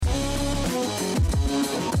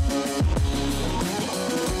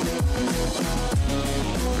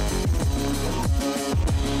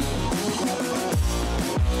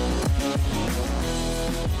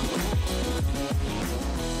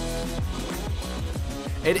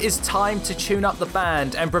it is time to tune up the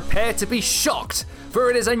band and prepare to be shocked,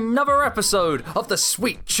 for it is another episode of the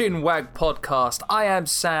Sweet Chinwag podcast. I am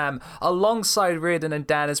Sam, alongside Reardon and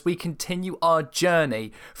Dan as we continue our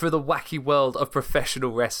journey through the wacky world of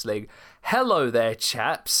professional wrestling. Hello there,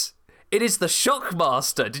 chaps. It is the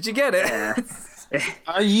Shockmaster. Did you get it? Yeah.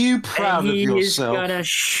 Are you proud of yourself? He's gonna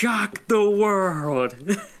shock the world.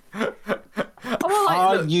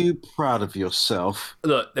 Are you proud of yourself?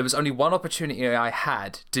 Look, there was only one opportunity I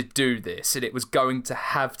had to do this, and it was going to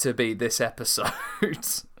have to be this episode.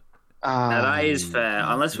 Now that is fair,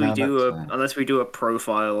 unless we do a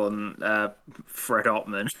profile on Fred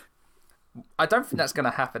Ottman. I don't think that's going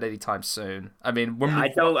to happen anytime soon. I mean,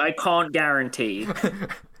 I can't guarantee.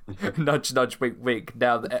 Nudge, nudge, wink, wink.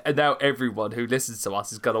 Now everyone who listens to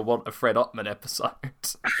us is going to want a Fred Ottman episode.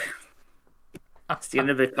 It's going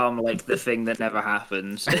to become like the thing that never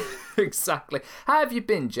happens. Exactly. How have you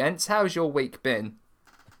been, gents? How's your week been?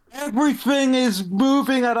 Everything is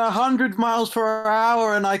moving at 100 miles per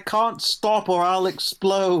hour and I can't stop or I'll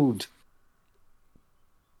explode.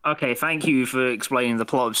 Okay, thank you for explaining the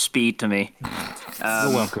plot of Speed to me. You're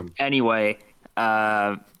welcome. Anyway,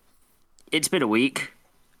 it's been a week.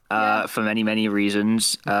 For many, many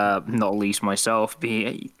reasons, not least myself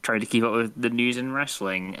trying to keep up with the news in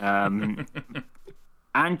wrestling,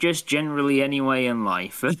 and just generally anyway in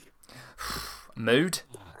life. Mood?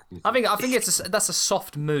 I think that's a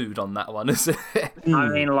soft mood on that one, isn't it?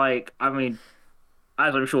 I mean,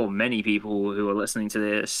 as I'm sure many people who are listening to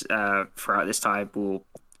this throughout this time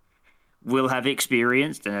will have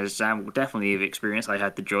experienced, and as Sam will definitely have experienced, I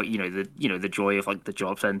had the joy, the joy of like the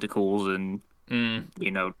job tentacles and.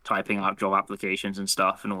 Typing out job applications and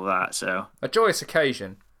stuff and all that. So a joyous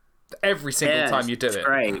occasion every single time you do it.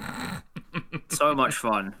 Great. So much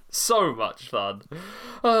fun. So much fun.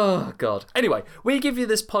 Oh, God. Anyway, we give you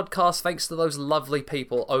this podcast thanks to those lovely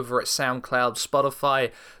people over at SoundCloud,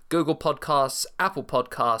 Spotify, Google Podcasts, Apple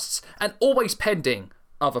Podcasts, and always pending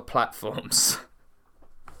other platforms.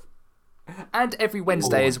 And every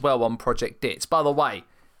Wednesday as well on Project Dits. By the way,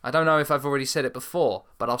 I don't know if I've already said it before,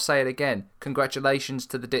 but I'll say it again. Congratulations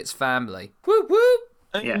to the Dits family. Woo woo!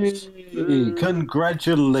 Yes. Hey,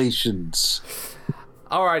 congratulations.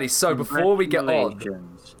 Alrighty, so before we get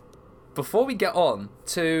on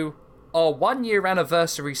to our 1 year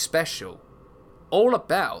anniversary special, all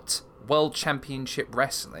about World Championship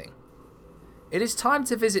Wrestling, it is time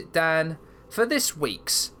to visit Dan for this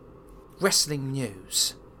week's wrestling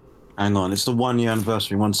news. Hang on, it's the 1 year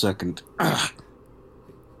anniversary. 1 second.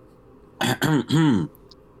 Dun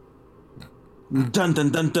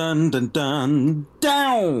dun dun dun dun dun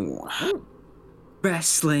down.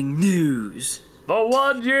 Wrestling news. The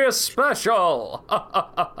 1 year special.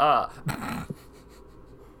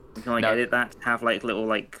 You can edit that, have little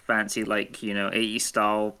fancy 80s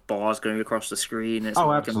style bars going across the screen. It's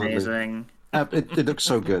absolutely amazing. It looks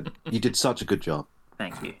so good. You did such a good job.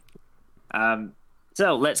 Thank you.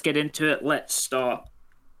 So let's get into it. Let's start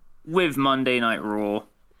with Monday Night Raw.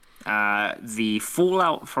 The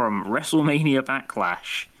fallout from WrestleMania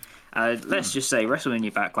Backlash. Let's just say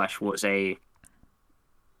WrestleMania Backlash was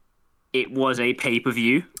a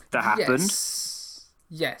pay-per-view that happened.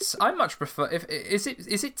 Yes. I much prefer. Is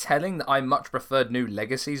it telling that I much preferred New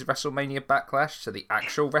Legacy's WrestleMania Backlash to the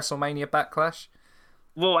actual WrestleMania Backlash?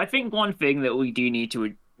 Well, I think one thing that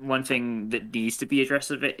needs to be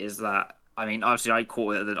addressed of it is that, I mean, obviously I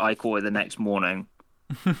caught it the next morning.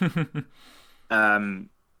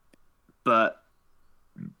 But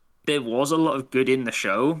there was a lot of good in the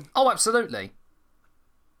show. Oh, absolutely.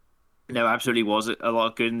 There absolutely was a lot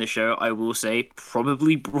of good in the show. I will say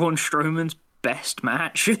probably Braun Strowman's best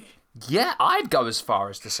match. Yeah, I'd go as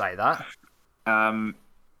far as to say that.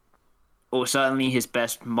 Or certainly his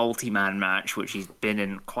best multi-man match, which he's been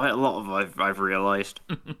in quite a lot of, I've realised.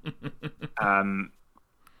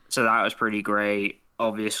 So that was pretty great.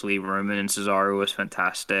 Obviously, Roman and Cesaro was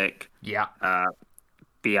fantastic. Yeah.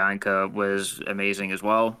 Bianca was amazing as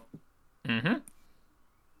well. Mm-hmm.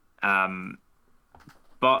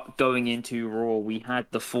 But going into Raw, we had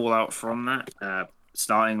the fallout from that.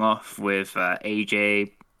 Starting off with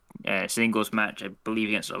AJ singles match, I believe,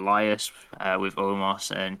 against Elias with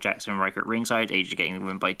Omos and Jackson Riker at ringside. AJ getting the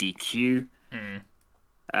win by DQ.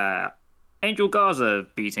 Angel Garza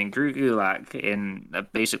beating Drew Gulak in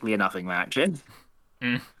basically a nothing match.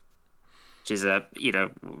 Which is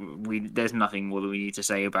there's nothing more that we need to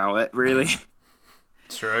say about it, really.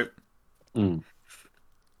 True.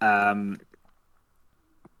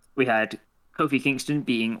 We had Kofi Kingston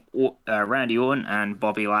beating Randy Orton and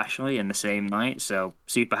Bobby Lashley in the same night, so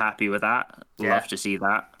super happy with that. Love to see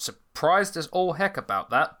that. Surprised as all heck about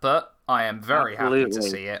that, but I am very happy to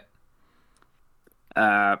see it.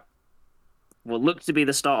 What looked to be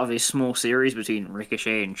the start of a small series between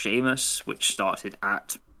Ricochet and Sheamus, which started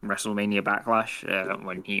at WrestleMania Backlash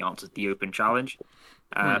when he answered the open challenge.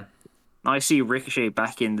 I see Ricochet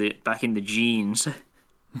back in the jeans.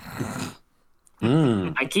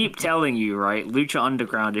 I keep telling you, right? Lucha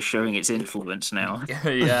Underground is showing its influence now.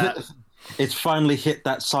 Yeah, It's finally hit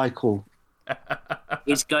that cycle.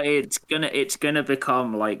 It's gonna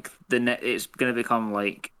become like it's gonna become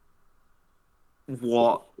like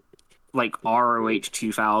what like ROH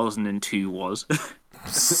 2002 was.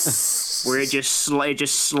 Where it just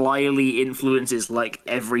slyly influences like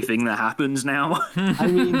everything that happens now. I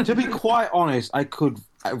mean, to be quite honest, I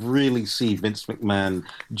really see Vince McMahon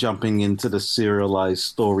jumping into the serialized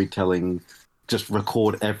storytelling, just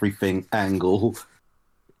record everything angle.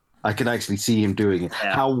 I can actually see him doing it.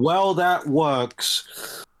 Yeah. How well that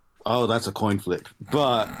works, oh, that's a coin flip.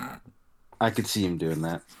 But I could see him doing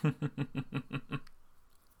that.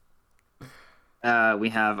 We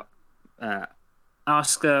have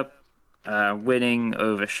Asuka winning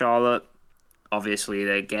over Charlotte. Obviously,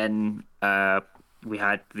 again, we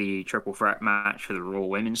had the triple threat match for the Raw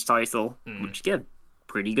Women's title, which is a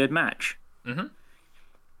pretty good match.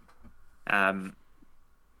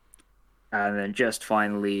 And then just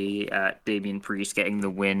finally, Damian Priest getting the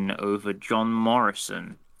win over John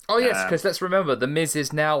Morrison. Oh yes, because let's remember, The Miz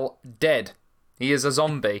is now dead. He is a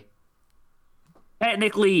zombie.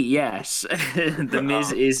 Technically, yes. The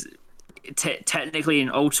Miz is technically in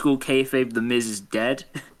old school kayfabe. The Miz is dead.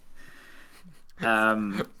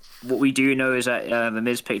 What we do know is that The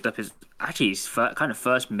Miz picked up his kind of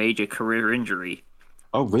first major career injury.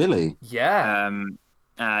 Oh, really? Yeah.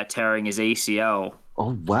 Tearing his ACL.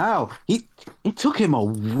 Oh, wow. It took him a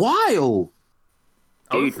while.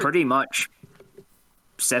 Dude, pretty much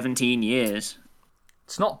 17 years.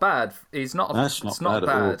 It's not bad. It's not bad.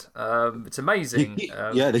 It's amazing.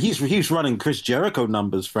 He's running Chris Jericho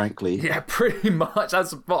numbers, frankly. Yeah, pretty much.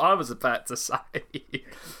 That's what I was about to say. He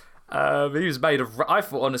was made of. I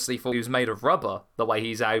honestly thought he was made of rubber. The way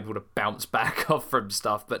he's able to bounce back off from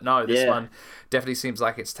stuff, but no, this one definitely seems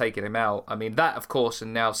like it's taken him out. I mean, that of course,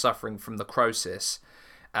 and now suffering from the necrosis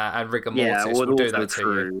and rigor mortis will do that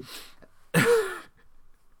to you.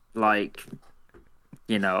 Like,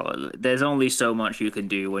 you know, there's only so much you can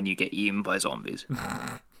do when you get eaten by zombies.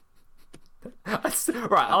 Right,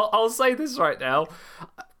 I'll say this right now.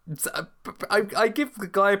 I give the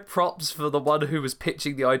guy props for the one who was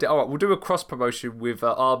pitching the idea. All right, we'll do a cross promotion with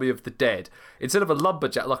Army of the Dead. Instead of a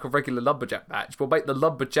lumberjack, like a regular lumberjack match, we'll make the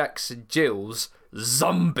lumberjacks and Jills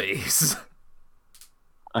zombies.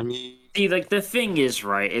 I mean, see, like, the thing is,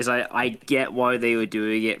 right, is I get why they were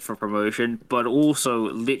doing it for promotion, but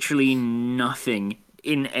also literally nothing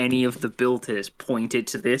in any of the build-ins pointed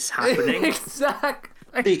to this happening.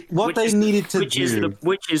 Exactly. What they needed to do,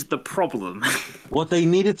 which is the problem. What they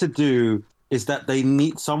needed to do is that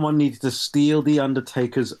someone needed to steal the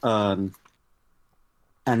Undertaker's urn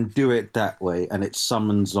and do it that way, and it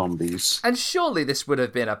summoned zombies. And surely this would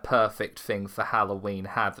have been a perfect thing for Halloween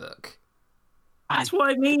Havoc. That's what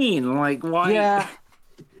I mean. Like, why? Yeah,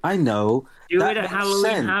 I know. Do it at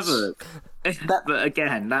Halloween Havoc. But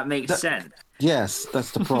again, that makes sense. Yes,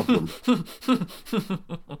 that's the problem.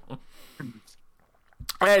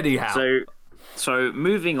 Anyhow. So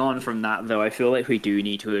moving on from that, though, I feel like we do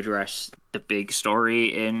need to address the big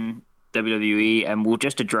story in WWE, and we'll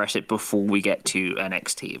just address it before we get to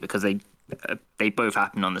NXT, because they both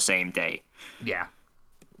happen on the same day. Yeah.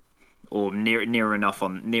 Or near enough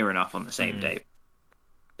on the same day.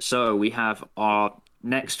 So we have our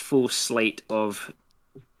next full slate of,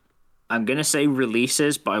 I'm going to say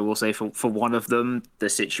releases, but I will say for one of them, the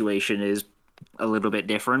situation is a little bit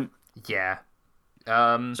different. Yeah.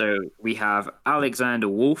 So we have Alexander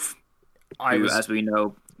Wolf, who, as we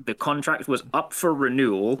know, the contract was up for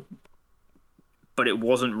renewal, but it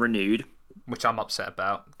wasn't renewed. Which I'm upset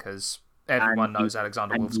about, because everyone knows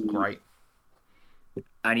Alexander Wolf's great.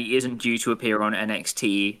 And he isn't due to appear on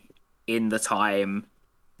NXT in the time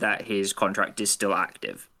that his contract is still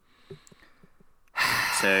active.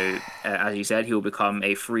 So, as you said, he'll become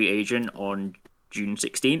a free agent on June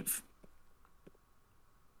 16th.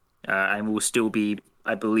 And will still be,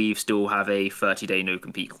 I believe, still have a 30-day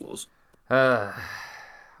no-compete clause. Well,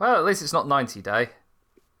 at least it's not 90-day.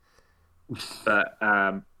 But,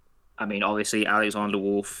 I mean, obviously, Alexander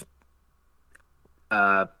Wolf,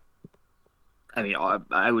 I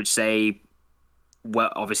would say,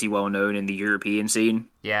 obviously well known in the European scene.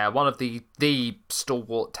 Yeah, one of the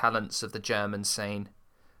stalwart talents of the German scene.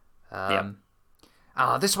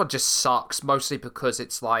 This one just sucks, mostly because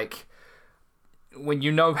it's like, when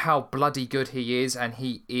you know how bloody good he is, and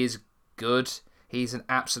he is good, he's an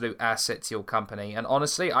absolute asset to your company. And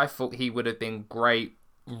honestly, I thought he would have been great,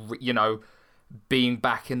 being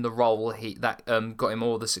back in the role that got him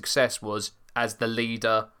all the success was as the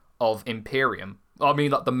leader of Imperium. I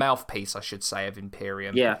mean, like the mouthpiece, I should say, of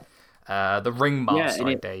Imperium. Yeah. The ringmaster,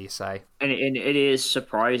 I dare you say. And it is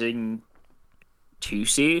surprising to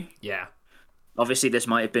see. Yeah. Obviously, this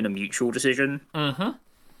might have been a mutual decision. Mm-hmm.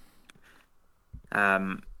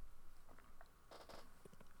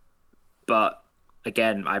 But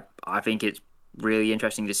again, I think it's really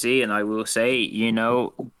interesting to see, and I will say,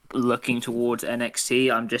 looking towards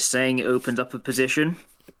NXT, I'm just saying it opens up a position.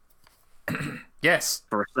 Yes.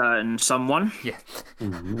 For a certain someone. Yeah.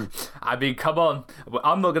 I mean, come on.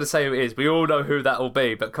 I'm not going to say who it is. We all know who that will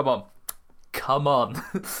be, but come on. Come on.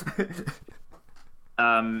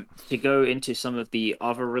 To go into some of the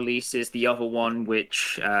other releases, the other one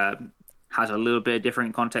which has a little bit of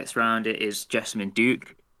different context around it is Jessamine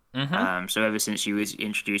Duke. Mm-hmm. So ever since she was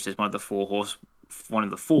introduced as one of the four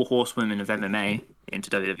horsewomen of MMA into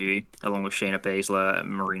WWE, along with Shayna Baszler,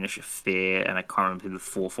 Marina Shafir, and I can't remember who the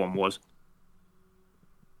fourth one was.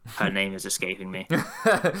 Her name is escaping me.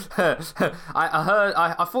 I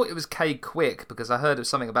thought it was Kay Quick because I heard of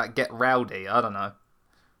something about Get Rowdy. I don't know.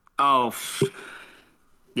 Oh,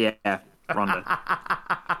 yeah, Ronda.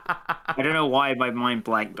 I don't know why my mind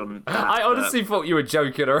blanked on that. I honestly thought you were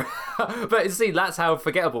joking, but see, that's how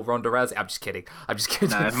forgettable Ronda Rousey. I'm just kidding.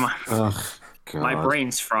 No, my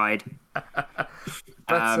brain's fried.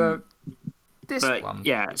 But one.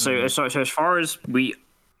 Yeah, so as far as we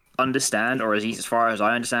understand, or as far as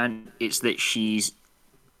I understand, it's that she's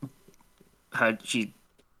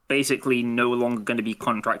basically no longer going to be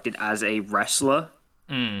contracted as a wrestler,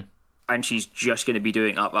 and she's just going to be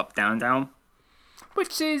doing up, down, down,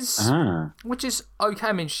 which is okay.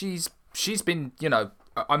 I mean, she's been,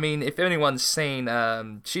 I mean, if anyone's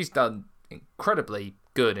seen, she's done incredibly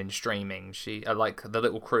good in streaming. She like the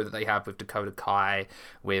little crew that they have with Dakota Kai,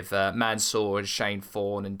 with Mansoor, Shane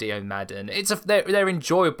Thorne, and Dio Madden. They're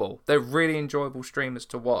enjoyable. They're really enjoyable streamers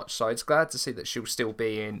to watch. So it's glad to see that she'll still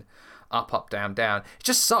be in up, down, down. It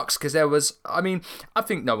just sucks because I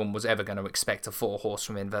think no one was ever going to expect a 4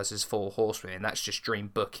 horsewomen versus 4 horsewomen. That's just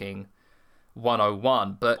dream booking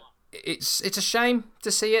 101. But it's a shame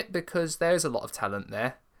to see it because there's a lot of talent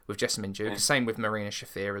there with Jessamine Duke. Same with Marina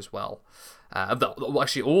Shafir as well.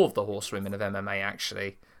 Actually, all of the horsewomen of MMA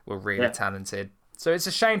actually were really talented. So it's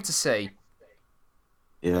a shame to see.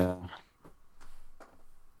 Yeah.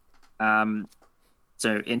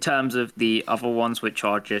 So in terms of the other ones, which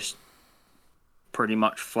are just pretty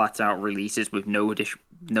much flat out releases with no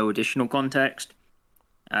additional context,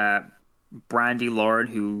 Brandy Lauren,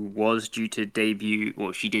 who was due to debut,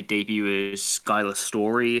 well, she did debut as Skylar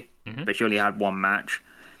Story, but she only had one match.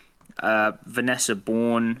 Vanessa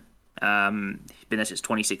Bourne, been there since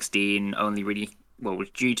 2016, only really, was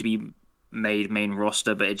due to be made main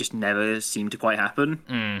roster, but it just never seemed to quite happen.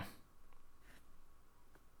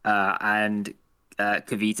 And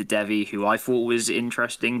Kavita Devi, who I thought was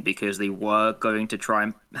interesting because they were going to try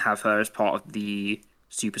and have her as part of the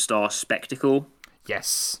Superstar Spectacle.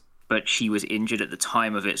 Yes. But she was injured at the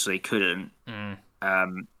time of it, so they couldn't.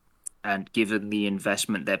 And given the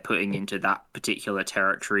investment they're putting into that particular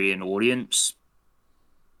territory and audience,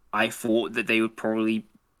 I thought that they would probably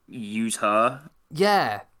use her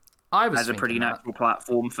as a pretty natural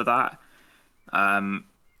platform for that.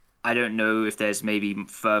 I don't know if there's maybe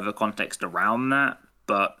further context around that,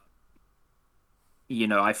 but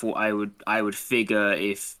I thought I would figure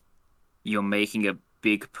if you're making a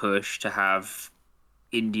big push to have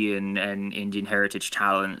Indian and Indian heritage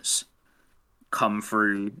talents come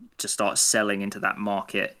through to start selling into that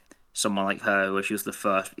market, someone like her, where she was the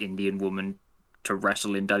first Indian woman to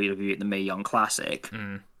wrestle in WWE at the Mae Young Classic,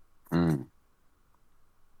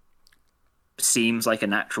 seems like a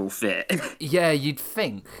natural fit. Yeah, you'd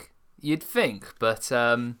think, but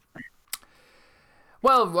well,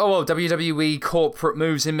 WWE corporate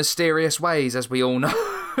moves in mysterious ways, as we all know.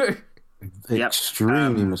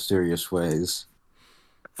 Extremely mysterious ways.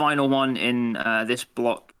 Final one in this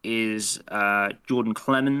block is Jordan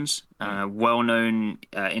Clemens, well-known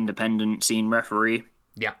independent scene referee.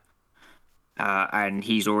 Yeah. And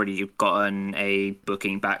he's already gotten a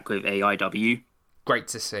booking back with AIW. Great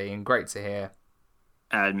to see and great to hear.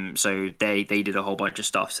 So they did a whole bunch of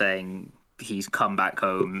stuff saying he's come back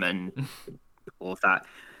home and all of that.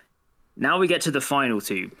 Now we get to the final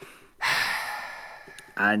two.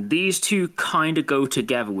 And these two kind of go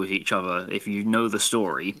together with each other, if you know the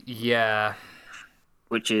story. Yeah.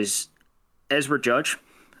 Which is Ezra Judge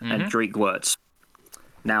and Drake Wirtz.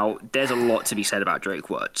 Now, there's a lot to be said about Drake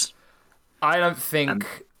Wuertz. I don't think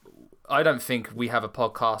we have a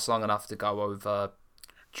podcast long enough to go over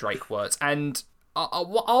Drake Wuertz. And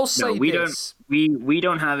I'll say this. We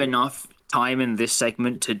don't have enough time in this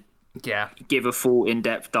segment to give a full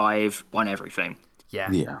in-depth dive on everything.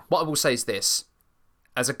 Yeah. What I will say is this.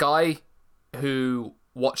 As a guy who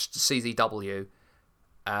watched CZW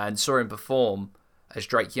and saw him perform as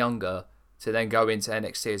Drake Younger to then go into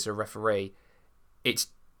NXT as a referee, it's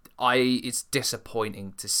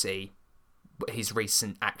disappointing to see his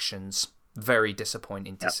recent actions. Very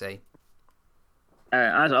disappointing to see.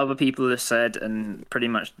 As other people have said, and pretty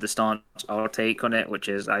much the stance I'll take on it, which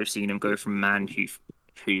is I've seen him go from a man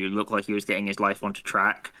who looked like he was getting his life onto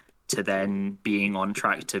track to then being on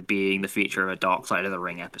track to being the feature of a Dark Side of the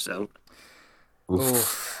Ring episode.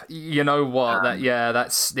 Oof. You know what? I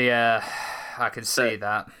can see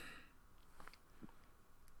that.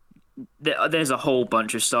 There's a whole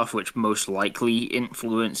bunch of stuff which most likely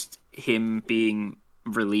influenced him being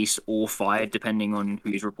released or fired, depending on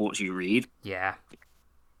whose reports you read. Yeah.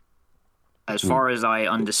 As far as I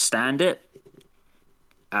understand it,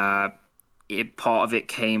 part of it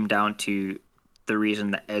came down to the reason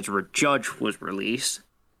that Ezra Judge was released,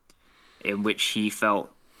 in which he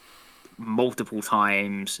felt multiple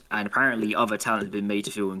times, and apparently other talent had been made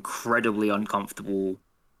to feel incredibly uncomfortable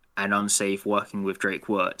and unsafe working with Drake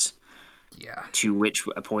Wuertz. Yeah. To which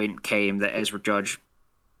a point came that Ezra Judge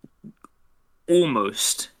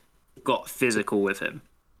almost got physical with him.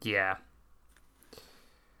 Yeah.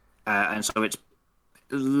 And so it's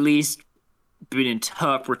at least been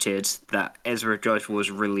interpreted that Ezra Judge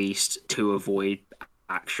was released to avoid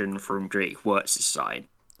action from Drake Wuertz's side.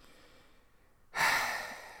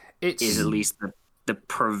 Is at least the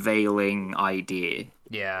prevailing idea.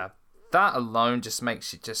 Yeah. That alone just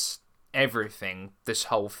makes it everything, this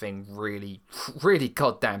whole thing really, really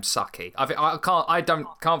goddamn sucky. I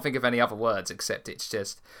can't think of any other words except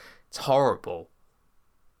it's horrible.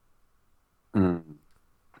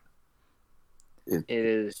 It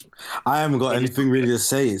is. I haven't got anything really to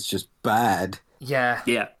say. It's just bad. Yeah.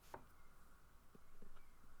 Yeah.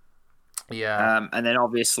 Yeah. And then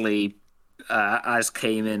obviously, as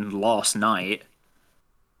came in last night,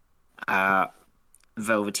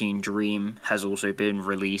 Velveteen Dream has also been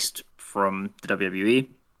released from the WWE.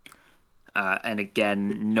 And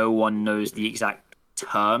again, no one knows the exact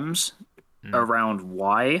terms around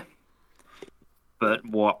why. But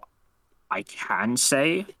what I can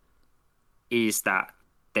say is that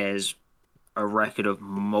there's a record of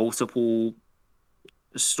multiple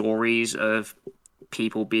stories of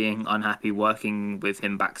people being unhappy working with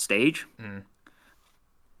him backstage.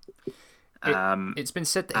 It's been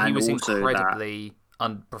said that he was incredibly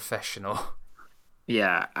unprofessional.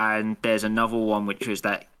 Yeah, and there's another one which was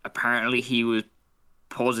that apparently he was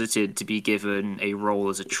posited to be given a role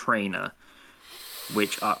as a trainer,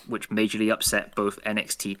 which majorly upset both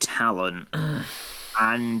NXT talent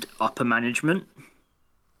and upper management.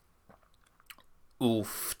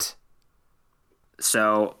 Oofed.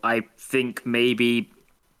 So I think maybe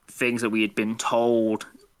things that we had been told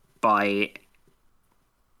by,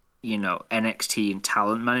 NXT and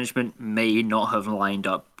talent management may not have lined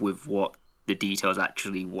up with what the details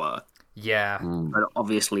actually were. Yeah. But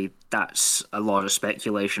obviously that's a lot of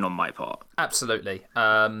speculation on my part. Absolutely.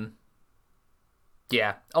 Yeah.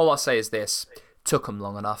 All I'll say is this. Took them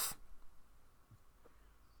long enough.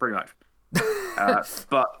 Pretty much.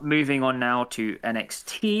 But moving on now to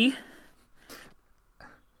NXT.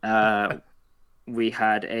 We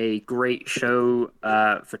had a great show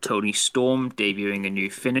for Toni Storm debuting a new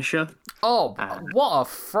finisher. Oh, what a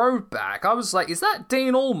throwback. I was like, is that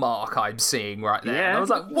Dean Allmark I'm seeing right there? Yeah. And I was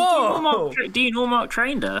like, whoa! Dean Allmark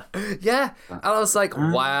trained her. Yeah. And I was like,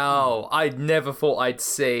 wow. I never thought I'd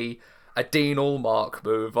see a Dean Allmark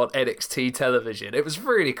move on NXT television. It was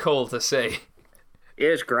really cool to see. It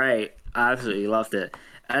was great. I absolutely loved it.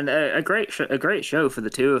 And a great show for the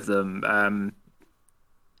two of them.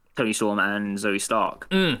 Toni Storm and Zoe Stark.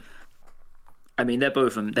 I mean, they're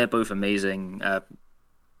both amazing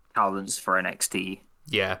talents for NXT.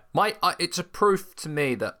 Yeah, it's a proof to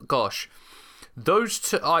me that those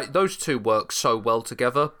two work so well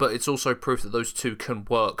together. But it's also proof that those two can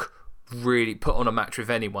work, really put on a match with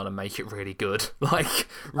anyone and make it really good.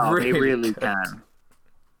 They really can.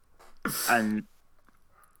 And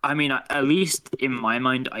I mean, at least in my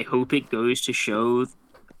mind, I hope it goes to show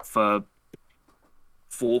for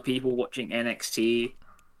people watching NXT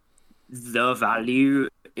the value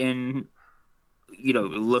in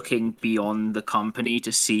looking beyond the company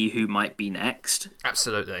to see who might be next.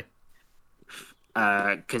 Absolutely.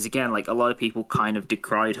 Because again, a lot of people kind of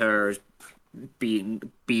decried her being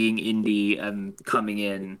indie and coming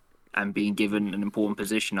in and being given an important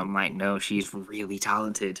position. I'm like, no, she's really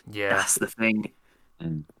talented. Yeah. That's the thing.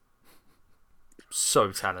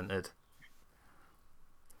 So talented.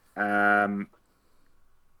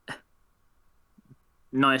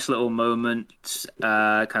 Nice little moments,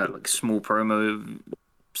 kind of like small promo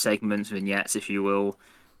segments, vignettes, if you will,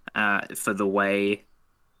 for the way.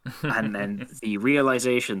 And then the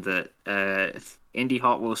realization that Indy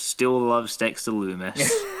Hot will still loves Dexter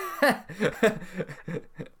Loomis.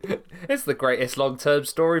 It's the greatest long-term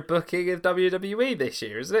story booking of WWE this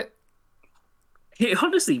year, isn't it? It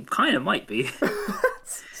honestly kind of might be.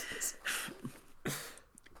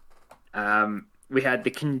 We had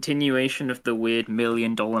the continuation of the weird $1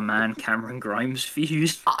 Million Man Cameron Grimes feud.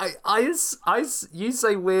 You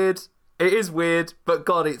say weird. It is weird, but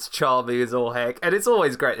God, it's charming as all heck, and it's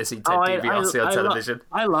always great to see Ted DiBiase on television.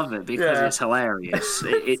 I love it because it's hilarious.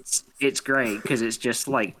 It's great because it's just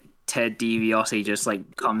like Ted DiBiase just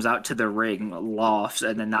like comes out to the ring, laughs,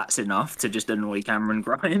 and then that's enough to just annoy Cameron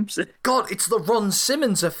Grimes. God, it's the Ron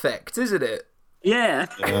Simmons effect, isn't it? Yeah.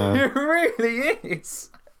 It really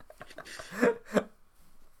is.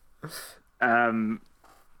 And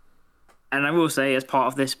I will say, as part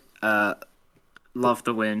of this, love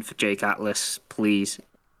the win for Jake Atlas. Please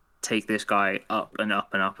take this guy up and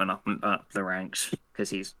up and up and up and up the ranks because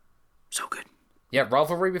he's so good. Yeah,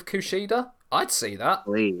 rivalry with Kushida. I'd see that.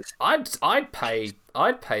 Please. I'd pay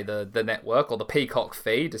the network or the Peacock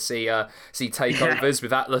fee to see takeovers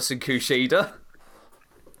with Atlas and Kushida.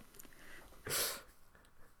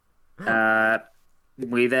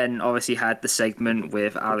 We then obviously had the segment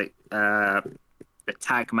with Alec, the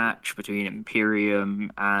tag match between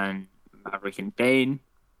Imperium and Maverick and Dane.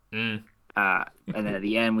 And then at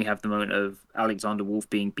the end, we have the moment of Alexander Wolf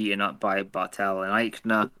being beaten up by Bartel and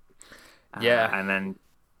Eichner. And then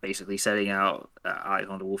basically setting out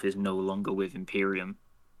Alexander Wolf is no longer with Imperium.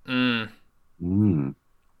 Again,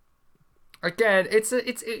 it's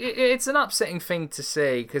an upsetting thing to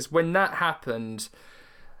see because when that happened,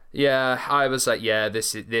 I was like, they're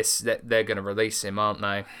going to release him, aren't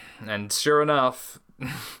they? And sure enough.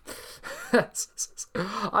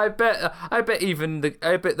 I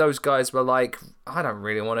bet those guys were like, I don't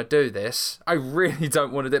really want to do this. I really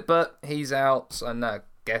don't want to do it, but he's out, so I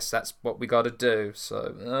guess that's what we got to do.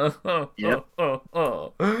 So,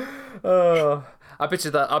 I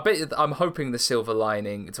bet I'm hoping the silver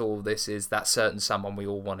lining to all this is that certain someone we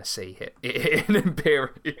all want to see hit in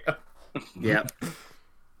Imperium. Yep.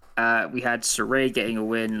 We had Saray getting a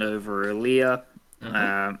win over Aaliyah.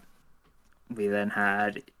 We then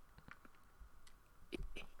had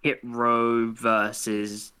Hit Row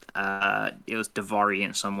versus it was Daivari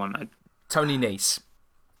and someone. Tony Nese.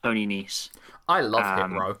 I love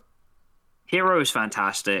Hit Row. Hit Row is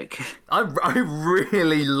fantastic. I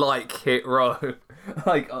really like Hit Row.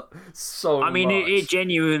 So I mean, much. it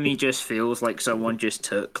genuinely just feels like someone just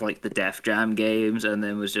took like the Def Jam games and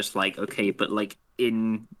then was just like, okay, but like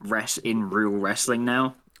in real wrestling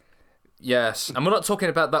now. Yes, and we're not talking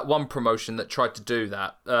about that one promotion that tried to do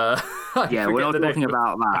that. We're not talking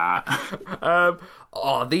about that.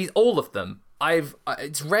 All of them.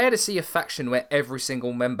 It's rare to see a faction where every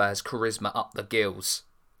single member has charisma up the gills,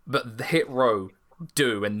 but the Hit Row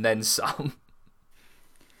do, and then some.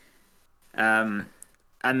 And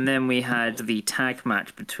then we had the tag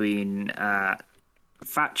match between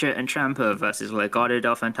Thatcher and Ciampa versus Legado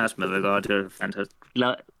del Fantasma.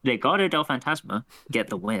 Legado del Fantasma get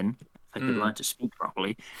the win. I could learn to speak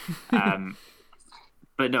properly.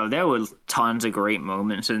 But no, there were tons of great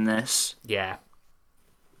moments in this. Yeah.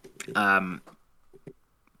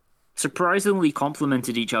 Surprisingly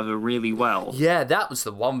complemented each other really well. Yeah, that was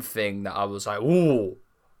the one thing that I was like,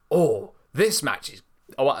 this match is...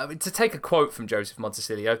 to take a quote from Joseph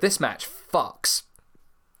Montecillo, this match fucks.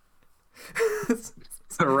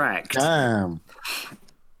 Correct. Damn.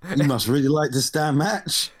 You must really like this damn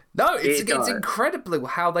match. No, it's incredibly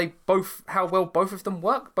how well both of them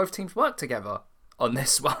work. Both teams work together on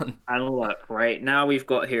this one. And look, right now we've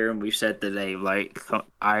got here and we've said the name. Like,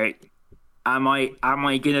 am I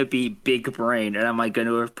gonna be big brain and am I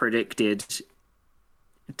gonna have predicted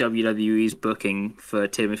WWE's booking for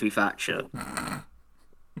Timothy Thatcher?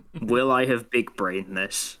 Will I have big brain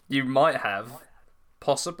this? You might have,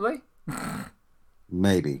 possibly.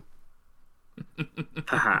 Maybe.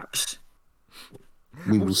 Perhaps.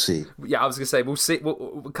 We will see. Yeah, I was gonna say we'll see.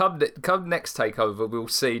 We'll come next takeover. We'll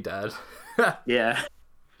see, Dad. Yeah.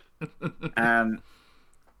 And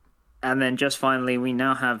then just finally, we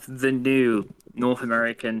now have the new North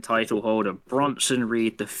American title holder, Bronson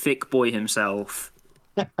Reed, the thick boy himself.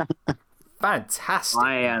 Fantastic.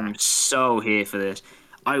 I am so here for this.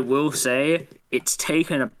 I will say it's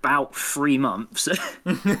taken about 3 months.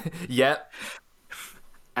 Yep.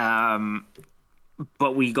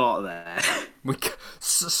 But we got there.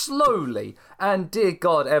 Slowly, and dear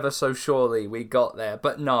God, ever so surely, we got there.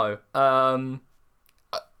 But no,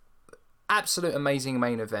 absolute amazing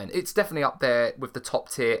main event. It's definitely up there with the top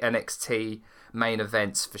tier NXT main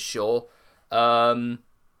events for sure. I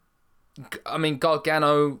mean,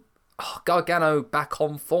 Gargano back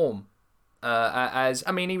on form. He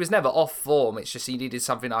was never off form. It's just he needed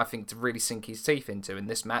something, I think, to really sink his teeth into. And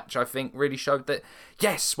this match, I think, really showed that,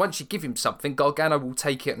 yes, once you give him something, Gargano will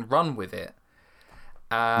take it and run with it.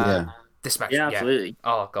 This match, yeah, absolutely.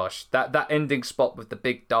 Oh gosh, that ending spot with the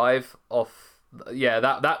big dive off,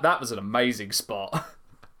 that was an amazing spot.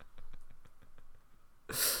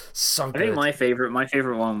 So good. I think my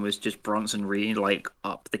favorite one was just Bronson Reed like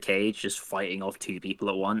up the cage, just fighting off 2 people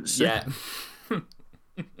at once. Yeah.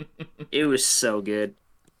 It was so good.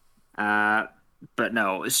 But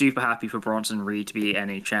no, super happy for Bronson Reed to be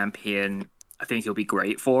NA champion. I think he'll be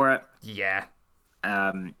great for it. Yeah.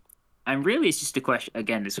 And really, it's just a question.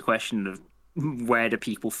 Again, it's a question of where do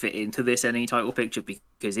people fit into this NA title picture,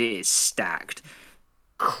 because it is stacked.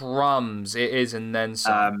 Crumbs, it is, and then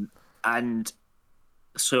some. And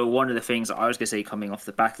so one of the things that I was going to say coming off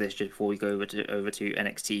the back of this, just before we go over to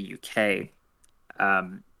NXT UK,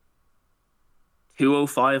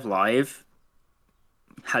 205 Live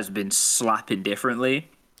has been slapping differently.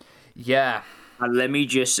 Yeah. And let me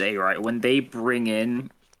just say, right, when they bring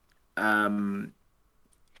in Ikemen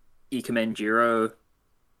Jiro,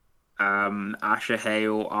 Asha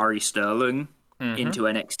Hale, Ari Sterling into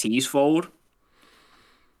NXT's fold,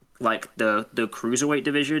 like the cruiserweight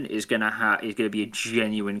division is gonna be a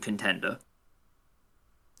genuine contender.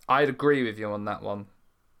 I'd agree with you on that one.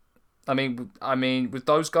 I mean, with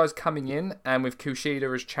those guys coming in and with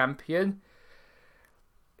Kushida as champion,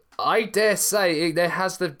 I dare say it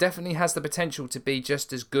definitely has the potential to be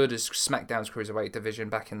just as good as SmackDown's cruiserweight division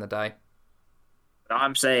back in the day.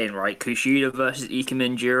 I'm saying, right, Kushida versus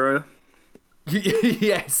Ikemen Jiro.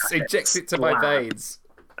 Yes, injects it to my veins.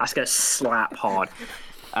 That's gonna slap hard.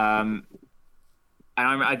 And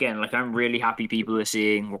I'm really happy people are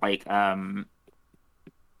seeing like Asha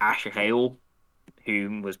Hale,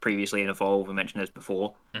 who was previously involved, we mentioned this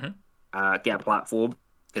before, get a platform,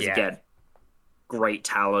 because again, great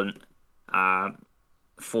talent.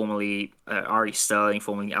 Formerly Ari Sterling,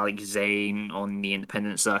 formerly Alex Zane on the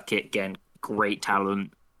independent circuit, again, great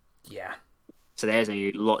talent. Yeah. So there's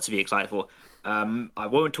a lot to be excited for. I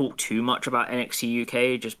won't talk too much about NXT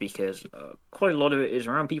UK just because quite a lot of it is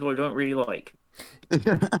around people I don't really like.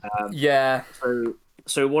 Yeah.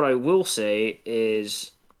 So what I will say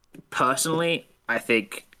is, personally, I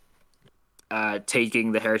think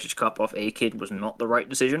taking the Heritage Cup off A-Kid was not the right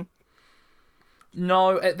decision.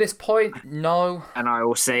 No, at this point, no. And I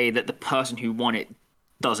will say that the person who won it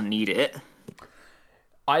doesn't need it.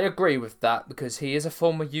 I agree with that, because he is a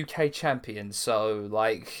former UK champion, so,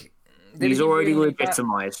 like... He's already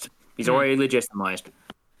legitimized. He's already legitimized.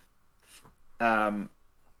 And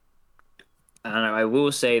I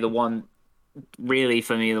will say the one, really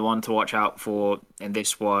for me, the one to watch out for in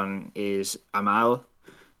this one is Amal.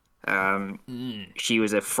 She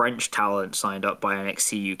was a French talent signed up by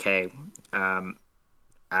NXT UK. And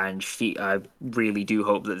I really do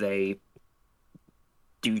hope that they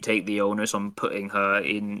do take the onus on putting her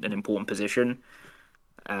in an important position.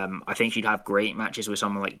 I think she'd have great matches with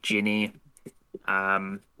someone like Ginny.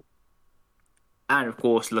 And of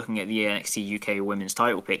course, looking at the NXT UK women's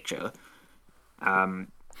title picture,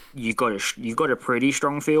 you've got a pretty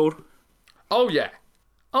strong field. Oh yeah.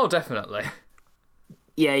 Oh, definitely.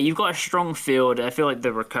 Yeah, you've got a strong field. I feel like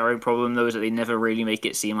the recurring problem, though, is that they never really make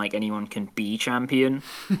it seem like anyone can be champion.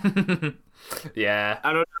 Yeah.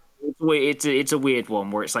 I don't know. It's a weird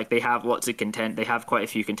one where it's like they have lots of they have quite a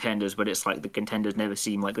few contenders, but it's like the contenders never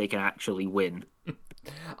seem like they can actually win.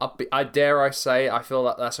 I dare say I feel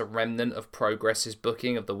like that's a remnant of Progress's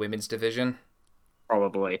booking of the women's division.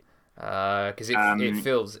 Probably. Because it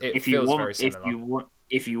feels very similar.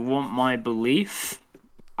 If you want my belief,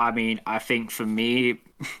 I mean, I think for me,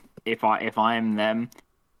 if I am them,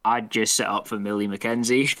 I'd just set up for Millie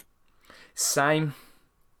McKenzie. Same.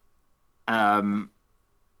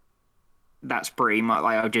 That's pretty much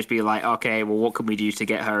like, I'll just be like, okay, well, what can we do to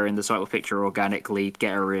get her in the title picture organically,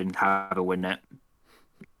 get her in, have her win it?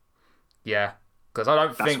 Yeah, because I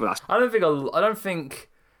don't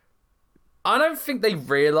think they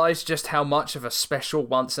realise just how much of a special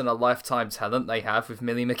once in a lifetime talent they have with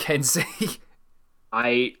Millie McKenzie.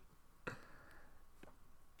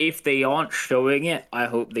 if they aren't showing it, I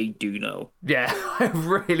hope they do know. Yeah, I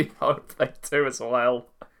really hope they do as well.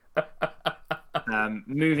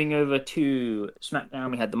 Moving over to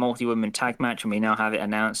SmackDown, we had the multi-women tag match, and we now have it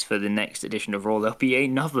announced for the next edition of Raw. There'll be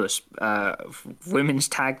another women's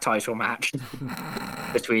tag title match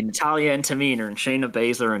between Natalya and Tamina and Shayna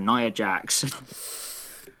Baszler and Nia Jax.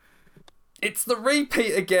 It's the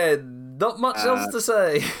repeat again. Not much else to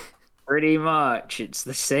say. Pretty much. It's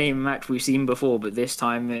the same match we've seen before, but this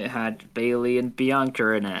time it had Bayley and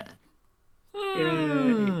Bianca in it.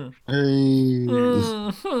 Yay.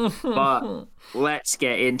 But let's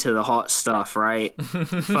get into the hot stuff, right?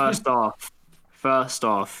 First off,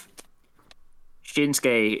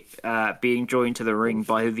 Shinsuke being joined to the ring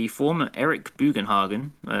by the former Eric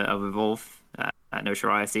Bugenhagen of Evolve at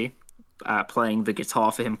Notoriety, playing the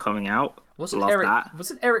guitar for him coming out. Wasn't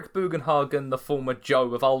Eric Bugenhagen the former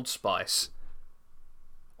Joe of Old Spice?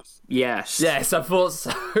 Yes. Yes, I thought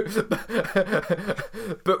so.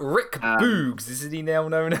 But Rick Boogs, isn't he now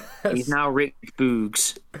known as? He's now Rick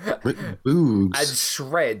Boogs. Rick Boogs. And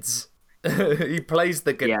Shreds. He plays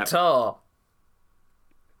the guitar.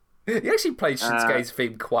 Yeah. He actually played Shinsuke's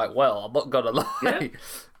theme quite well, I'm not gonna lie. Yeah.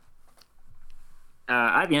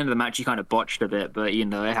 At the end of the match, he kind of botched a bit, but, it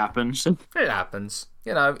happens. It happens.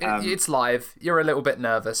 It's live. You're a little bit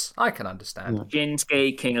nervous. I can understand.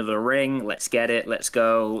 Shinsuke, King of the Ring. Let's get it. Let's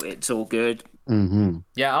go. It's all good. Mm-hmm.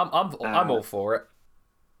 Yeah, I'm all for it.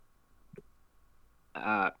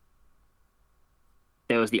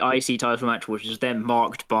 There was the IC title match, which was then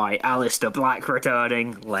marked by Aleister Black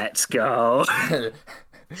returning. Let's go.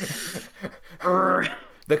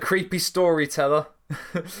 The creepy storyteller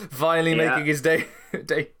finally making his debut.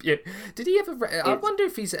 Did he ever? I wonder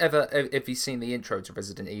if he's seen the intro to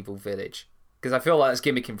Resident Evil Village, because I feel like that's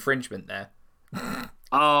gimmick infringement there. Oh,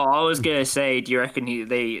 I was gonna say, do you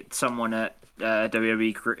reckon someone at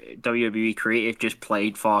WWE Creative just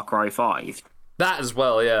played Far Cry 5? That as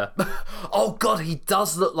well, yeah. Oh god, he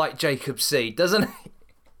does look like Jacob C, doesn't he?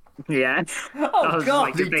 Yeah. Oh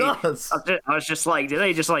god, he does. I was just like, did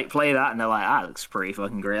they just play that? And they're like, that looks pretty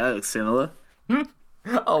fucking great. That looks similar.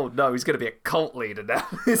 Oh no, he's gonna be a cult leader now,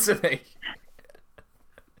 isn't he?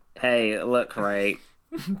 Hey, look, right.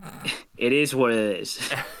 It is what it is.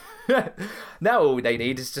 Now all they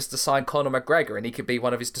need is just to sign Conor McGregor, and he could be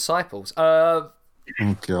one of his disciples. Oh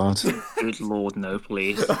god. Good lord, no,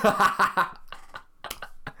 please.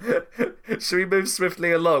 Should we move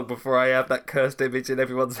swiftly along before I have that cursed image in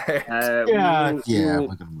everyone's head?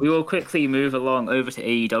 We will quickly move along over to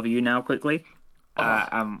AEW now, quickly.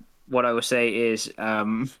 What I will say is,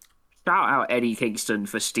 shout out Eddie Kingston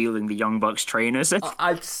for stealing the Young Bucks trainers.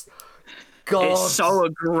 God. It's so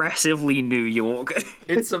aggressively New York.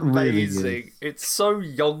 It's amazing. Really, it's so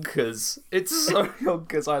yonkers.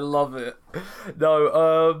 I love it.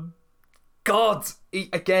 No, God, he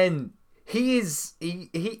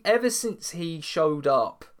ever since he showed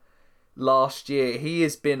up last year, he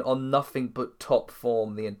has been on nothing but top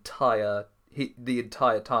form the entire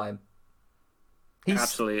time.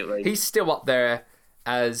 Absolutely. He's still up there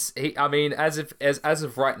as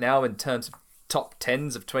of right now in terms of top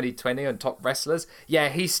 10s of 2020 and top wrestlers. Yeah,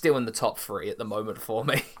 he's still in the top 3 at the moment for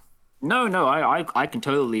me. No, I can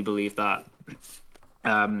totally believe that.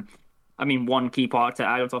 One key part to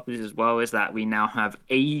add on top of this as well is that we now have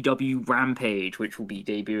AEW Rampage, which will be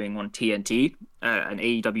debuting on TNT, and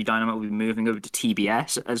AEW Dynamite will be moving over to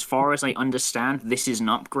TBS. As far as I understand, this is an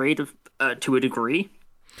upgrade to a degree.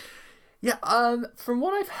 Yeah, from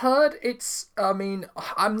what I've heard,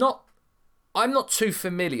 I'm not too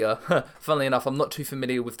familiar. Funnily enough, I'm not too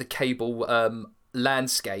familiar with the cable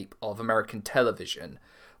landscape of American television.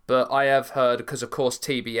 But I have heard, because of course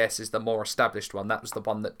TBS is the more established one. That was the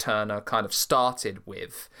one that Turner kind of started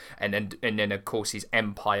with, and then of course his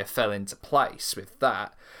empire fell into place with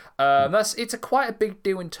that. It's quite a big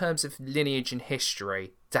deal in terms of lineage and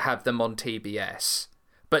history to have them on TBS,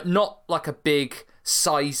 but not like a big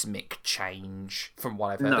seismic change from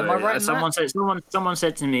what I've heard. Am I right in that? Someone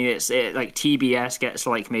said to me like TBS gets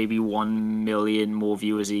like maybe 1 million more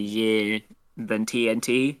viewers a year than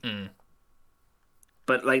TNT.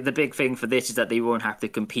 But like the big thing for this is that they won't have to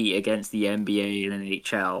compete against the NBA and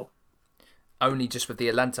NHL. Only just with the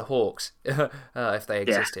Atlanta Hawks, if they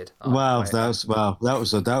existed. Yeah. Wow,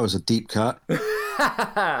 that was a deep cut.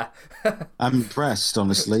 I'm impressed,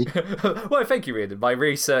 honestly. Well, thank you, Ian. My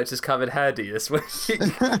research has come in handy this week.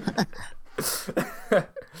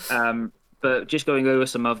 But just going over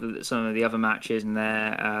some of the other matches in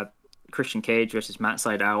there, Christian Cage versus Matt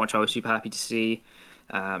Sydal, which I was super happy to see.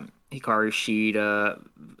 Hikaru Shida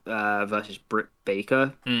versus Britt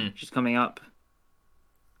Baker, which is coming up,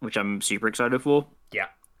 which I'm super excited for. Yeah.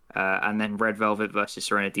 And then Red Velvet versus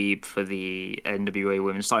Serena Deeb for the NWA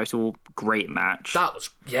Women's title. Great match. That was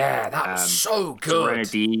so good. Serena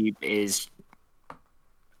Deeb is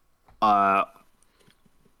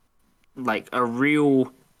like a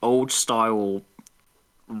real old style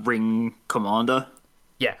ring commander.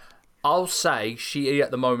 Yeah, I'll say she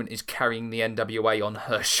at the moment is carrying the NWA on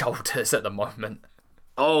her shoulders at the moment.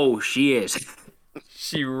 Oh, she is.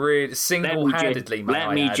 She really single-handedly.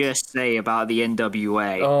 Let me just say about the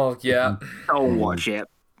NWA. Oh yeah. Don't watch it.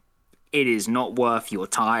 It is not worth your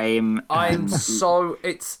time. I'm so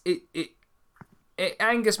it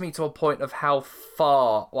angers me to a point of how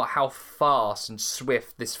fast and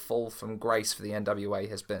swift this fall from grace for the NWA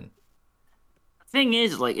has been. Thing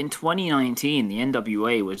is, like in 2019, the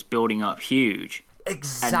NWA was building up huge.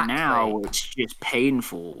 Exactly. And now it's just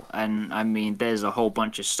painful. And I mean, there's a whole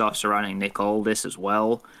bunch of stuff surrounding Nick Aldis as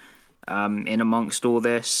well, in amongst all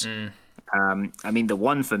this. I mean, the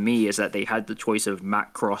one for me is that they had the choice of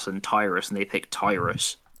Matt Cross and Tyrus, and they picked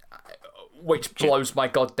Tyrus. Which blows my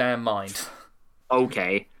goddamn mind.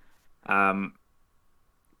 Okay. But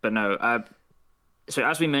no, so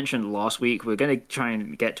as we mentioned last week, we're going to try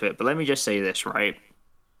and get to it, but let me just say this, right?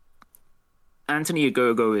 Anthony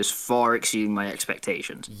Ogogo is far exceeding my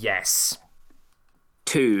expectations. Yes.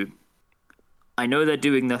 2, I know they're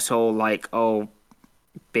doing this whole, like,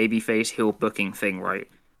 babyface heel booking thing, right?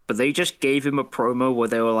 But they just gave him a promo where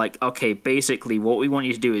they were like, okay, basically what we want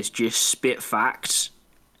you to do is just spit facts,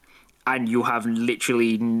 and you have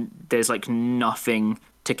literally, there's like nothing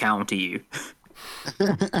to counter you.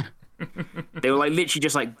 They were like, literally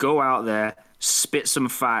just like, go out there, spit some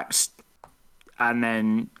facts, and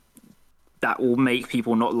then that will make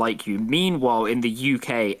people not like you. Meanwhile, in the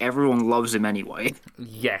UK, everyone loves him anyway.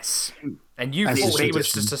 Yes. And you thought he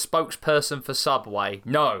was just a spokesperson for Subway.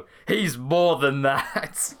 No, he's more than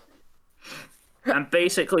that. And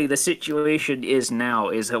basically, the situation is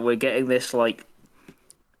that we're getting this, like,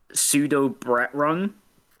 pseudo Brett run.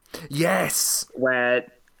 Yes.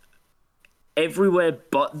 Where everywhere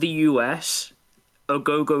but the US,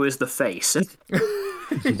 Ogogo is the face.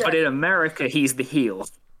 But in America, he's the heel.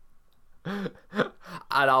 And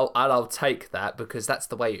I'll take that because that's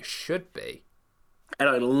the way it should be. And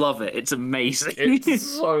I love it. It's amazing. It's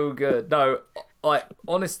so good. No, like,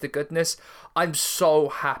 honest to goodness, I'm so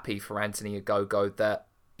happy for Anthony Ogogo that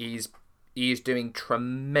he's doing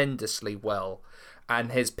tremendously well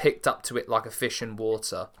and has picked up to it like a fish in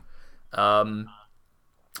water.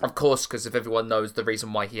 Of course, because if everyone knows, the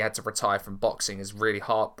reason why he had to retire from boxing is really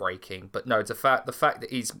heartbreaking. But no, the fact that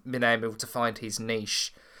he's been able to find his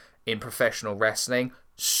niche in professional wrestling,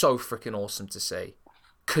 so freaking awesome to see.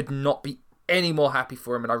 Could not be any more happy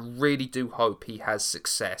for him, and I really do hope he has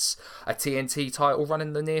success. A TNT title run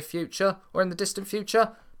in the near future or in the distant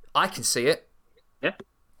future, I can see it. Yeah,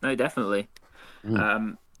 no, definitely.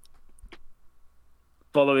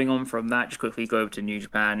 Following on from that, just quickly go over to New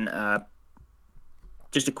Japan.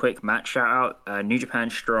 Just a quick match shout out. New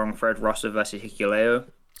Japan Strong, Fred Rosser versus Hikuleo.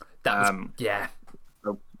 That was, yeah.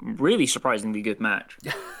 A really surprisingly good match.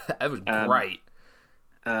 That was great.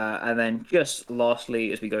 And then just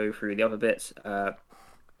lastly, as we go through the other bits,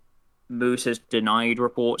 Moose has denied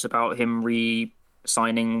reports about him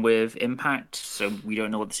re-signing with Impact, so we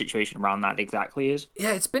don't know what the situation around that exactly is.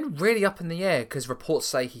 Yeah, it's been really up in the air because reports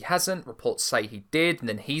say he hasn't, reports say he did, and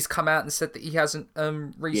then he's come out and said that he hasn't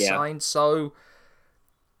re-signed, so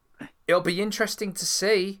it'll be interesting to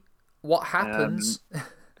see what happens.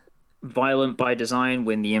 Violent by Design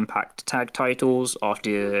win the Impact tag titles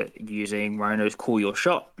after using Rhino's Call Your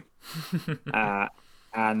Shot.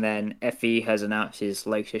 And then Effie has announced his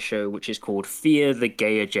latest show, which is called Fear the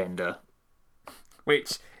Gay Agenda.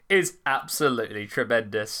 Which is absolutely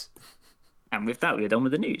tremendous. And with that, we're done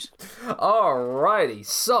with the news. Alrighty,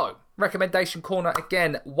 so recommendation corner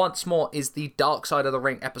again, once more, is the Dark Side of the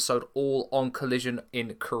Ring episode, all on Collision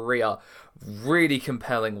in Korea. Really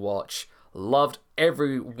compelling watch. Loved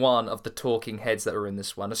every one of the talking heads that were in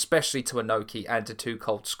this one, especially to Inoki and to Too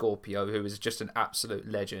Cold Scorpio, who is just an absolute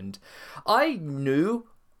legend. I knew,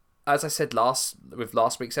 as I said last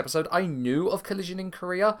week's episode, I knew of Collision in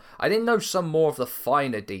Korea. I didn't know some more of the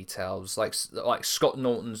finer details, like Scott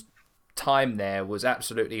Norton's time there was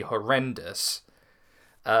absolutely horrendous.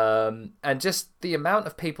 And just the amount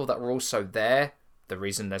of people that were also there, the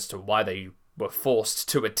reason as to why they were forced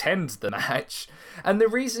to attend the match, and the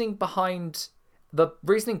reasoning behind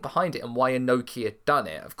it and why Inoki had done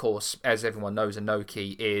it. Of course, as everyone knows,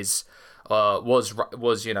 Inoki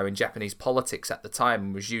was in Japanese politics at the time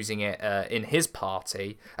and was using it in his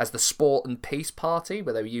party as the Sport and Peace Party,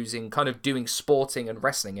 where they were doing sporting and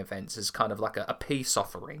wrestling events as kind of like a peace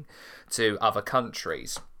offering to other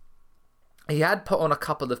countries. He had put on a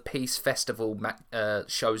couple of Peace Festival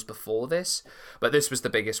shows before this, but this was the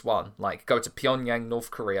biggest one. Like, go to Pyongyang,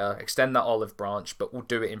 North Korea, extend that olive branch, but we'll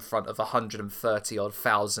do it in front of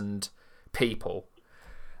 130,000 people.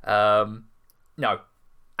 No,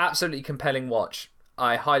 absolutely compelling watch.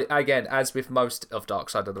 I highly, again, as with most of Dark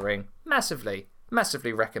Side of the Ring, massively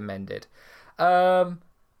recommended. Other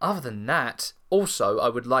than that, also, I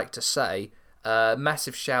would like to say,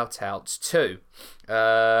 massive shout outs to,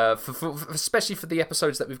 especially for the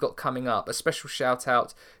episodes that we've got coming up, a special shout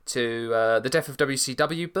out to the Death of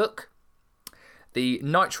WCW book, the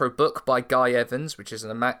Nitro book by Guy Evans, which is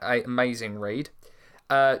an amazing read,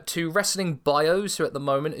 to Wrestling Bios, who at the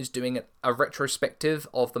moment is doing a retrospective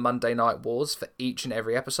of the Monday Night Wars for each and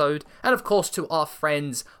every episode, and of course to our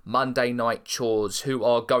friends Monday Night Chores, who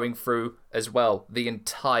are going through as well the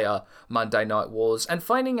entire Monday Night Wars and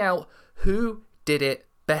finding out who did it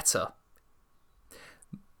better.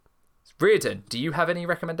 Reardon, do you have any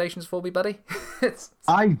recommendations for me, buddy?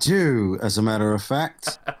 I do, as a matter of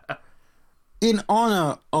fact. In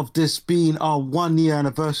honor of this being our 1 year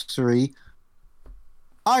anniversary,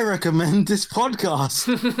 I recommend this podcast.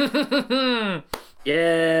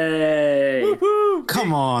 Yay! Woo-hoo!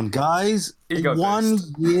 Come on, guys. Ego 1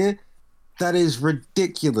 boost. year? That is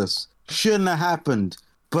ridiculous. Shouldn't have happened,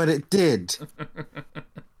 but it did.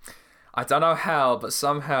 I don't know how, but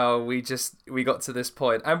somehow we got to this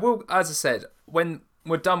point. And we'll, as I said, when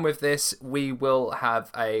we're done with this, we will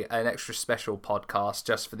have an extra special podcast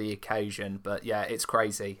just for the occasion. But yeah, it's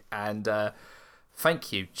crazy. And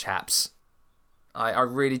thank you, chaps. I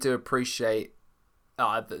really do appreciate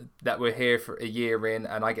that we're here for a year in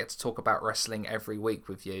and I get to talk about wrestling every week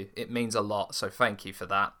with you. It means a lot, so thank you for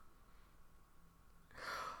that.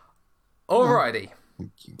 Alrighty.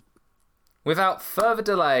 Thank you. Without further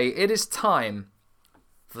delay, it is time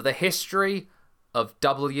for the history of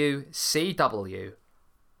WCW,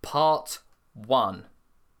 Part 1.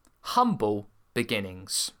 Humble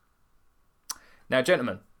Beginnings. Now,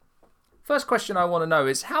 gentlemen, first question I want to know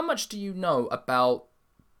is, how much do you know about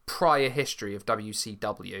prior history of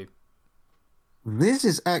WCW? This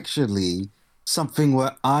is actually something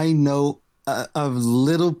where I know a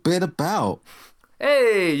little bit about.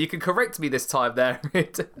 Hey, you can correct me this time there.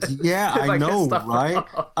 Yeah, I know, right?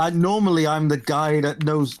 Normally I'm the guy that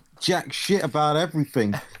knows jack shit about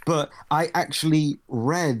everything, but I actually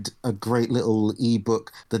read a great little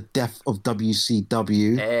ebook, The Death of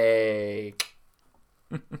WCW. Hey.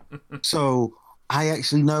 So I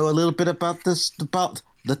actually know a little bit about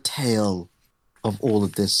the tale of all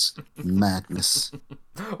of this madness.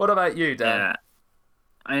 What about you, Dan? Yeah,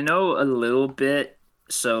 I know a little bit.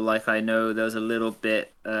 So, like, I know there's a little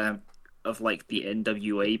bit of like the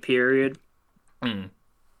NWA period.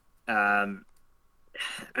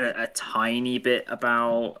 A tiny bit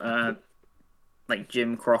about like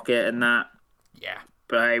Jim Crockett and that. Yeah.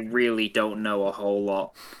 But I really don't know a whole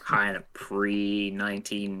lot kind of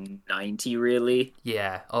pre-1990, really.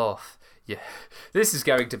 Yeah. Oh, yeah. This is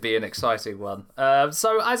going to be an exciting one.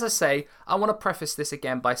 So, as I say, I want to preface this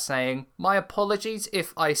again by saying my apologies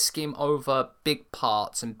if I skim over big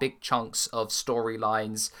parts and big chunks of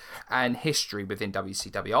storylines and history within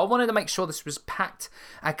WCW. I wanted to make sure this was packed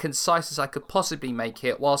and concise as I could possibly make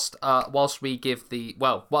it, whilst we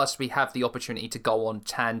have the opportunity to go on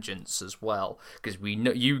tangents as well, because we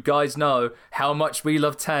know you guys know how much we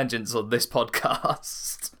love tangents on this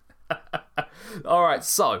podcast. All right,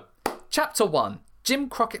 so. Chapter 1, Jim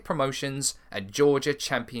Crockett Promotions and Georgia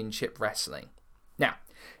Championship Wrestling. Now,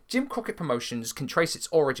 Jim Crockett Promotions can trace its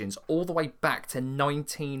origins all the way back to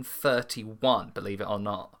 1931, believe it or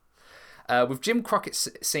not. With Jim Crockett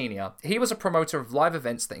Sr., he was a promoter of live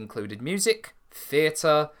events that included music,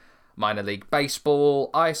 theatre, minor league baseball,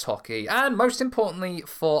 ice hockey, and most importantly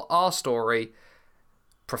for our story,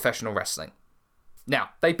 professional wrestling.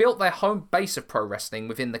 Now, they built their home base of pro wrestling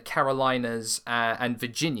within the Carolinas and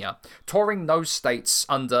Virginia, touring those states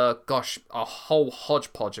under, a whole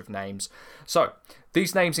hodgepodge of names. So,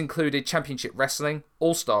 these names included Championship Wrestling,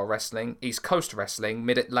 All-Star Wrestling, East Coast Wrestling,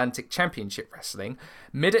 Mid-Atlantic Championship Wrestling,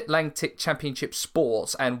 Mid-Atlantic Championship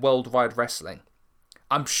Sports, and Worldwide Wrestling.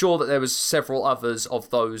 I'm sure that there was several others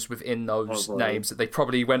of those within those names that they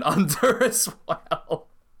probably went under as well.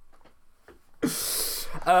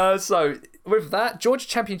 So, with that, Georgia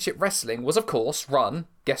Championship Wrestling was, of course, run,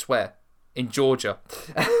 guess where? In Georgia.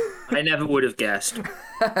 I never would have guessed.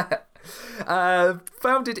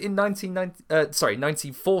 Founded in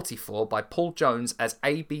 1944 by Paul Jones as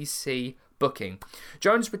ABC Booking.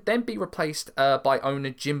 Jones would then be replaced by owner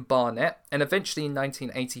Jim Barnett, and eventually in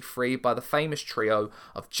 1983 by the famous trio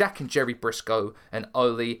of Jack and Jerry Briscoe and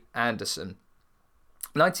Ole Anderson.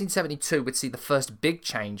 1972 would see the first big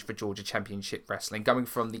change for Georgia Championship Wrestling, going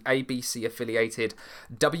from the ABC-affiliated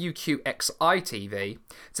WQXI-TV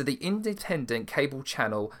to the independent cable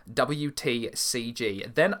channel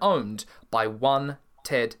WTCG, then owned by one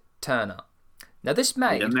Ted Turner. Now, this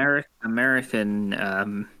made...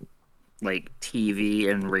 American like, TV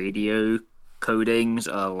and radio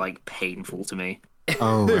codings are, like, painful to me.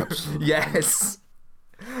 Oh, absolutely. Yes.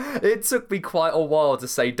 It took me quite a while to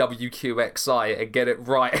say WQXI and get it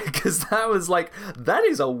right, because that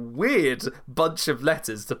is a weird bunch of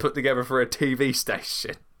letters to put together for a TV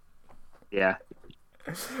station. Yeah.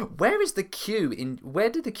 Where did the Q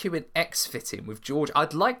in X fit in with Georgia?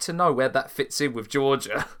 I'd like to know where that fits in with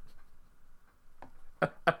Georgia.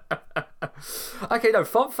 Okay, no,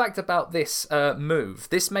 fun fact about this move.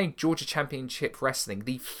 This made Georgia Championship Wrestling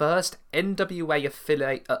the first NWA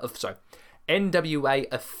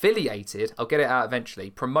affiliated, I'll get it out eventually,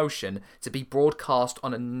 promotion to be broadcast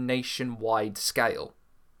on a nationwide scale.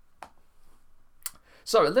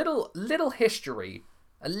 So a little history,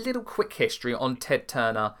 a little quick history on Ted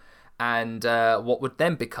Turner and what would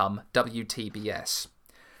then become WTBS.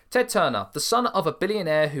 Ted Turner, the son of a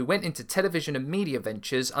billionaire who went into television and media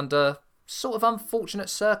ventures under sort of unfortunate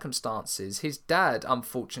circumstances. His dad,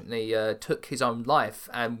 unfortunately, took his own life,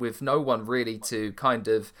 and with no one really to kind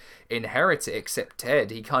of inherit it except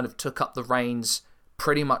Ted, he kind of took up the reins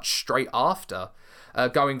pretty much straight after,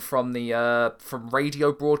 going from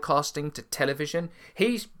radio broadcasting to television.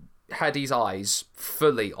 He's had his eyes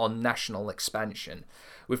fully on national expansion.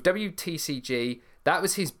 With WTCG, that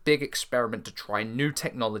was his big experiment to try new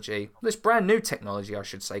technology, this brand new technology, I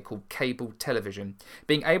should say, called cable television.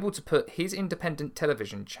 Being able to put his independent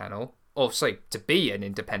television channel, to be an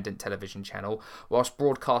independent television channel, whilst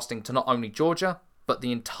broadcasting to not only Georgia, but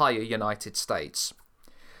the entire United States.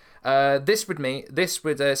 This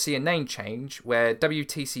would see a name change where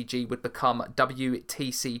WTCG would become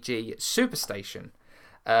WTCG Superstation.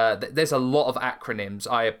 There's a lot of acronyms.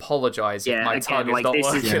 I apologize if my tongue is not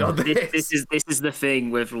working on this. This is the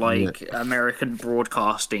thing with American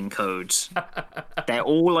broadcasting codes. They're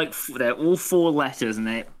all four letters, and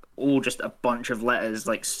they're all just a bunch of letters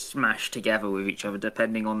like smashed together with each other,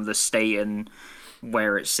 depending on the state and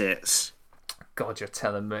where it sits. God, you're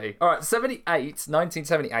telling me. All right,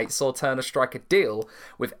 1978 saw Turner strike a deal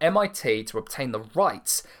with MIT to obtain the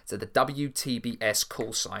rights to the WTBS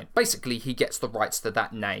call sign. Basically, he gets the rights to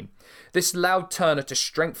that name. This allowed Turner to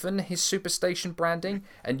strengthen his Superstation branding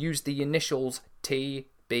and use the initials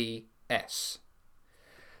TBS.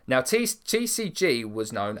 Now, TCG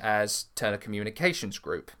was known as Turner Communications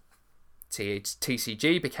Group.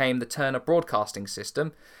 TCG became the Turner Broadcasting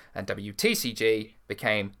System, and WTCG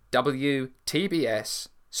became WTBS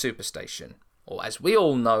Superstation, or as we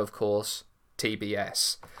all know, of course,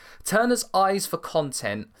 TBS. Turner's eyes for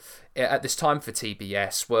content at this time for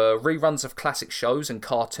TBS were reruns of classic shows and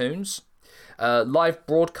cartoons, live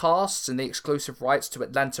broadcasts and the exclusive rights to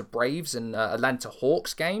Atlanta Braves and Atlanta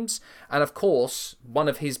Hawks games, and of course, one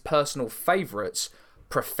of his personal favourites,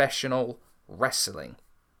 professional wrestling.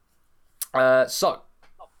 So,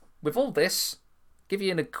 with all this, give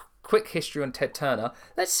you a quick history on Ted Turner,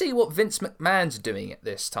 let's see what Vince McMahon's doing at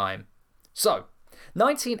this time. So,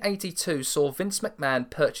 1982 saw Vince McMahon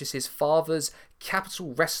purchase his father's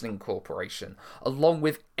Capital Wrestling Corporation, along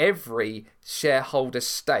with every shareholder's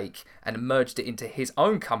stake, and merged it into his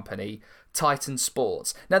own company, Titan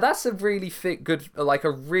Sports. Now, that's a really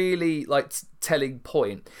telling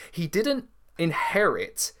point. He didn't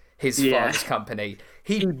inherit his father's company.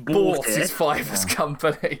 He bought his father's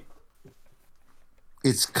company.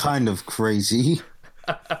 It's kind of crazy.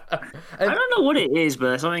 I don't know what it is, but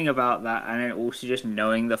there's something about that, and then also just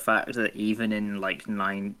knowing the fact that even in in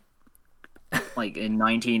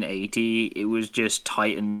 1980, it was just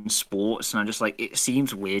Titan Sports, and I'm just like, it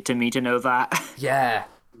seems weird to me to know that. Yeah,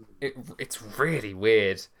 it's really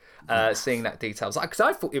weird. Seeing that details, because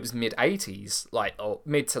I thought it was mid-80s, or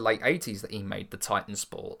mid to late 80s that he made the Titan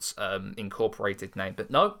Sports incorporated name, but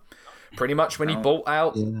no, pretty much when he bought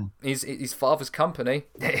out his father's company,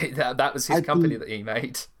 that was his company that he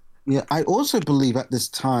made. Yeah, I also believe at this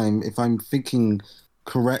time, if I'm thinking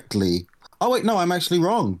correctly, oh wait, no, I'm actually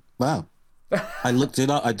wrong. Wow. I looked it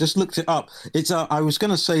up. I just looked it up. It's I was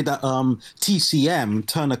going to say that TCM,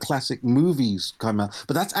 Turner Classic Movies, come out,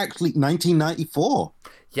 but that's actually 1994.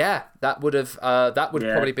 Yeah, that would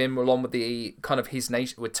probably been along with the kind of his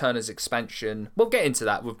nation with Turner's expansion. We'll get into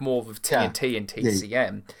that with more of TNT and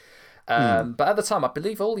TCM. But at the time, I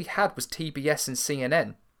believe all he had was TBS and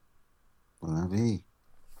CNN. Well,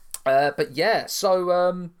 but yeah,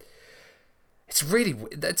 so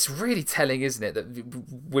That's really telling, isn't it? That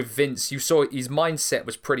with Vince, you saw his mindset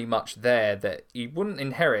was pretty much there that he wouldn't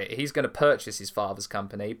inherit. He's going to purchase his father's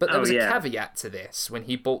company, but there was a caveat to this when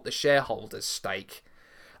he bought the shareholders' stake.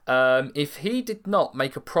 If he did not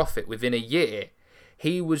make a profit within a year,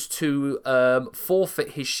 he was to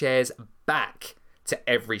forfeit his shares back to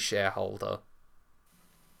every shareholder.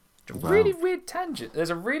 Wow. Really weird tangent. There's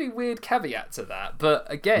a really weird caveat to that, but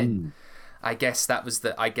again. I guess that was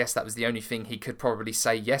the only thing he could probably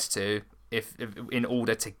say yes to if in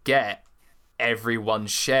order to get everyone's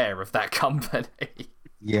share of that company.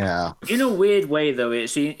 Yeah. In a weird way, though,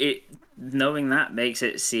 it knowing that makes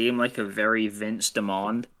it seem like a very Vince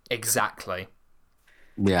demand. Exactly.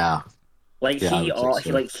 Yeah.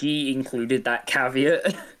 He included that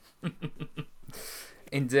caveat.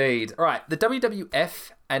 Indeed. All right. The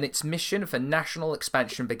WWF and its mission for national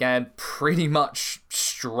expansion began pretty much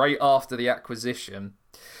straight after the acquisition.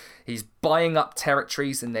 He's buying up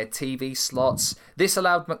territories in their TV slots. This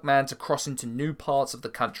allowed McMahon to cross into new parts of the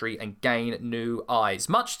country and gain new eyes,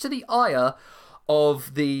 much to the ire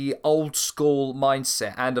of the old school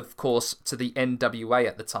mindset and, of course, to the NWA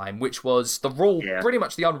at the time, which was the rule, pretty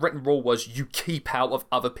much the unwritten rule was you keep out of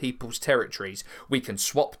other people's territories. We can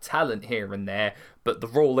swap talent here and there, but the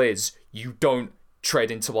rule is you don't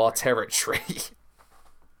tread into our territory.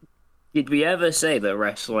 Did we ever say that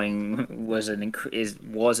wrestling was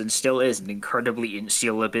and still is an incredibly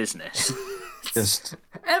insular business? Just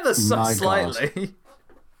ever so slightly.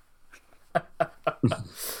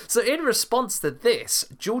 So in response to this,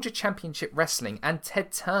 Georgia Championship Wrestling and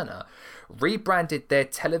Ted Turner rebranded their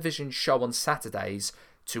television show on Saturdays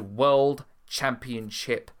to World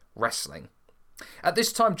Championship Wrestling. At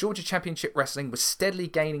this time, Georgia Championship Wrestling was steadily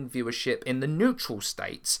gaining viewership in the neutral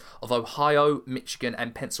states of Ohio, Michigan,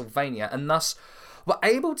 and Pennsylvania, and thus were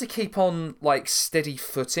able to keep on steady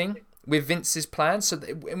footing with Vince's plan. So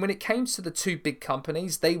when it came to the two big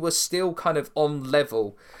companies, they were still kind of on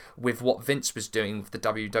level with what Vince was doing with the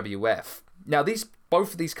WWF. Now,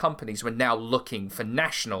 both of these companies were now looking for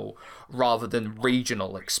national rather than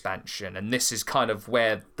regional expansion, and this is kind of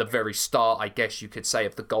where the very start, I guess you could say,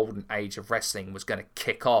 of the golden age of wrestling was going to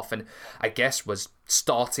kick off, and I guess was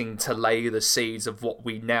starting to lay the seeds of what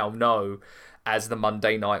we now know as the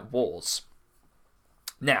Monday Night Wars.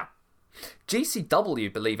 Now,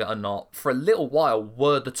 GCW, believe it or not, for a little while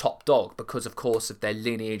were the top dog because, of course, of their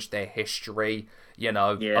lineage, their history,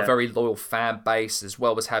 a very loyal fan base, as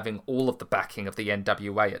well as having all of the backing of the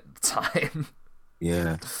NWA at the time.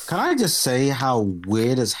 Yeah. Can I just say how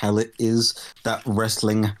weird as hell it is that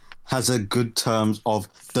wrestling has a good terms of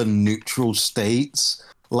the neutral states?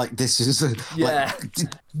 This is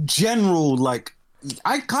general,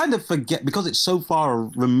 I kind of forget because it's so far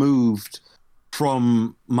removed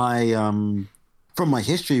from my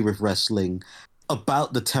history with wrestling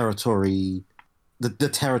about the territory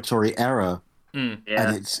era. And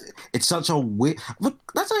it's such a weird.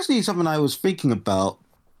 Look, that's actually something I was thinking about.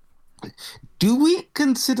 Do we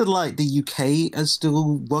consider the UK as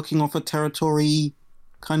still working off a territory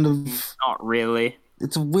kind of? Not really.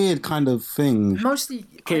 It's a weird kind of thing. Mostly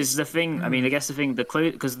because the thing. I mean, I guess the thing.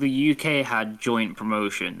 Because the UK had joint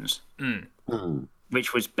promotions,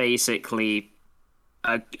 which was basically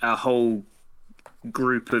a whole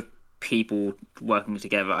group of people working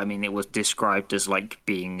together. I mean, it was described as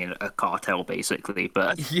being in a cartel, basically,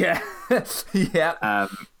 but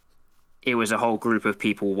it was a whole group of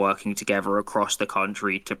people working together across the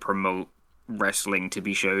country to promote wrestling to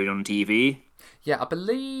be shown on TV. Yeah, I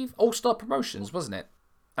believe All Star Promotions, wasn't it?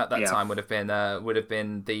 At that time, would have been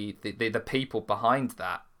the people behind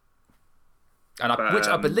that. And which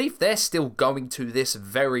I believe they're still going to this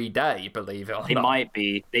very day, believe it or not.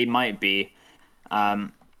 They might be.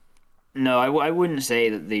 No, I wouldn't say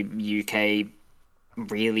that the UK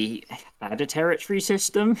really had a territory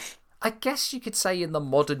system. I guess you could say in the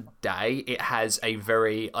modern day it has a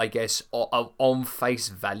very, I guess, on face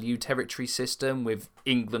value territory system with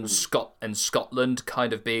England, and Scotland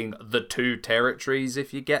kind of being the two territories,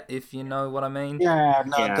 if you know what I mean. Yeah,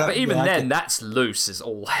 no. Yeah. But even then, that's loose as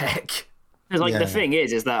all heck. Because the thing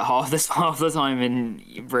is that half the time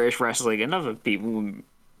in British wrestling, and other people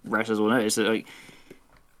wrestlers will notice that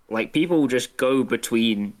people just go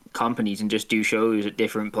between companies and just do shows at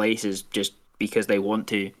different places just because they want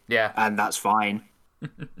to. Yeah, and that's fine.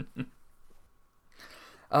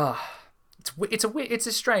 It's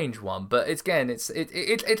a strange one, but I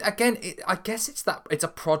guess it's a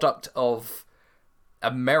product of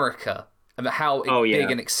America and how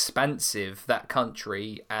big and expansive that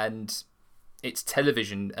country and its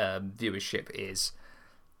television viewership is.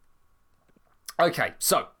 Okay,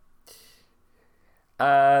 so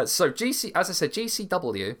So GC, as I said,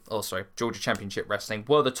 GCW, Georgia Championship Wrestling,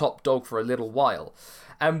 were the top dog for a little while.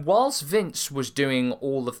 And whilst Vince was doing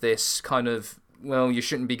all of this kind of, well, you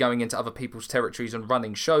shouldn't be going into other people's territories and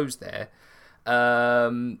running shows there,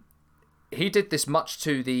 he did this much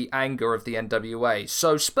to the anger of the NWA.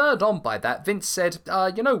 So spurred on by that, Vince said,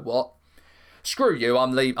 you know what? Screw you,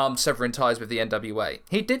 I'm severing ties with the NWA.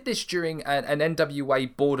 He did this during an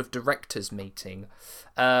NWA board of directors meeting.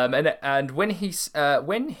 And when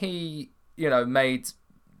he made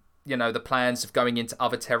the plans of going into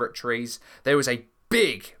other territories, there was a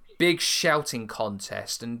big shouting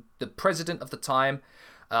contest, and the president of the time,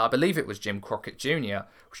 I believe it was Jim Crockett Jr.,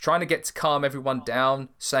 was trying to calm everyone down,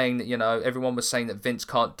 saying that everyone was saying that Vince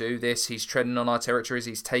can't do this, he's treading on our territories,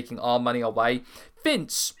 he's taking our money away.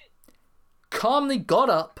 Vince calmly got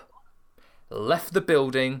up, left the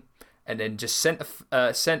building, and then just sent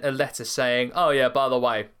a letter saying, "Oh yeah, by the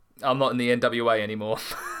way, I'm not in the NWA anymore."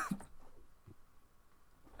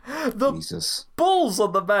 Jesus. Balls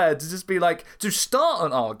on the man to just be like, to start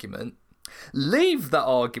an argument, leave that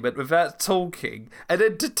argument without talking, and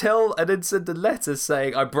then send a letter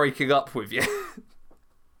saying, "I'm breaking up with you."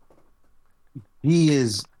 He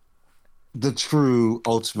is the true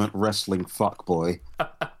ultimate wrestling fuckboy.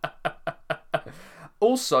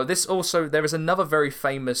 Also, there is another very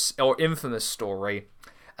famous or infamous story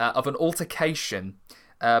of an altercation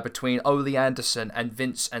between Ole Anderson and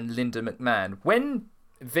Vince and Linda McMahon. When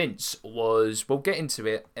Vince we'll get into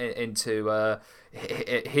it, into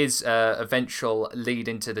his eventual lead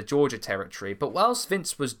into the Georgia territory, but whilst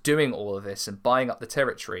Vince was doing all of this and buying up the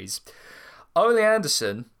territories, Ole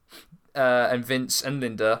Anderson and Vince and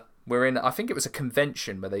Linda were in, I think it was a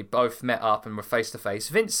convention where they both met up and were face to face.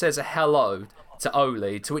 Vince says a hello to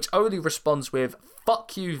Ole, to which Ole responds with,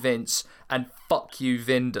 "Fuck you, Vince, and fuck you,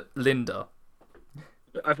 Linda."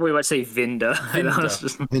 I thought we might say Vinda.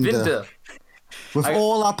 Vinda. With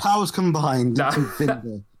all our powers combined into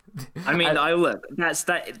Vinda. I mean, look, that's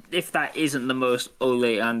that. If that isn't the most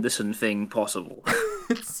Ole Anderson thing possible.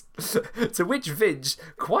 To which Vince,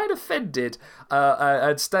 quite offended,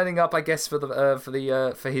 and standing up, I guess,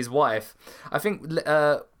 for his wife, I think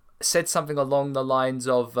said something along the lines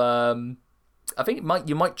of, I think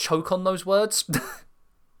you might choke on those words.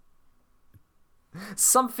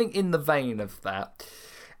 Something in the vein of that.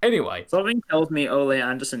 Anyway. Something tells me Ole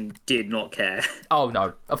Anderson did not care. Oh,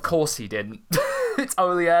 no. Of course he didn't. It's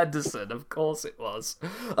Ole Anderson. Of course it was.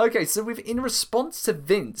 Okay, so in response to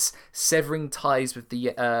Vince severing ties with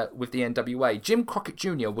the NWA, Jim Crockett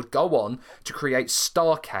Jr. would go on to create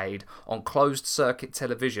Starrcade on closed-circuit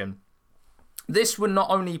television. This would not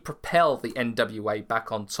only propel the NWA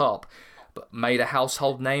back on top, but made a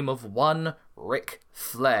household name of one Ric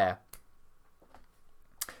Flair.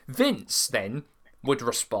 Vince, then, would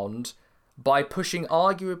respond by pushing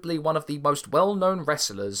arguably one of the most well-known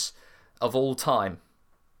wrestlers of all time.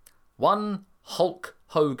 One Hulk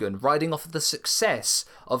Hogan, riding off of the success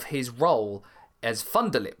of his role as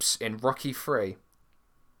Thunderlips in Rocky III.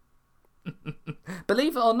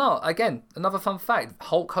 Believe it or not, again, another fun fact,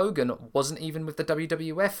 Hulk Hogan wasn't even with the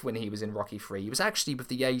WWF when he was in Rocky III. He was actually with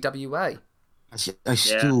the AWA.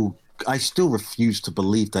 I still refuse to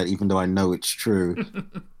believe that, even though I know it's true.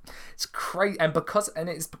 It's crazy, and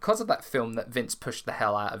it's because of that film that Vince pushed the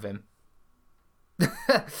hell out of him.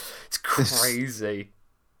 It's crazy.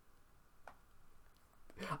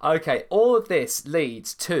 Okay, all of this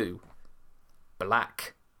leads to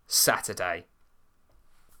Black Saturday.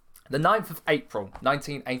 The 9th of April,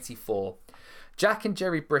 1984. Jack and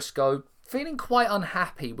Jerry Briscoe, feeling quite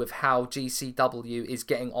unhappy with how GCW is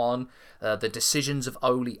getting on, the decisions of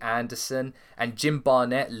Ole Anderson and Jim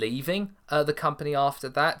Barnett leaving the company after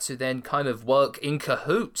that to then kind of work in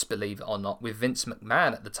cahoots, believe it or not, with Vince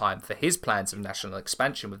McMahon at the time for his plans of national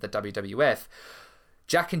expansion with the WWF.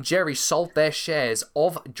 Jack and Jerry sold their shares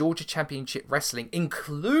of Georgia Championship Wrestling,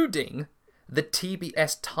 including the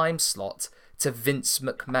TBS time slot, to Vince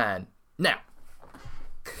McMahon. Now,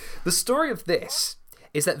 the story of this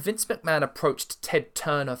is that Vince McMahon approached Ted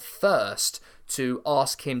Turner first to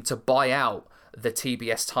ask him to buy out the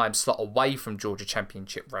TBS time slot away from Georgia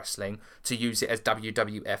Championship Wrestling to use it as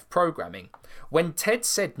WWF programming. When Ted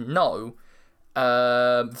said no,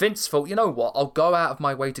 Vince thought, you know what, I'll go out of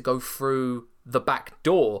my way to go through the back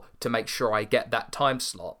door to make sure I get that time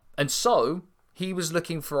slot. And so he was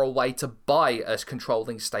looking for a way to buy a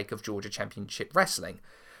controlling stake of Georgia Championship Wrestling.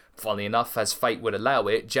 Funnily enough, as fate would allow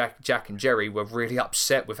it, Jack and Jerry were really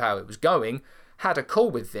upset with how it was going, had a call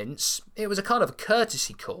with Vince. It was a kind of a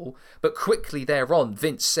courtesy call, but quickly thereon,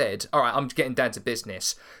 Vince said, all right, I'm getting down to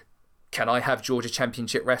business. Can I have Georgia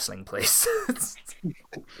Championship Wrestling, please?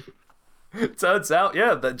 Turns out,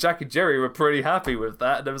 yeah, that Jack and Jerry were pretty happy with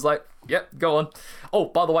that, and it was like, yep, go on. Oh,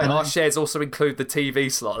 by the way, our shares also include the TV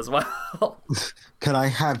slot as well. Can I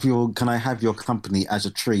have your company as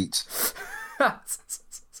a treat?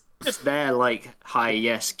 Just there, like, hi,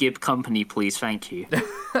 yes, give company, please, thank you.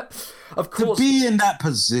 Of course. To be in that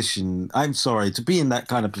position, I'm sorry, to be in that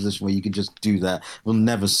kind of position where you can just do that will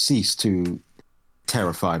never cease to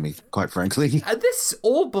terrify me, quite frankly. And this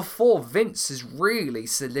all before Vince has really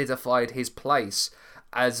solidified his place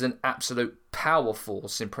as an absolute power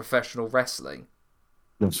force in professional wrestling.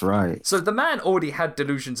 That's right. So the man already had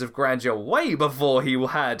delusions of grandeur way before he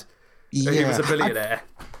was a billionaire.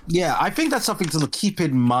 I think that's something to keep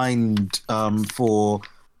in mind for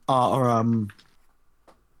our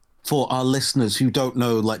listeners who don't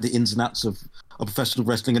know like the ins and outs of professional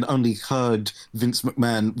wrestling and only heard Vince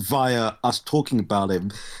McMahon via us talking about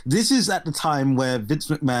him. This is at the time where Vince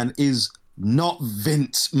McMahon is not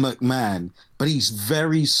Vince McMahon, but he's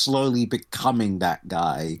very slowly becoming that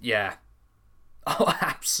guy. Yeah. Oh,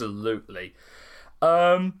 absolutely.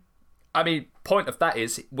 I mean, point of that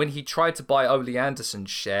is, when he tried to buy Ole Anderson's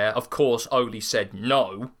share, of course, Ole said,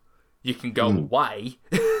 no, you can go away.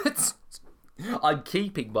 I'm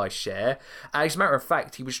keeping my share. As a matter of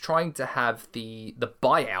fact, he was trying to have the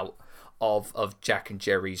buyout of Jack and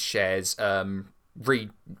Jerry's shares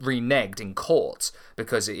reneged in court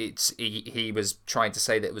because he was trying to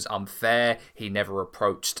say that it was unfair. He never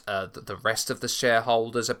approached the rest of the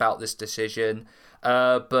shareholders about this decision.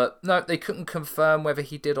 But no, they couldn't confirm whether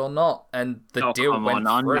he did or not, and the deal went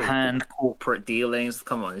through. Underhand corporate dealings.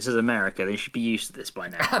 Come on, this is America. They should be used to this by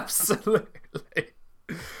now. Absolutely.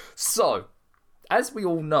 So, as we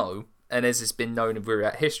all know, and as it's been known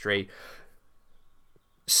throughout history,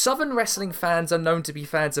 Southern wrestling fans are known to be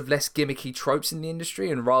fans of less gimmicky tropes in the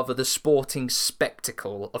industry and rather the sporting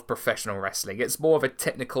spectacle of professional wrestling. It's more of a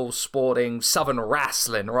technical, sporting Southern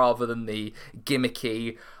wrestling rather than the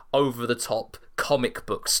gimmicky, over-the-top comic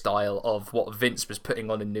book style of what Vince was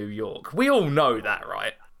putting on in New York. We all know that,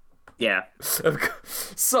 right? Yeah.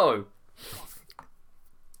 So,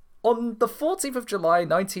 on the 14th of July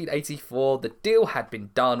 1984, the deal had been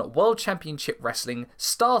done. World Championship Wrestling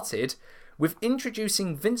started with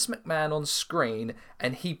introducing Vince McMahon on screen,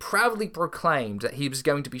 and he proudly proclaimed that he was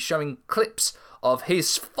going to be showing clips of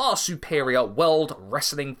his far superior World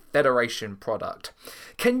Wrestling Federation product.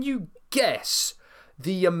 Can you guess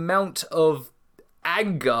the amount of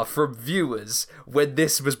anger from viewers when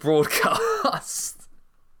this was broadcast?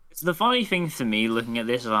 The funny thing to me looking at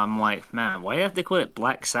this is I'm like, man, why do they have to call it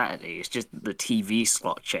Black Saturday? It's just the TV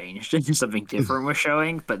slot changed. It's something different we're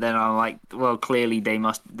showing. But then I'm like, well, clearly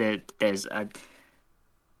there's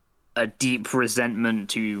a deep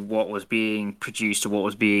resentment to what was being produced, to what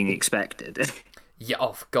was being expected. Yeah,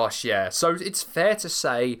 oh gosh, yeah. So it's fair to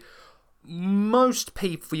say most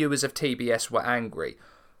viewers of TBS were angry.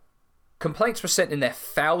 Complaints were sent in their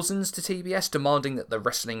thousands to TBS demanding that the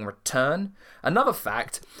wrestling return. Another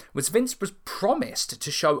fact was Vince was promised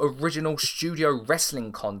to show original studio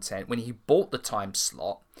wrestling content when he bought the time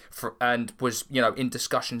slot and was, in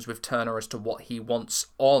discussions with Turner as to what he wants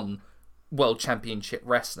on World Championship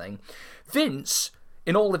Wrestling. Vince,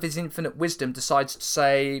 in all of his infinite wisdom, decides to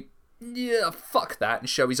say, yeah, fuck that, and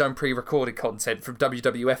show his own pre-recorded content from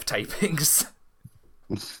WWF tapings.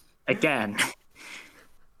 Again.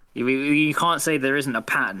 You can't say there isn't a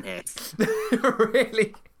pattern here.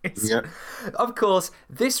 Really? Yep. Of course,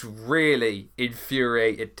 this really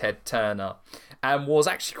infuriated Ted Turner and was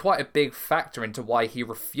actually quite a big factor into why he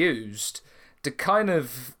refused to kind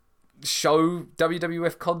of show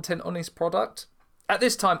WWF content on his product. At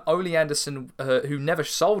this time, Ole Anderson, who never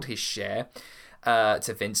sold his share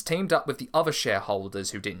to Vince, teamed up with the other shareholders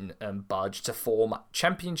who didn't budge to form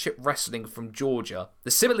Championship Wrestling from Georgia. The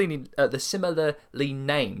similarly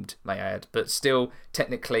named, may I add, but still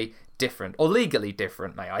technically different, or legally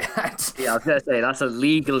different, may I add. Yeah, I was going to say, that's a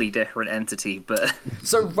legally different entity, but...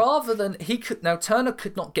 So rather than... Turner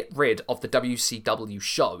could not get rid of the WCW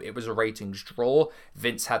show. It was a ratings draw.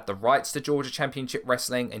 Vince had the rights to Georgia Championship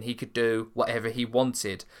Wrestling, and he could do whatever he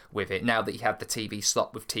wanted with it, now that he had the TV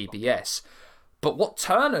slot with TBS. But what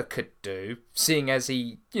Turner could do, seeing as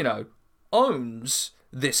he, owns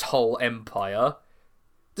this whole empire,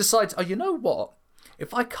 decides, oh, you know what?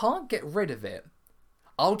 If I can't get rid of it,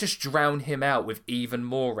 I'll just drown him out with even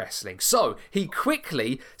more wrestling. So he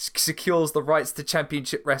quickly secures the rights to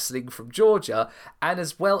Championship Wrestling from Georgia, and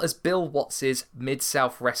as well as Bill Watts'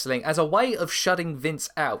 Mid-South Wrestling as a way of shutting Vince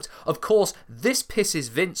out. Of course, this pisses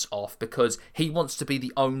Vince off because he wants to be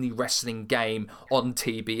the only wrestling game on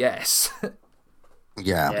TBS.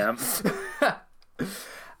 Yeah.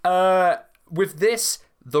 With this,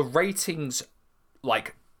 the ratings,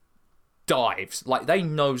 like, dived. Like, they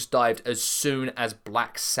nosedived as soon as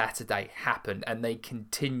Black Saturday happened, and they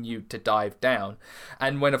continued to dive down.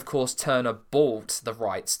 And when, of course, Turner bought the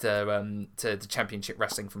rights to the Championship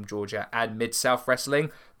Wrestling from Georgia and Mid-South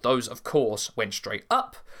Wrestling, those, of course, went straight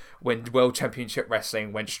up, when World Championship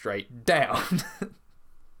Wrestling went straight down.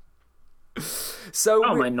 So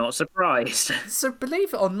am I not surprised? So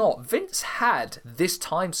believe it or not, Vince had this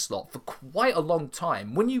time slot for quite a long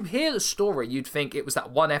time. When you hear the story, you'd think it was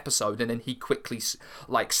that one episode and then he quickly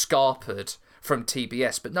scarpered from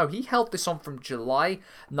TBS. But no, he held this on from July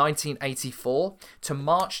 1984 to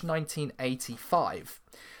March 1985,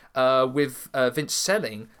 with Vince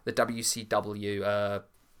selling the WCW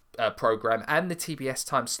program and the TBS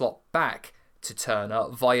time slot back to Turner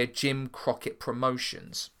via Jim Crockett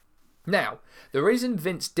Promotions. Now, the reason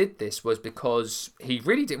Vince did this was because he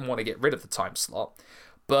really didn't want to get rid of the time slot,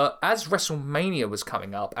 but as WrestleMania was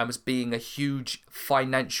coming up and was being a huge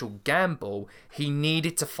financial gamble, he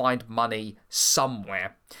needed to find money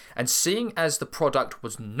somewhere. And seeing as the product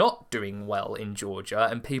was not doing well in Georgia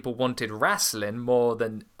and people wanted wrestling more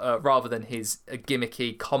than rather than his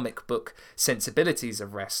gimmicky comic book sensibilities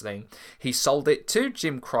of wrestling, he sold it to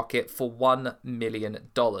Jim Crockett for $1 million.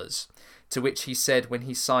 To which he said when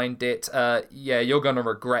he signed it, yeah, you're going to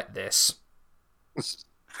regret this.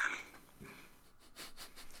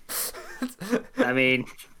 I mean,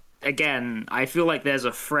 again, I feel like there's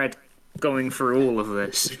a thread going through all of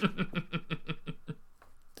this.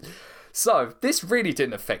 So, this really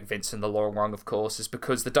didn't affect Vince in the long run, of course, is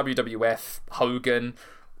because the WWF, Hogan,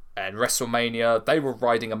 and WrestleMania, they were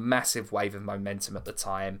riding a massive wave of momentum at the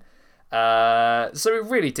time. So it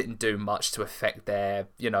really didn't do much to affect their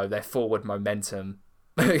forward momentum.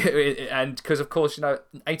 And because, of course,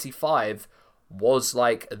 85 was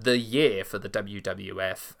like the year for the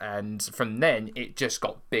WWF. And from then, it just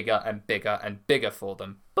got bigger and bigger and bigger for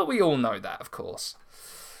them. But we all know that, of course.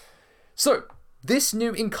 So, this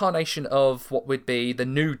new incarnation of what would be the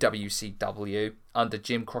new WCW under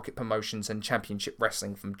Jim Crockett Promotions and Championship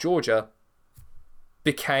Wrestling from Georgia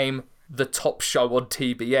became the top show on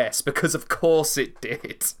TBS, because of course it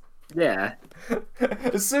did. Yeah.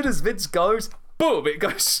 As soon as Vince goes, boom, it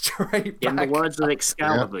goes straight back. In the words of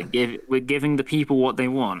Excalibur, we're giving the people what they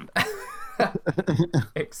want.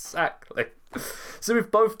 Exactly. So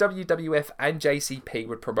if both WWF and JCP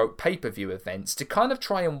would promote pay-per-view events to kind of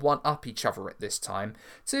try and one-up each other at this time,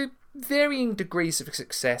 to varying degrees of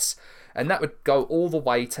success, and that would go all the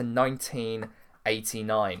way to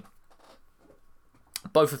 1989.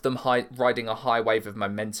 Both of them riding a high wave of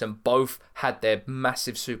momentum. Both had their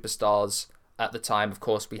massive superstars at the time. Of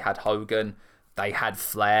course, we had Hogan. They had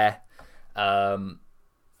Flair. And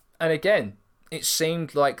again, it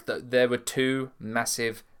seemed like that there were two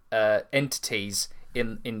massive entities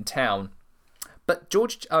in town. But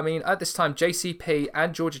at this time, JCP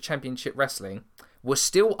and Georgia Championship Wrestling were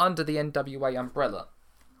still under the NWA umbrella.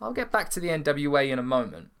 I'll get back to the NWA in a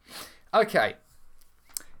moment. Okay,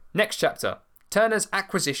 next chapter. Turner's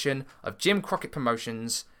acquisition of Jim Crockett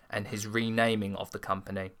Promotions and his renaming of the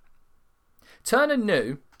company. Turner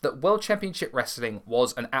knew that World Championship Wrestling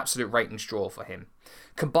was an absolute ratings draw for him.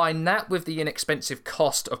 Combine that with the inexpensive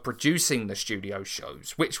cost of producing the studio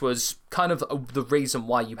shows, which was kind of the reason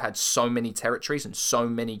why you had so many territories and so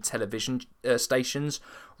many television stations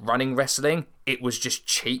running wrestling. It was just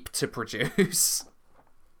cheap to produce.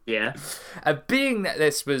 Yeah. And being that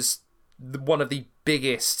this was one of the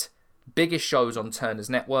biggest shows on Turner's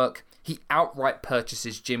network, he outright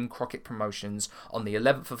purchases Jim Crockett Promotions on the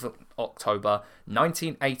 11th of October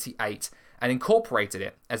 1988 and incorporated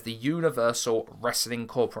it as the Universal Wrestling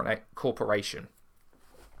Corporation.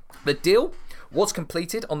 The deal was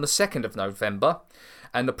completed on the 2nd of November,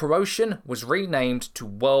 and the promotion was renamed to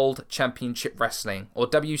World Championship Wrestling, or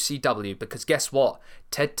WCW, because guess what?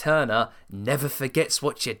 Ted Turner never forgets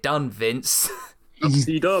what you done, Vince.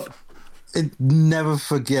 C-dub. Never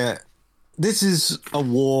forget. This is a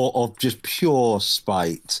war of just pure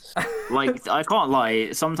spite. Like, I can't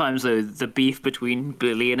lie, sometimes the beef between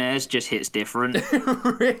billionaires just hits different.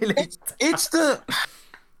 Really? It's the...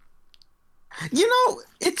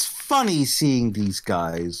 it's funny seeing these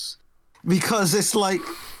guys, because it's like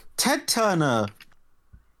Ted Turner...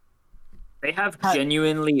 They have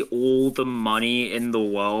genuinely all the money in the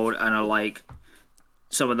world and are like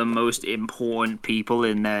some of the most important people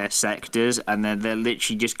in their sectors, and then they're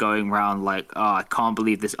literally just going around like, oh, I can't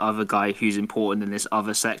believe this other guy who's important in this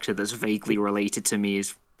other sector that's vaguely related to me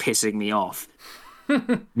is pissing me off.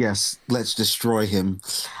 Yes, let's destroy him.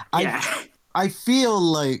 Yeah. I feel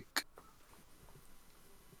like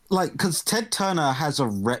like, because Ted Turner has a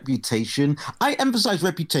reputation. I emphasize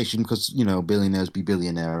reputation because, billionaires be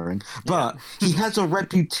billionairing. But he has a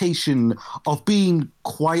reputation of being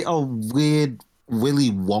quite a weird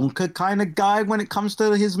Willy Wonka kind of guy when it comes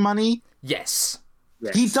to his money. Yes.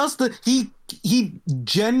 He does he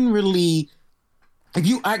generally, if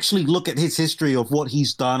you actually look at his history of what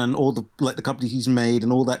he's done and all the companies he's made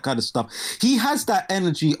and all that kind of stuff, he has that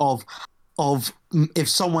energy of if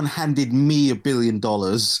someone handed me $1 billion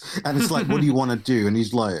and it's like, what do you want to do? And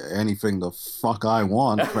he's like, anything the fuck I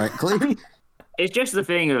want, frankly. It's just the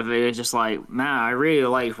thing of it. It's just like, man, I really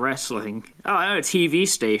like wrestling. Oh, I know a TV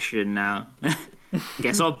station now.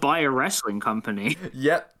 Guess I'll buy a wrestling company.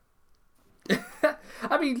 Yep.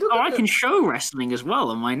 I mean, look. I can show wrestling as well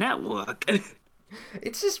on my network.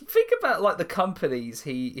 It's just, think about like the companies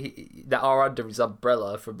he that are under his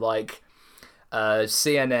umbrella, from like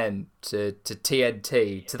CNN to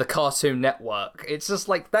TNT to the Cartoon Network. It's just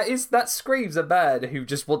like that screams a man who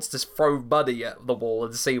just wants to throw money at the wall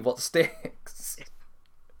and see what sticks.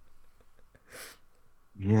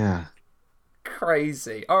 Yeah.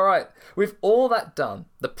 Crazy. All right, with all that done,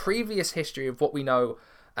 the previous history of what we know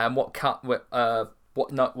and what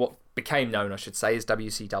became known, I should say, as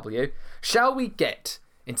WCW, shall we get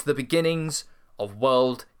into the beginnings of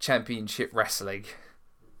World Championship Wrestling?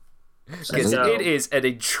 Because it is an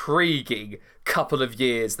intriguing couple of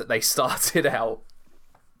years that they started out.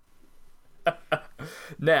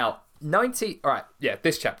 Now,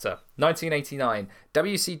 this chapter, 1989,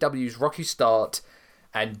 WCW's Rocky Start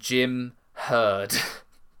and Jim Herd.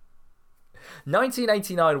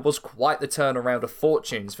 1989 was quite the turnaround of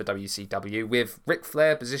fortunes for WCW, with Ric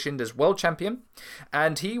Flair positioned as world champion,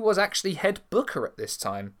 and he was actually head booker at this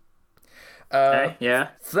time.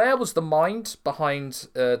 Flair was the mind behind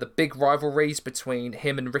the big rivalries between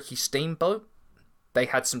him and Ricky Steamboat. They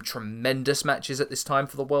had some tremendous matches at this time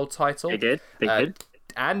for the world title. They did.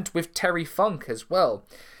 And with Terry Funk as well.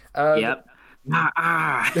 Yep.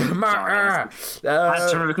 That's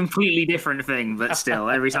a completely different thing, but still,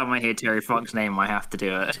 every time I hear Terry Funk's name, I have to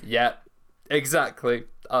do it. Yeah, exactly.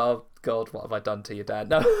 Oh, God, what have I done to you, Dad?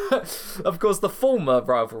 No, of course, the former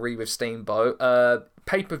rivalry with Steamboat,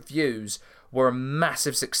 pay-per-views were a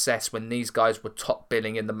massive success when these guys were top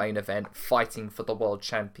billing in the main event, fighting for the World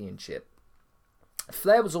Championship.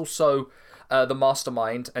 Flair was also the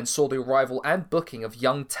mastermind and saw the arrival and booking of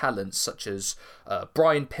young talents such as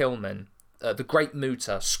Brian Pillman, the Great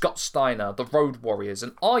Muta, Scott Steiner, the Road Warriors,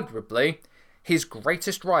 and arguably his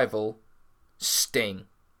greatest rival, Sting.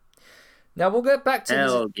 Now we'll get back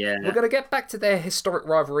to we're going to get back to their historic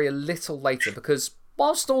rivalry a little later, because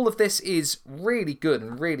whilst all of this is really good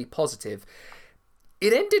and really positive,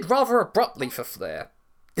 it ended rather abruptly for Flair.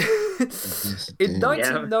 In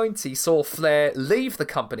 1990 saw Flair leave the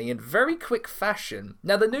company in very quick fashion.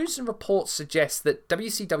 Now, the news and reports suggest that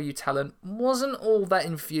WCW talent wasn't all that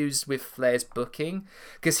infused with Flair's booking,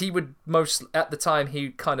 because at the time he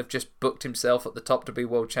kind of just booked himself at the top to be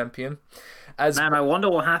world champion. Man, I wonder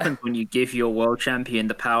what happens when you give your world champion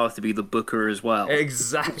the power to be the booker as well.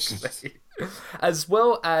 Exactly. As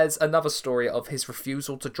well as another story of his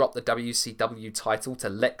refusal to drop the WCW title to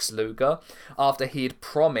Lex Luger after he had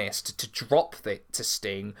promised to drop it to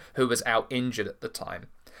Sting, who was out injured at the time.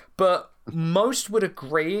 But most would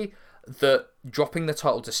agree that dropping the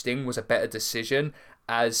title to Sting was a better decision,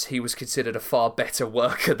 as he was considered a far better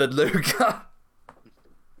worker than Luger.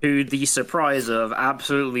 To the surprise of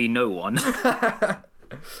absolutely no one.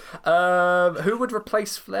 Who would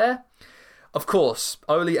replace Flair? Of course,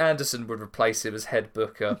 Ole Anderson would replace him as head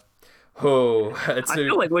booker. I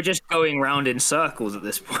feel like we're just going round in circles at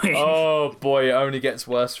this point. Oh boy, it only gets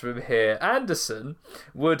worse from here. Anderson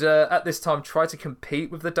would, at this time, try to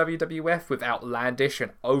compete with the WWF with outlandish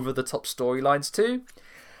and over-the-top storylines too.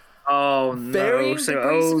 Oh no! Varying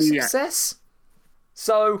degrees of success.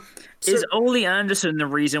 So, is Ole Anderson the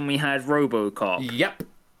reason we had RoboCop? Yep.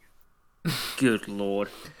 Good lord.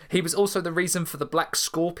 He was also the reason for the Black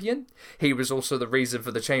Scorpion. He was also the reason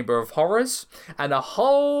for the Chamber of Horrors, and a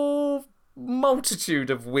whole multitude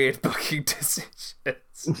of weird booking decisions.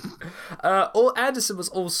 Anderson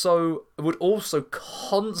would also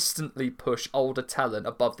constantly push older talent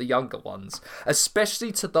above the younger ones,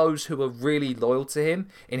 especially to those who were really loyal to him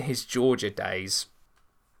in his Georgia days.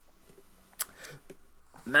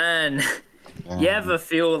 Man, you ever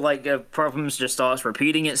feel like a problem just starts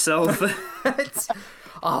repeating itself?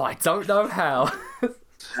 Oh, I don't know how.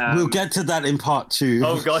 We'll get to that in part 2.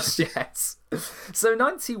 Oh gosh, yes. So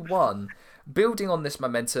 91 building on this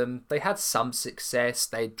momentum, they had some success.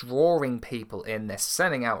 They're drawing people in. They're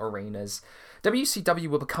selling out arenas. WCW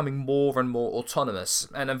were becoming more and more autonomous,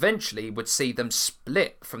 and eventually would see them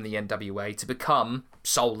split from the NWA to become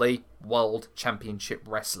solely World Championship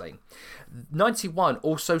Wrestling. 91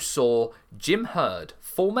 also saw Jim Herd,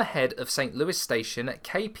 former head of St. Louis station at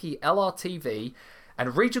KPLR-TV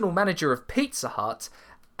and regional manager of Pizza Hut,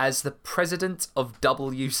 as the president of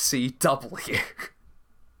WCW.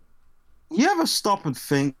 You ever stop and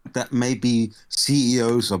think that maybe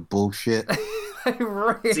CEOs are bullshit?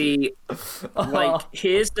 Really? See, like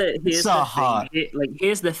here's the thing.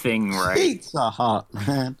 Here's the thing, right? Pizza Hut,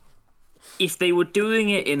 man. If they were doing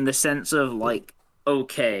it in the sense of like,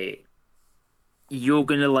 okay, you're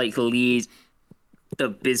gonna like lead the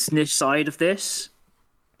business side of this,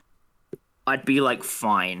 I'd be like,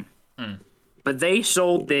 fine. But they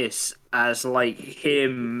sold this as like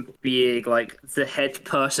him being like the head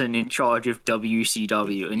person in charge of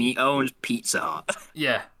WCW, and he owns Pizza Hut.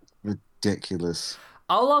 Yeah. Ridiculous.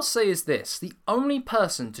 All I'll say is this: the only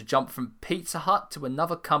person to jump from Pizza Hut to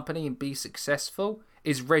another company and be successful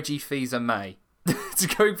is Reggie Fils-Aimé. To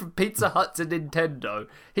going from Pizza Hut to Nintendo.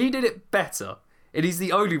 He did it better, and he's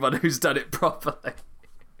the only one who's done it properly.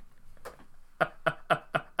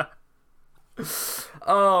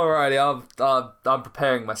 Alrighty, I'm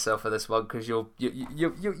preparing myself for this one because you'll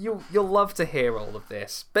love to hear all of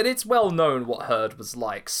this. But it's well known what Herd was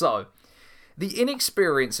like. So, the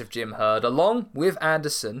inexperience of Jim Herd, along with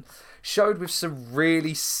Anderson, showed with some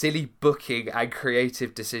really silly booking and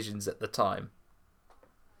creative decisions at the time.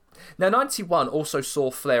 Now, 91 also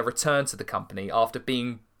saw Flair return to the company after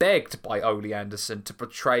being begged by Ole Anderson to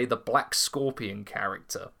portray the Black Scorpion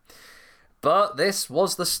character. But this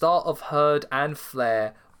was the start of Herd and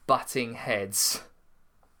Flair butting heads.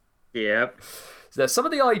 Yep. So some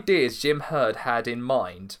of the ideas Jim Herd had in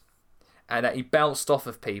mind, and that he bounced off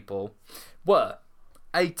of people, were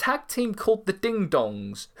a tag team called the Ding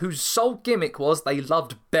Dongs, whose sole gimmick was they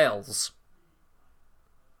loved bells.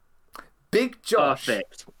 Big Josh,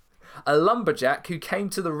 Perfect. a lumberjack who came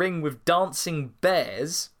to the ring with dancing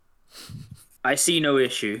bears. I see no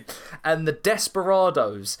issue. And the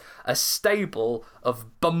Desperados, a stable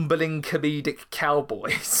of bumbling comedic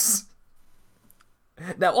cowboys.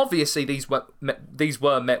 Now, obviously, these were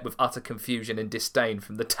met with utter confusion and disdain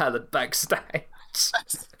from the talent backstage.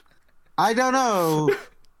 I don't know.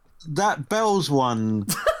 That Bells one.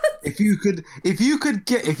 If you could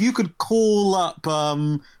call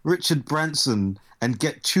up Richard Branson and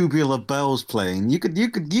get Tubular Bells playing, you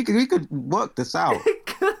could work this out.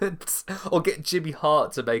 Or get Jimmy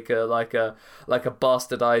Hart to make a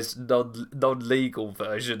bastardized non-legal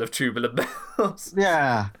version of Tubular Bells.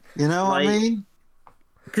 Yeah, you know what I mean?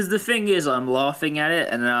 Because the thing is, I'm laughing at it,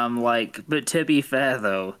 and I'm like, but to be fair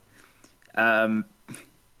though,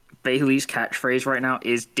 Bailey's catchphrase right now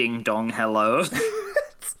is "Ding Dong Hello."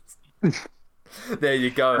 There you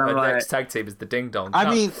go. Her next tag team is the Ding Dong. I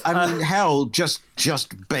mean, hell, just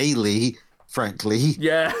Bailey, frankly.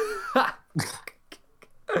 Yeah.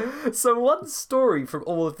 So one story from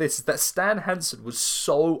all of this is that Stan Hansen was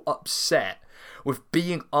so upset with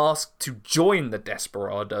being asked to join the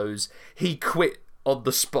Desperados, he quit on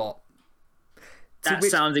the spot. That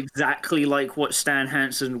sounds exactly like what Stan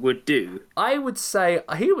Hansen would do. I would say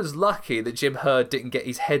he was lucky that Jim Herd didn't get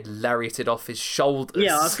his head lariated off his shoulders.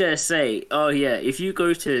 Yeah, I was gonna say, oh yeah, if you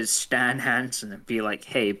go to Stan Hansen and be like,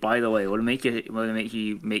 hey, by the way, I want to make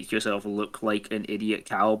you make yourself look like an idiot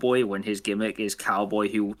cowboy when his gimmick is cowboy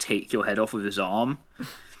who will take your head off with his arm.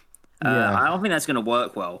 I don't think that's gonna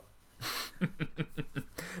work well.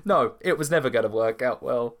 No, it was never gonna work out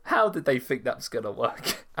well. How did they think that was gonna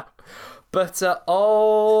work out? But,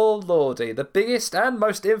 oh lordy, the biggest and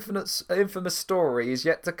most infamous story is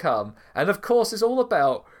yet to come. And of course, it's all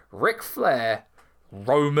about Ric Flair,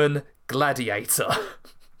 Roman Gladiator.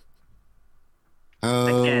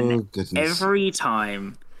 Oh, Again, goodness. every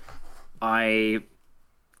time I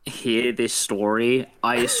hear this story,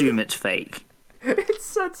 I assume it's fake. It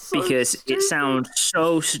sounds so because stupid. it sounds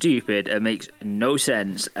so stupid and makes no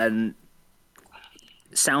sense and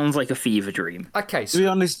sounds like a fever dream. Okay, To be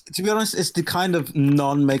honest, it's the kind of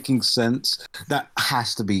non-making sense that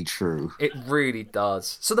has to be true. It really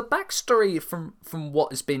does. So the backstory from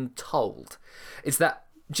what has been told is that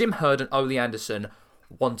Jim Herd and Ole Anderson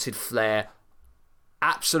wanted Flair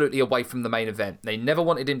absolutely away from the main event. They never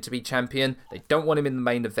wanted him to be champion. They don't want him in the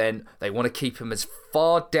main event. They want to keep him as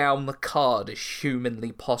far down the card as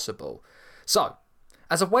humanly possible. So,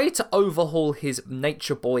 as a way to overhaul his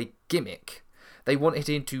Nature Boy gimmick, they wanted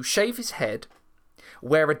him to shave his head,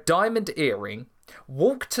 wear a diamond earring,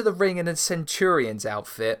 walked to the ring in a Centurion's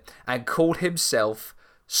outfit and called himself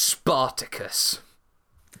Spartacus.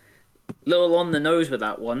 Little on the nose with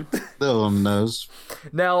that one. Little on the nose.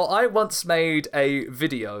 Now, I once made a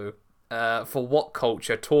video for What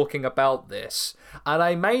Culture talking about this, and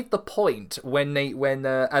I made the point when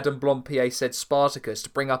Adam Blompier said Spartacus to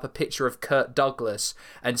bring up a picture of Kurt Douglas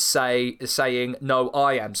and saying, "No,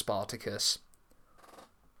 I am Spartacus."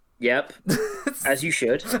 Yep, as you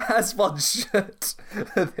should. As one should.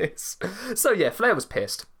 This. So yeah, Flair was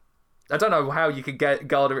pissed. I don't know how you can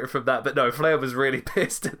garner it from that, but no, Flair was really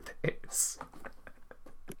pissed at this.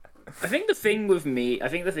 I think the thing for me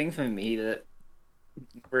that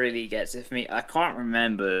really gets it for me, I can't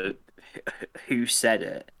remember who said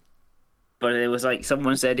it, but it was like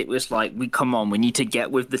someone said it was like, we need to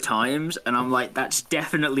get with the times, and I'm like, that's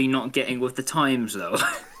definitely not getting with the times though.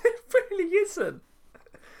 It really isn't.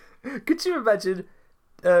 Could you imagine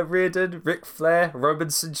Reardon, Ric Flair, Roman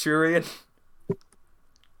Centurion?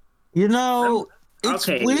 You know, it's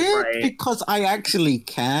okay, weird right. because I actually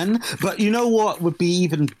can, but you know what would be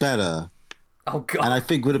even better? Oh, God. And I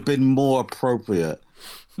think would have been more appropriate.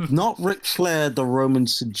 Not Ric Flair, the Roman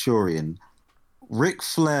Centurion. Ric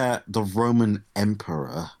Flair, the Roman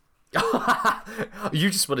Emperor. You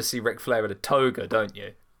just want to see Ric Flair in a toga, don't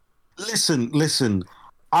you? Listen.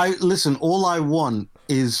 All I want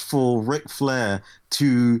is for Ric Flair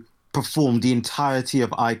to perform the entirety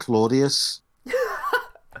of I, Claudius.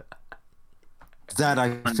 That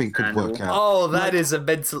I think could work out. Oh, that is a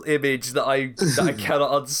mental image that I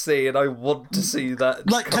cannot unsee, and I want to see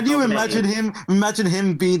that. Like, can you imagine him? Imagine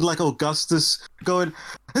him being like Augustus, going,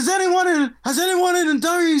 "Has anyone in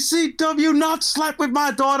WCW not slept with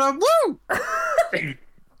my daughter? Woo!"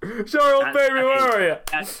 Cheryl, baby, where are you?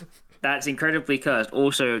 That's incredibly cursed.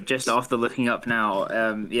 Also, just after looking up now,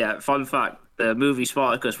 fun fact: the movie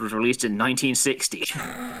Spartacus was released in 1960.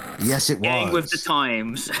 Yes, it was. Getting with the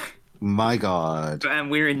times. My God. And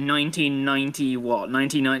we're in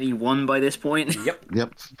 1991 by this point.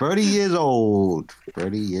 Yep. 30 years old.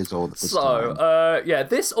 30 years old at this time.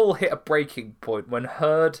 This all hit a breaking point when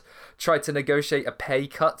Hurd tried to negotiate a pay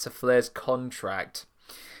cut to Flair's contract.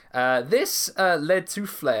 This led to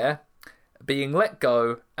Flair being let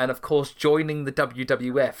go and, of course, joining the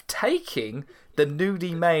WWF, taking the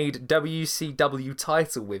newly made WCW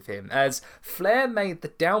title with him, as Flair made the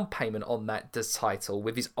down payment on that title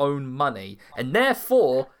with his own money and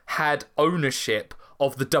therefore had ownership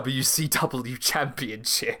of the WCW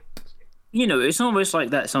championship. You know, it's almost like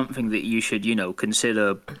that's something that you should,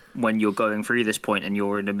 consider when you're going through this point and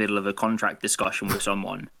you're in the middle of a contract discussion with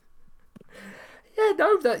someone. Yeah,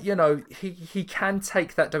 no, that, he can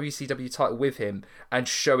take that WCW title with him and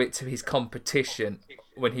show it to his competition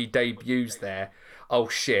when he debuts there. Oh,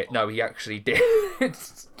 shit, no, he actually did.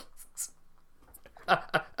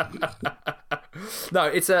 No,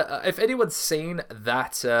 it's if anyone's seen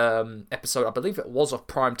that episode, I believe it was of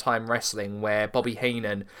Primetime Wrestling, where Bobby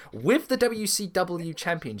Heenan, with the WCW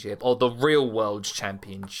Championship, or the Real World's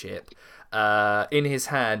Championship, in his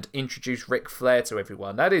hand, introduced Ric Flair to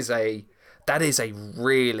everyone. That is a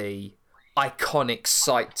really iconic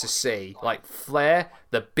sight to see. Like, Flair,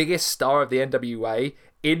 the biggest star of the NWA,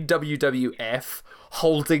 in WWF,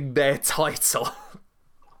 holding their title.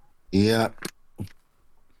 Yeah.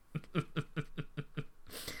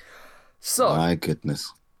 So, my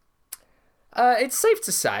goodness. It's safe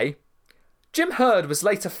to say, Jim Herd was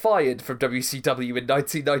later fired from WCW in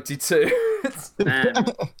 1992.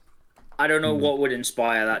 I don't know what would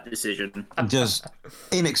inspire that decision. Just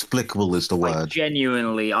inexplicable is the word.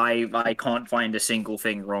 Genuinely, I can't find a single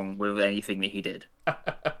thing wrong with anything that he did. No,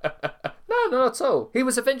 not at all. He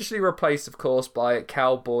was eventually replaced, of course, by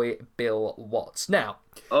Cowboy Bill Watts. Now,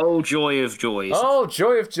 oh, joy of joys. Oh,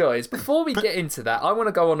 joy of joys. Before we get into that, I want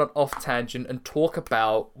to go on an off-tangent and talk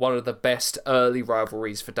about one of the best early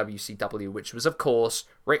rivalries for WCW, which was, of course,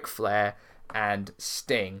 Ric Flair and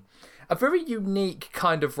Sting. A very unique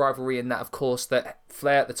kind of rivalry in that, of course, that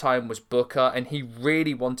Flair at the time was Booker, and he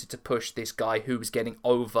really wanted to push this guy who was getting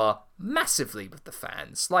over massively with the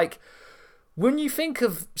fans. Like, when you think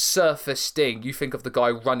of Surfer Sting, you think of the guy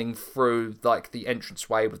running through, like, the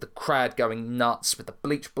entranceway with the crowd going nuts, with the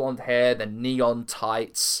bleach blonde hair, the neon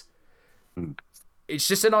tights. It's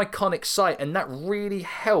just an iconic sight, and that really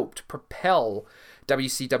helped propel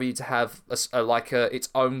WCW to have its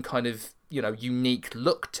own kind of, unique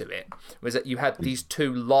look to it. Was that you had these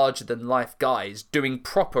two larger-than-life guys doing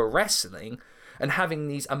proper wrestling and having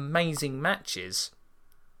these amazing matches.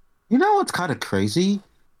 You know what's kind of crazy?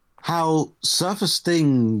 How Surfer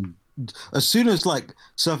Sting, as soon as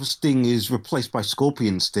Surfer Sting is replaced by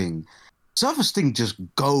Scorpion Sting, Surfer Sting just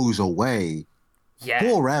goes away.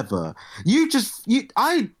 forever.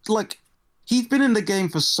 He's been in the game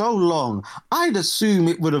for so long. I'd assume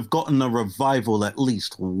it would have gotten a revival at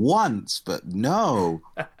least once, but no.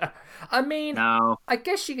 I mean, No. I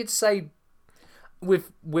guess you could say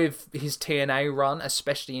with his TNA run,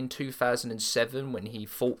 especially in 2007 when he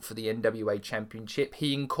fought for the NWA Championship,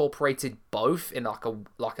 he incorporated both in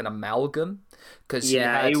like an amalgam.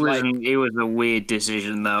 It was a weird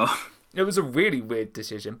decision though. It was a really weird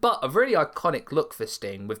decision, but a really iconic look for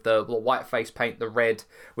Sting with the white face paint, the red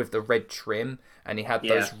with the red trim, and he had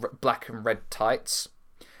those black and red tights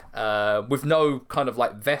with no kind of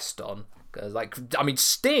like vest on.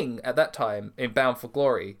 Sting at that time in Bound for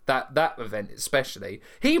Glory, that event especially,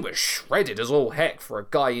 he was shredded as all heck for a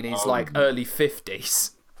guy in his early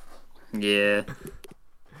 50s. Yeah.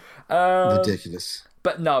 Ridiculous.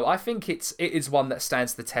 But no, I think it is one that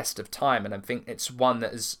stands the test of time, and I think it's one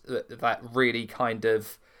that really kind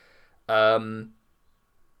of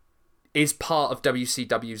is part of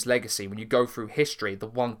WCW's legacy. When you go through history, the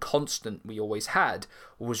one constant we always had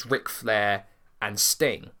was Ric Flair and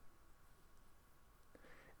Sting.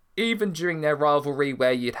 Even during their rivalry,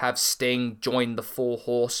 where you'd have Sting join the Four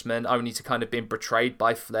Horsemen, only to kind of been betrayed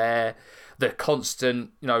by Flair, the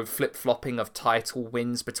constant, flip-flopping of title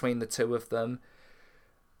wins between the two of them.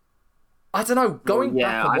 I don't know, going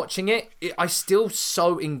back and watching it, I still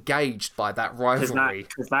so engaged by that rivalry.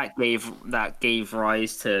 Because that gave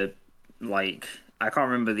rise to, like, I can't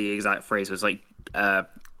remember the exact phrase, it was like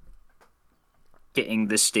getting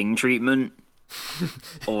the Sting treatment.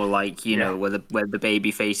 Or like, where the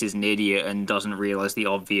baby face is an idiot and doesn't realise the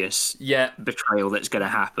obvious betrayal that's going to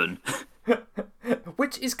happen.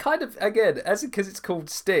 Which is kind of, again, because it's called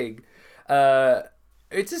Sting,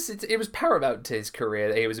 it was paramount to his career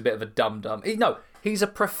that he was a bit of a dum-dum. He's a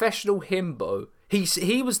professional himbo.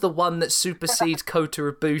 He was the one that supersedes Kota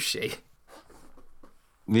Ibushi.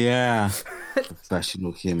 Yeah.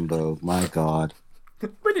 Professional himbo. My God.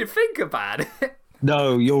 When you think about it.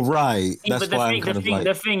 No, you're right. That's why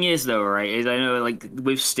the thing is, though, right, is I know, like,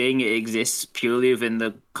 with Sting, it exists purely within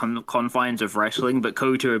the confines of wrestling, but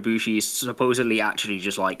Kota Ibushi is supposedly actually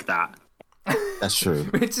just like that. That's true.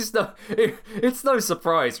 It's no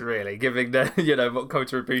surprise, really, given what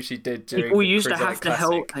Kota Ibushi did during. People used to have to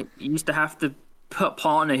help. You used to have to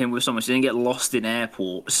partner him with someone so he didn't get lost in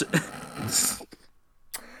airports.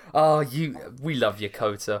 Oh, we love you,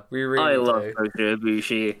 Kota. We really do. I love Kota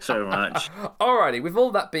Ibushi so much. Alrighty, with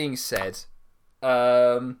all that being said,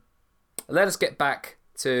 let's get back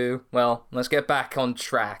on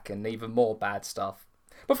track and even more bad stuff.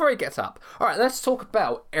 Before he gets up, alright, let's talk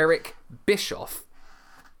about Eric Bischoff.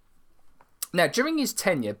 Now, during his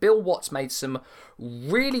tenure, Bill Watts made some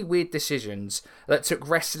really weird decisions that took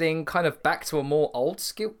wrestling kind of back to a more old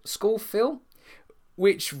school feel,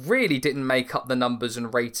 which really didn't make up the numbers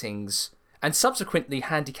and ratings, and subsequently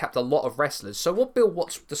handicapped a lot of wrestlers. So what Bill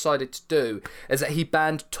Watts decided to do is that he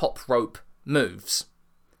banned top rope moves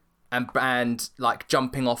and banned like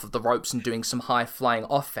jumping off of the ropes and doing some high flying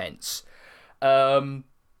offense.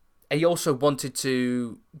 He also wanted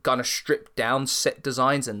to kind of strip down set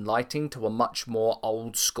designs and lighting to a much more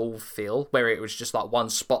old school feel, where it was just like one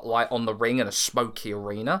spotlight on the ring and a smoky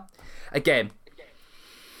arena. Again,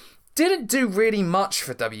 didn't do really much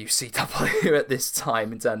for WCW at this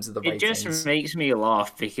time in terms of the ratings. It just makes me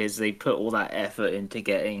laugh because they put all that effort into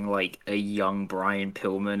getting like a young Brian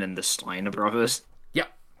Pillman and the Steiner brothers. Yep.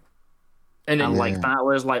 And that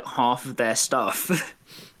was like half of their stuff.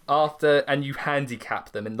 And you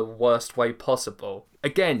handicap them in the worst way possible.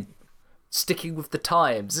 Again, sticking with the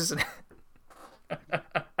times, isn't it?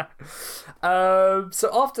 So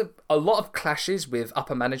after a lot of clashes with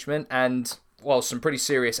upper management and some pretty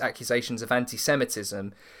serious accusations of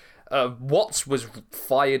anti-Semitism, Watts was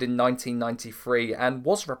fired in 1993 and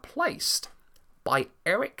was replaced by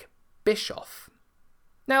Eric Bischoff.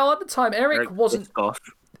 Now, at the time, Eric wasn't...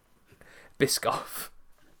 Bischoff.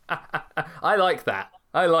 I like that.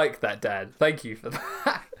 Dan. Thank you for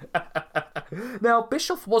that. Now,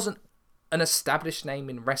 Bischoff wasn't an established name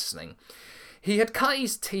in wrestling. He had cut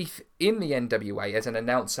his teeth in the NWA as an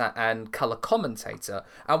announcer and colour commentator,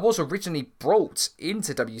 and was originally brought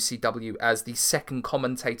into WCW as the second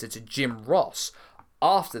commentator to Jim Ross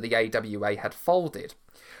after the AWA had folded.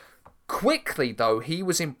 Quickly, though, he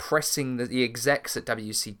was impressing the execs at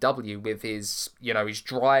WCW with his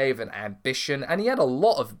drive and ambition, and he had a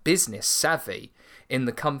lot of business savvy in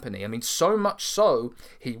the company. I mean, so much so,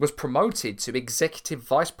 he was promoted to executive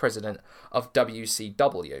vice president of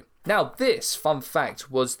WCW. Now, this, fun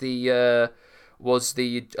fact, was the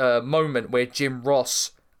moment where Jim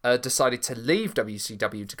Ross decided to leave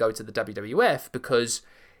WCW to go to the WWF because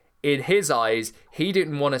in his eyes, he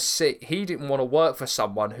didn't want to work for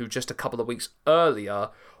someone who just a couple of weeks earlier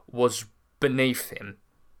was beneath him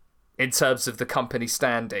in terms of the company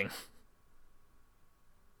standing.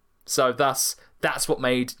 So that's what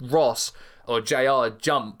made Ross or JR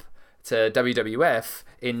jump to WWF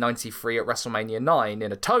in '93 at WrestleMania 9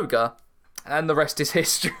 in a toga, and the rest is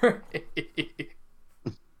history.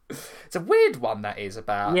 It's a weird one, that is,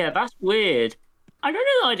 about... Yeah, that's weird. I don't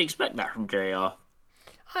know that I'd expect that from JR.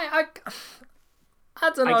 I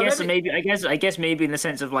don't know. I guess maybe in the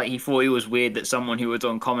sense of, like, he thought it was weird that someone who was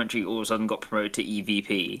on commentary all of a sudden got promoted to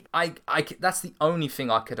EVP. That's the only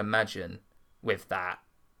thing I could imagine with that.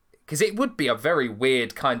 Because it would be a very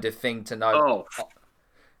weird kind of thing to know. Oh.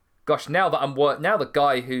 Gosh, now the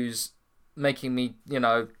guy who's making me,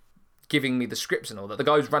 giving me the scripts and all that, the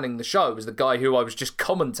guy who's running the show is the guy who I was just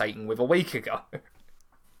commentating with a week ago.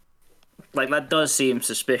 Like, that does seem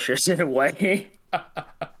suspicious in a way.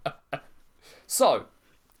 So,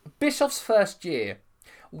 Bischoff's first year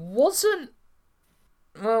wasn't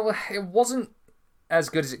as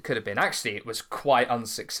good as it could have been. Actually, it was quite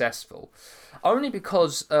unsuccessful. Only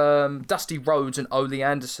because Dusty Rhodes and Ole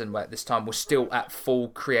Anderson at this time were still at full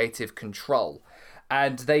creative control.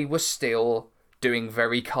 And they were still doing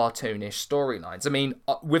very cartoonish storylines. I mean,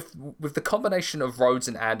 with the combination of Rhodes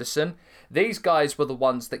and Anderson, these guys were the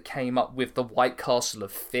ones that came up with the White Castle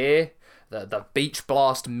of Fear, the Beach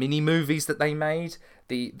Blast mini-movies that they made,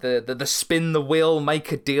 the spin the wheel,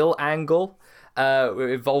 make a deal angle,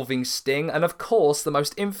 involving Sting, and of course the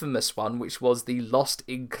most infamous one, which was the Lost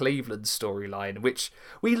in Cleveland storyline, which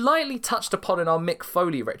we lightly touched upon in our Mick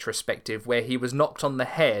Foley retrospective, where he was knocked on the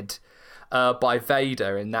head by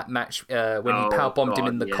Vader in that match when he powerbombed him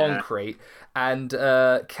in the concrete, and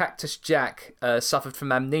Cactus Jack suffered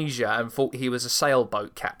from amnesia and thought he was a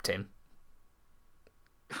sailboat captain.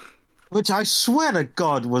 Which I swear to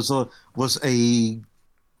God was a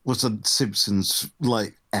Simpsons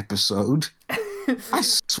episode. I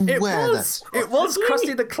swear it was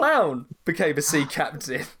Krusty the Clown became a sea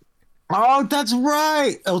captain. Oh, that's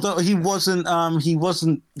right. Although he wasn't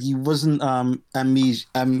amnesiac.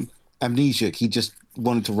 He just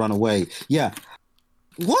wanted to run away. Yeah.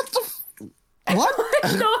 What the? What?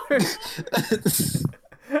 I know.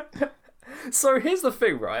 So here's the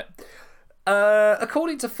thing, right?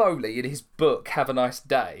 According to Foley in his book Have a Nice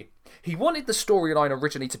Day, he wanted the storyline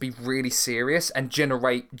originally to be really serious and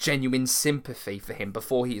generate genuine sympathy for him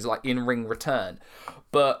before his in-ring return.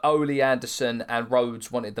 But Ole Anderson and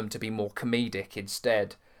Rhodes wanted them to be more comedic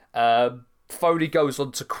instead. Foley goes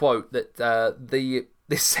on to quote that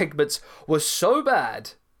this segment was so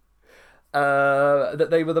bad that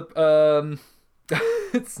they were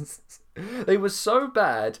they were so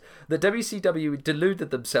bad that WCW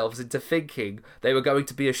deluded themselves into thinking they were going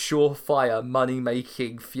to be a surefire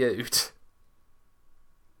money-making feud.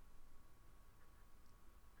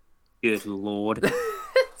 Good Lord.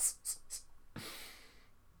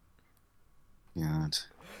 God.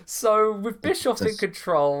 So, with Bischoff in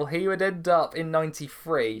control, he would end up in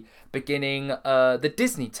 '93 beginning the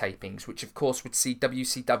Disney tapings, which of course would see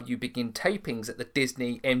WCW begin tapings at the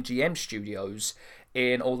Disney MGM studios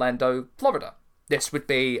in Orlando, Florida. This would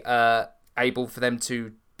be able for them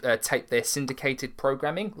to tape their syndicated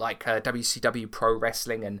programming, like WCW Pro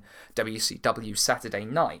Wrestling and WCW Saturday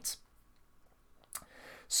Night.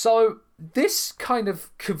 So this kind of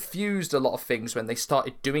confused a lot of things when they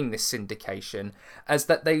started doing this syndication, as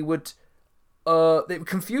that they would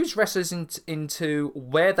confuse wrestlers into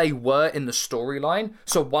where they were in the storyline.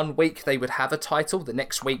 So one week they would have a title, the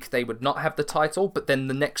next week they would not have the title, but then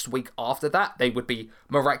the next week after that they would be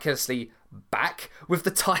miraculously back with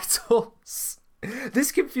the titles.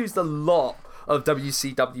 This confused a lot of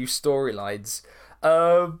WCW storylines.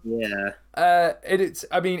 It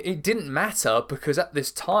didn't matter, because at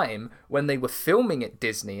this time, when they were filming at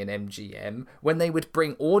Disney and MGM, when they would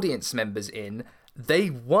bring audience members in,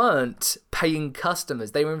 they weren't paying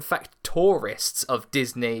customers. They were in fact tourists of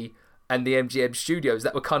Disney and the MGM studios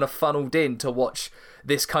that were kind of funneled in to watch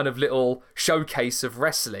this kind of little showcase of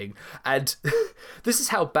wrestling. And this is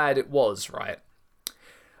how bad it was, right?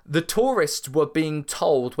 The tourists were being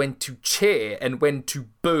told when to cheer and when to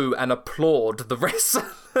boo and applaud the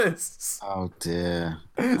wrestlers. Oh dear.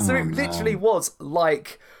 So it literally was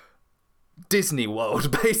like Disney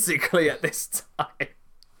World, basically, at this time.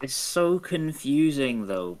 It's so confusing,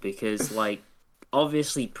 though, because,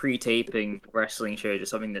 obviously pre-taping wrestling shows is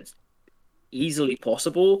something that's easily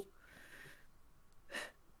possible.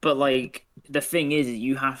 But, the thing is,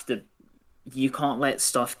 you can't let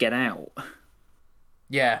stuff get out.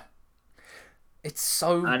 Yeah. It's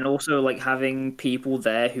so... And also, having people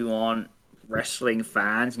there who aren't wrestling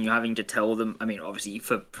fans and you're having to tell them. I mean, obviously,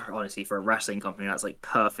 for a wrestling company, that's like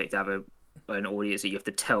perfect to have an audience that you have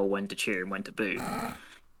to tell when to cheer and when to boo.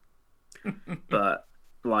 But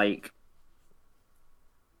like,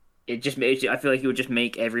 I feel like it would just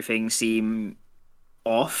make everything seem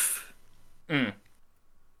off.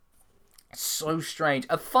 So strange.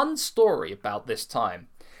 A fun story about this time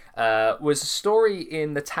was a story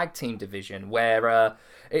in the tag team division where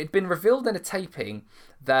it had been revealed in a taping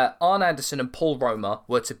that Arn Anderson and Paul Roma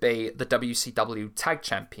were to be the WCW tag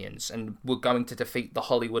champions and were going to defeat the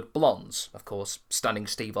Hollywood Blondes, of course, stunning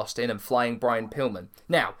Steve Austin and flying Brian Pillman.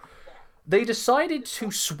 Now, they decided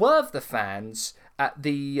to swerve the fans at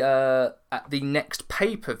the next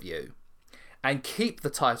pay-per-view and keep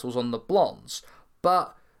the titles on the Blondes,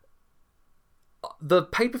 but the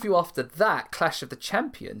pay-per-view after that, Clash of the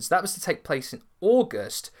Champions, that was to take place in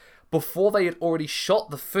August before they had already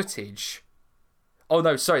shot the footage. Oh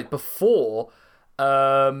no, sorry, before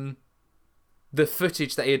the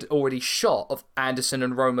footage they had already shot of Anderson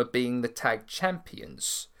and Roma being the tag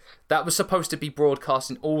champions. That was supposed to be broadcast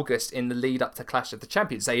in August in the lead up to Clash of the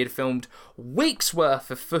Champions. They had filmed weeks worth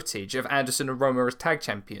of footage of Anderson and Roma as tag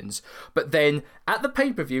champions, but then at the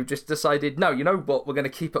pay-per-view just decided, no, you know what, we're going to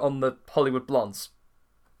keep it on the Hollywood Blondes.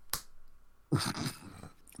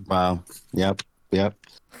 Wow. Yep.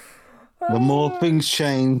 The more things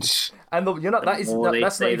change. And that's not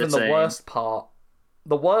even the worst part.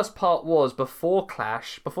 The worst part was before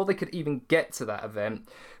Clash, before they could even get to that event,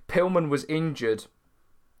 Pillman was injured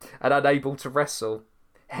and unable to wrestle.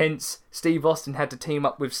 Hence, Steve Austin had to team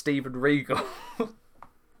up with Steven Regal.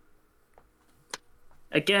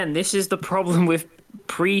 Again, this is the problem with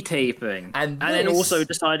pre-taping, and then also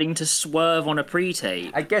deciding to swerve on a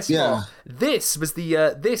pre-tape. I guess what? This was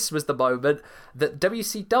the moment that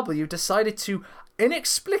WCW decided to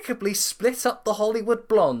inexplicably split up the Hollywood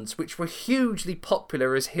Blondes, which were hugely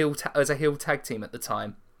popular as a heel tag team at the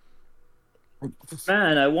time.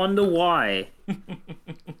 Man, I wonder why.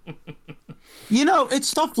 It's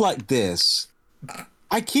stuff like this.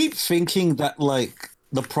 I keep thinking that, like,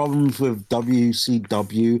 the problems with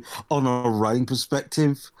WCW on a writing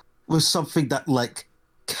perspective was something that, like,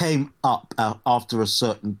 came up after a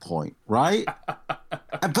certain point, right?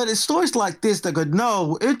 But it's stories like this that go,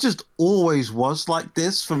 no, it just always was like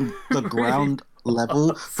this from the ground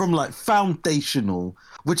level, from, like, foundational,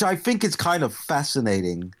 which I think is kind of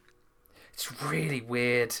fascinating. It's really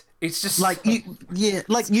weird. It's just like you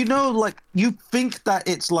think that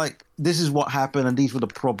it's like this is what happened and these were the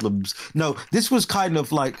problems. No, this was kind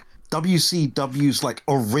of like WCW's like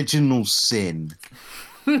original sin.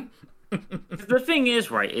 The thing is,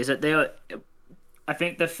 right, is that I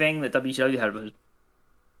think the thing that WCW had was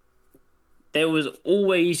there was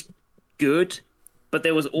always good, but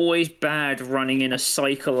there was always bad running in a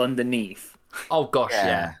cycle underneath. Oh gosh,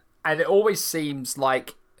 yeah. And it always seems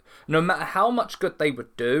like no matter how much good they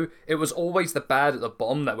would do, it was always the bad at the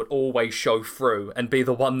bottom that would always show through and be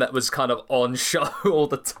the one that was kind of on show all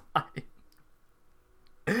the time.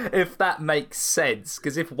 If that makes sense.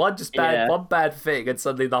 Because if one bad thing and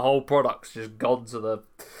suddenly the whole product's just gone to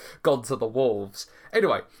the wolves.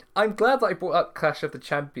 Anyway, I'm glad that I brought up Clash of the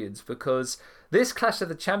Champions because this Clash of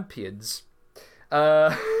the Champions...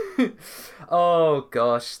 oh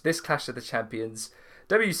gosh, this Clash of the Champions...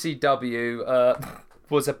 WCW...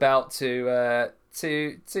 was about to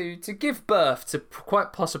give birth to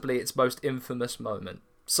quite possibly its most infamous moment.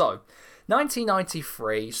 So,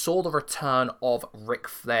 1993 saw the return of Ric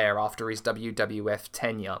Flair after his WWF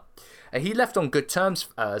tenure. He left on good terms,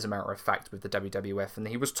 as a matter of fact, with the WWF, and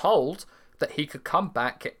he was told that he could come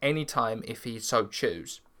back at any time if he so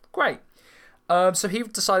choose. Great. So he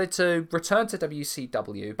decided to return to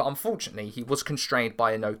WCW, but unfortunately he was constrained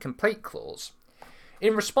by a no-compete clause.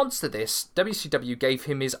 In response to this, WCW gave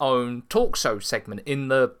him his own talk show segment in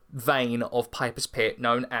the vein of Piper's Pit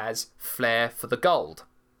known as Flair for the Gold.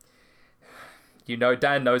 You know,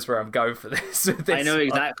 Dan knows where I'm going for this. I know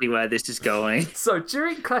exactly where this is going. So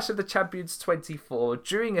during Clash of the Champions 24,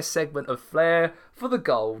 during a segment of Flair for the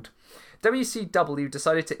Gold, WCW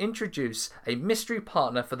decided to introduce a mystery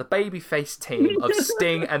partner for the babyface team of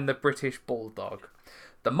Sting and the British Bulldog.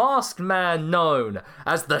 The masked man known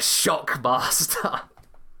as the Shockmaster.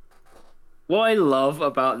 What I love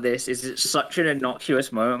about this is it's such an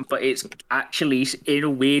innocuous moment, but it's actually, in a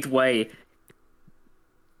weird way,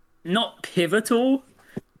 not pivotal,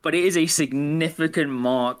 but it is a significant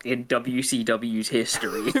mark in WCW's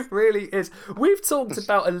history. It really is. We've talked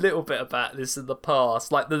about a little bit about this in the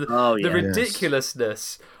past, like the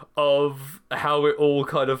ridiculousness of how it all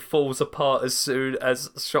kind of falls apart as soon as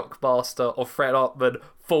Shockmaster or Fred Hartman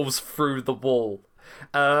falls through the wall.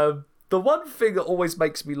 The one thing that always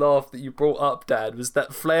makes me laugh that you brought up, Dan, was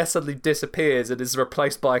that Flair suddenly disappears and is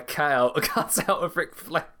replaced by a cutout of Ric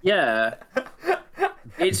Flair. Yeah.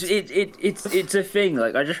 It's a thing.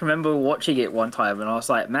 Like, I just remember watching it one time and I was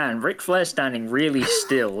like, man, Ric Flair's standing really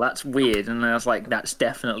still. That's weird. And I was like, that's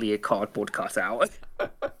definitely a cardboard cutout.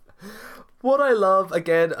 What I love,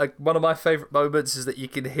 again, one of my favourite moments is that you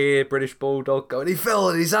can hear British Bulldog going, he fell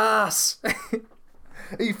on his ass.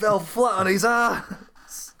 He fell flat on his ass.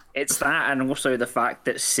 It's that, and also the fact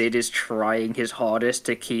that Sid is trying his hardest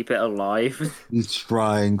to keep it alive. He's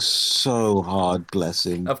trying so hard, bless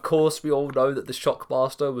him. Of course, we all know that the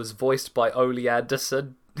Shockmaster was voiced by Ole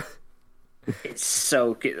Anderson. It's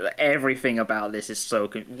so good. Everything about this is so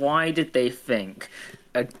good. Why did they think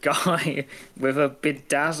a guy with a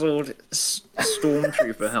bedazzled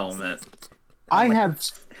stormtrooper helmet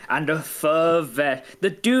and a fur vest? The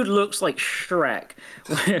dude looks like Shrek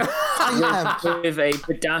with a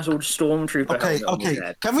bedazzled stormtrooper helmet.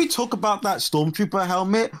 Okay. Can we talk about that stormtrooper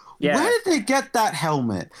helmet? Yeah. Where did they get that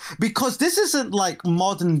helmet? Because this isn't like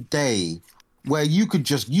modern day where you could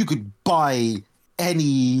buy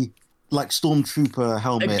any like stormtrooper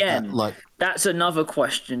helmet. Again, that's another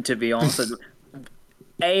question to be answered.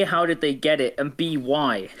 A, how did they get it? And B,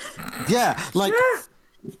 why? Yeah, like. Yeah.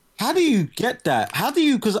 How do you get that? How do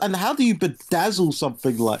you bedazzle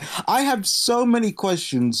something like? I have so many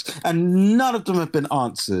questions and none of them have been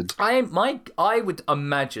answered. I would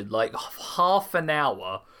imagine like half an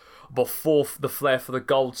hour before the Flair for the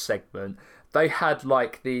Gold segment, they had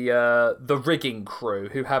like the rigging crew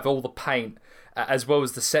who have all the paint as well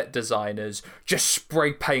as the set designers just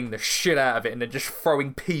spray painting the shit out of it and then just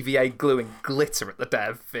throwing PVA glue and glitter at the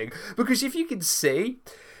damn thing. Because if you can see.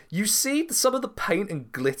 You see some of the paint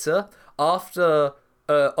and glitter after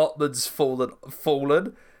Ottman's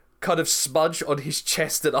fallen, kind of smudge on his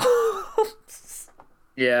chest and arms.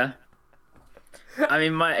 Yeah. I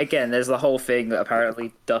mean, there's the whole thing that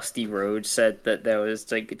apparently Dusty Rhodes said that there was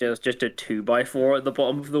just a 2x4 at the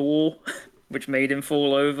bottom of the wall, which made him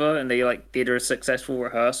fall over, and they did a successful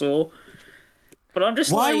rehearsal. But I'm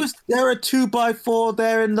just why was there a 2x4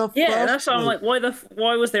 there in the first that's why I'm like,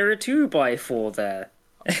 why was there a 2x4 there?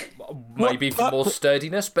 Maybe for more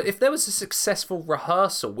sturdiness, but if there was a successful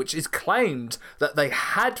rehearsal, which is claimed that they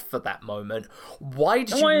had for that moment, why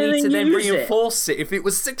did you need to then reinforce it if it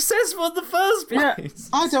was successful in the first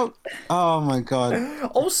place? Yeah, I don't. Oh my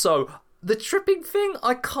god. Also, the tripping thing,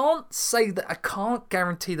 I can't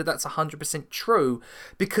guarantee that that's 100% true,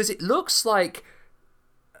 because it looks like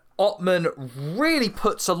Ottman really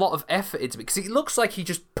puts a lot of effort into it, because it looks like he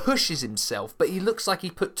just pushes himself, but he looks like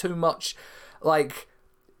he put too much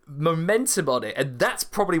momentum on it, and that's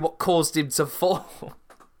probably what caused him to fall.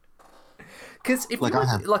 Because if you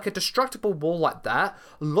want like a destructible wall like that,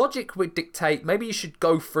 logic would dictate maybe you should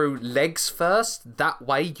go through legs first, that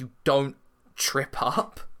way you don't trip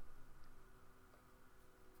up.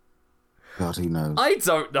 God, he knows. I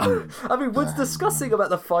don't know. I mean, we're discussing about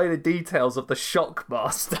the finer details of the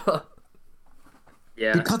Shockmaster.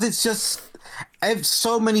 Yeah. Because it's just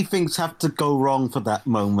so many things have to go wrong for that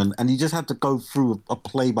moment, and you just have to go through a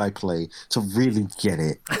play-by-play to really get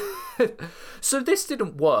it. So this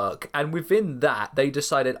didn't work, and within that, they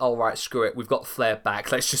decided, all right, screw it, we've got Flair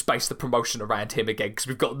back, let's just base the promotion around him again, because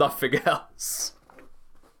we've got nothing else.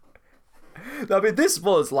 I mean, this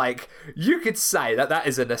was you could say that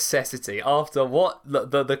is a necessity after what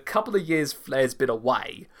the couple of years Flair's been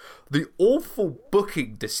away, the awful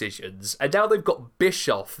booking decisions, and now they've got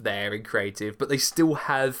Bischoff there in creative, but they still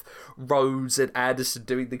have Rhodes and Anderson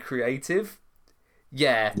doing the creative.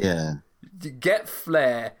 Yeah. Get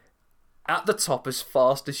Flair at the top as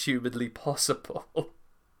fast as humanly possible.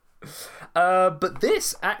 But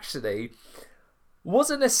this actually was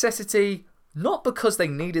a necessity. Not because they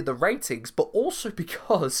needed the ratings, but also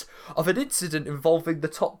because of an incident involving the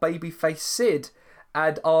top babyface Sid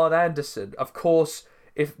and Arn Anderson. Of course,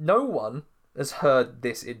 if no one has heard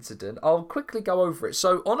this incident, I'll quickly go over it.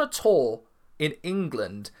 So, on a tour in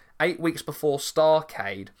England, 8 weeks before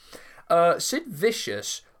Starrcade, Sid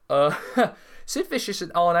Vicious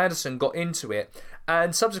and Arn Anderson got into it,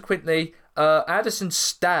 and subsequently, Anderson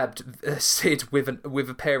stabbed Sid with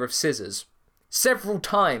a pair of scissors. Several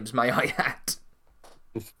times, may I add.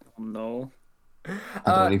 No. I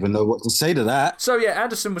don't even know what to say to that. So yeah,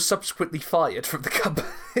 Anderson was subsequently fired from the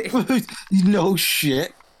company. No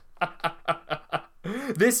shit.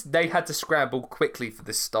 They had to scramble quickly for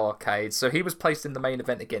this Starrcade, so he was placed in the main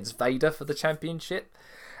event against Vader for the championship,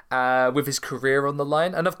 with his career on the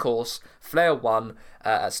line, and of course, Flair won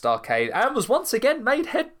at Starrcade and was once again made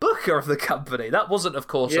head booker of the company. That wasn't, of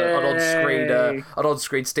course, an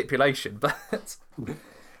on-screen stipulation,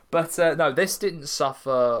 But no, this didn't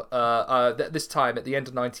suffer. This time, at the end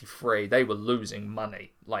of '93, they were losing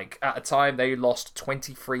money. Like, at a time, they lost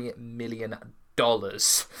 $23 million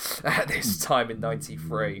at this time in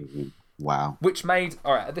 '93. Wow. Which made,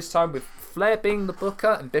 all right, at this time, with Flair being the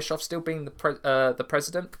booker and Bischoff still being the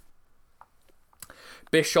president,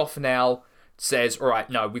 Bischoff now says, all right,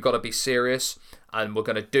 no, we got to be serious, and we're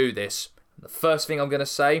going to do this. The first thing I'm going to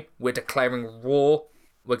say, we're declaring war,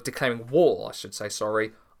 I should say,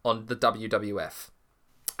 sorry, on the WWF.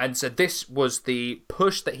 And so this was the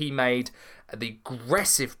push that he made, the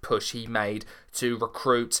aggressive push he made to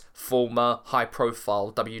recruit former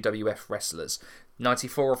high-profile WWF wrestlers.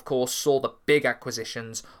 94, of course, saw the big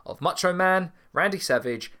acquisitions of Macho Man, Randy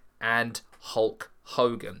Savage, and Hulk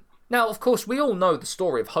Hogan. Now, of course, we all know the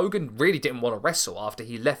story of Hogan really didn't want to wrestle after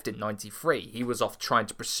he left in 93. He was off trying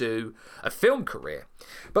to pursue a film career.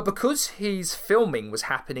 But because his filming was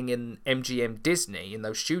happening in MGM Disney, in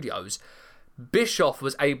those studios, Bischoff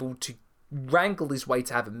was able to wrangle his way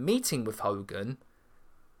to have a meeting with Hogan,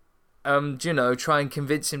 try and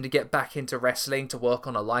convince him to get back into wrestling, to work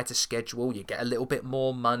on a lighter schedule. You get a little bit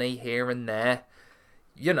more money here and there.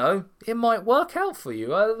 It might work out for you.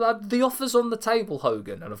 The offer's on the table,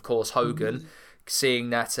 Hogan. And of course, Hogan, seeing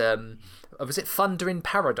that, was it Thunder in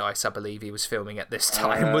Paradise, I believe he was filming at this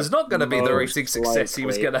time, was not going to be the rating success he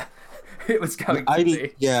was going to... It was going to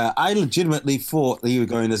be. Yeah, I legitimately thought that you were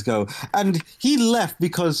going to go. And he left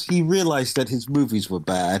because he realised that his movies were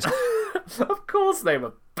bad. Of course they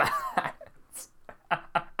were bad.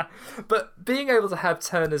 But being able to have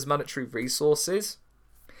Turner's monetary resources,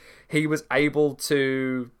 he was able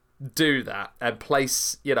to do that and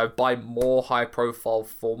place, buy more high-profile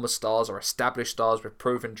former stars or established stars with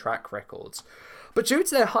proven track records. But due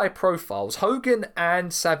to their high profiles, Hogan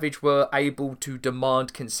and Savage were able to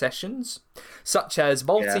demand concessions, such as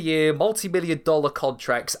multi-year, multi-million-dollar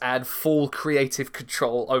contracts and full creative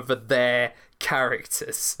control over their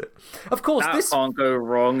characters. Of course, this can't go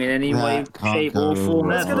wrong in any way, shape, or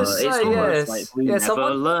form. I was going to say, like we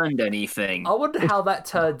never learned anything. I wonder how that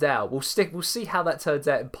turned out. We'll see how that turns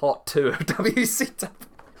out in part 2 of WCW.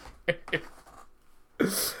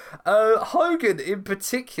 Hogan, in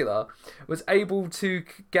particular, was able to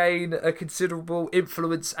gain a considerable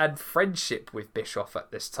influence and friendship with Bischoff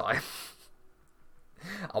at this time.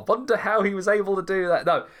 I wonder how he was able to do that.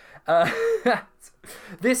 No.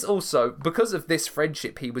 This also, because of this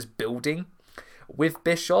friendship he was building with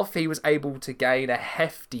Bischoff, he was able to gain a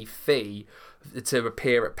hefty fee to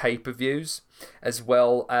appear at pay-per-views, as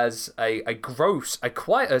well as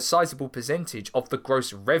quite a sizable percentage of the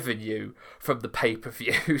gross revenue from the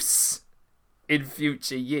pay-per-views in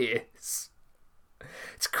future years.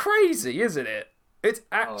 It's crazy, isn't it? It's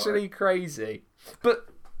actually crazy. But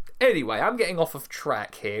anyway, I'm getting off of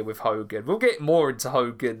track here with Hogan. We'll get more into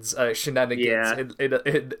Hogan's shenanigans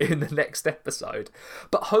in the next episode.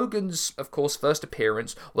 But Hogan's, of course, first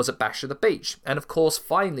appearance was at Bash of the Beach. And, of course,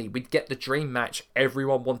 finally, we'd get the dream match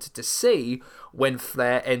everyone wanted to see when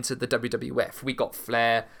Flair entered the WWF. We got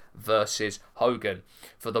Flair versus Hogan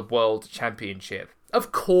for the World Championship.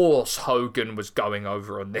 Of course, Hogan was going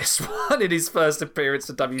over on this one in his first appearance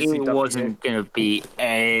at WCW. It wasn't going to be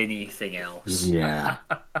anything else. Yeah.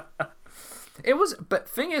 It was, but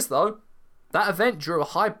thing is, though, that event drew a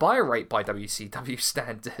high buy rate by WCW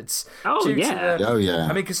standards. Oh, yeah. I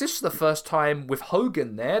mean, because this was the first time with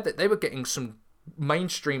Hogan there that they were getting some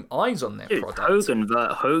mainstream eyes on their product.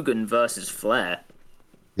 Hogan versus Flair.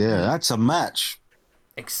 Yeah, that's a match.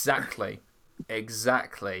 Exactly.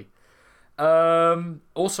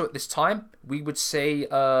 Also at this time, we would see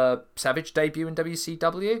Savage debut in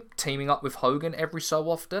WCW, teaming up with Hogan every so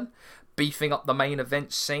often, beefing up the main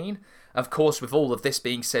event scene. Of course, with all of this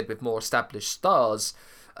being said, with more established stars,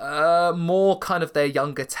 more kind of their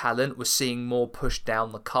younger talent was seeing more pushed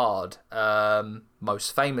down the card.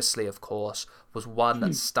 Most famously, of course, was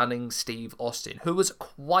one stunning Steve Austin, who was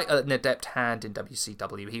quite an adept hand in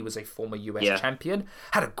WCW. He was a former US champion,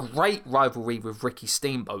 had a great rivalry with Ricky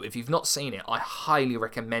Steamboat. If you've not seen it, I highly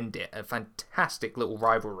recommend it. A fantastic little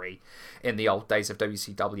rivalry in the old days of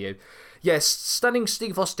WCW. Yes, stunning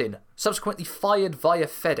Steve Austin, subsequently fired via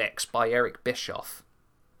FedEx by Eric Bischoff.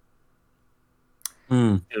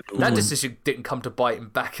 That decision didn't come to bite him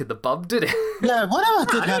back in the bum, did it? Yeah, whatever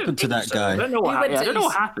did happen to that guy? I don't know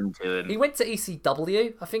what happened to him. He went to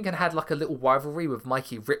ECW, I think, and had like a little rivalry with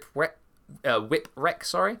Mikey Whipwreck,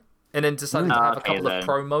 and then decided to have a couple of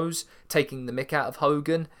promos taking the mick out of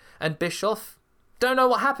Hogan and Bischoff. Don't know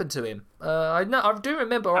what happened to him. I do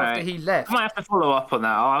remember after he left. I might have to follow up on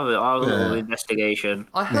that. I'll have a little investigation.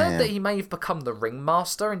 I heard that he may have become the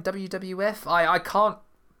ringmaster in WWF. I can't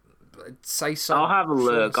say so. I'll have a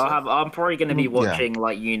look. I'm probably going to be watching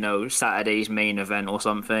Saturday's main event or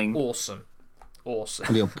something. Awesome.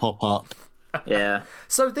 And he'll pop up. Yeah.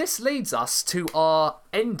 So this leads us to our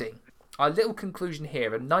ending, our little conclusion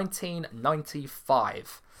here in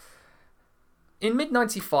 1995. In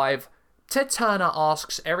mid-95, Ted Turner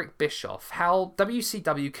asks Eric Bischoff how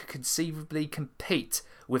WCW could conceivably compete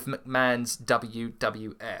with McMahon's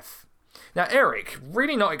WWF. Now, Eric,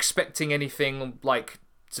 really not expecting anything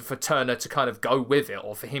for Turner to kind of go with it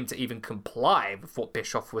or for him to even comply with what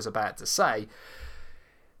Bischoff was about to say,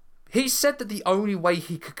 he said that the only way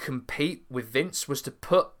he could compete with Vince was to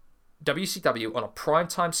put WCW on a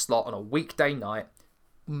primetime slot on a weekday night,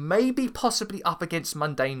 maybe possibly up against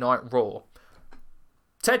Monday Night Raw.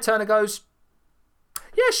 Ted Turner goes,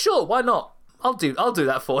 "Yeah, sure, why not? I'll do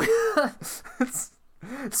that for you."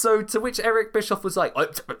 So to which Eric Bischoff was like,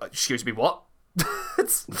 "Excuse me, what?"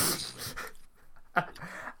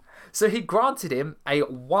 So he granted him a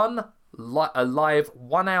live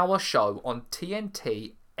 1 hour show on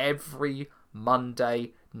TNT every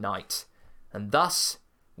Monday night. And thus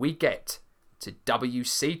we get to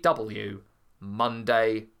WCW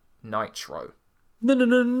Monday Nitro.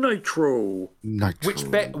 Nitro.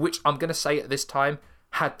 Which I'm going to say at this time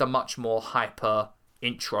had the much more hyper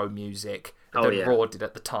intro music than Raw did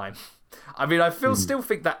at the time. I mean, I still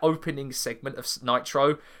think that opening segment of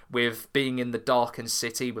Nitro, with being in the darkened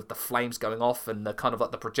city with the flames going off and the kind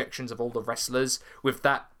of the projections of all the wrestlers with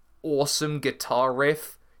that awesome guitar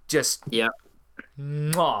riff, just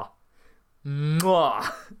mwah.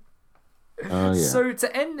 Oh, yeah. So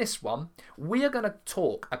to end this one, we are going to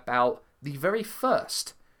talk about the very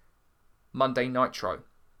first Monday Nitro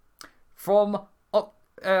from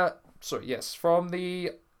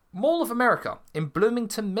the Mall of America in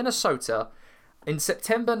Bloomington, Minnesota in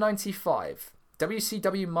September 95.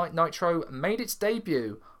 WCW Nitro made its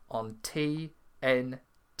debut on TNT.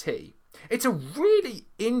 It's a really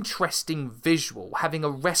interesting visual, having a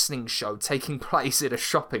wrestling show taking place in a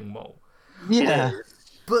shopping mall. Yeah.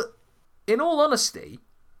 But in all honesty,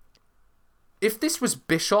 if this was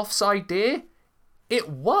Bischoff's idea, it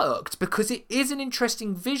worked because it is an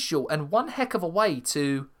interesting visual and one heck of a way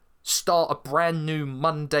to start a brand new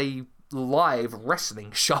Monday live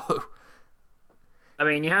wrestling show. I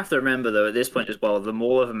mean, you have to remember, though, at this point as well, the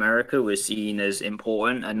Mall of America was seen as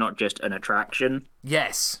important and not just an attraction.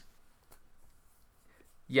 Yes,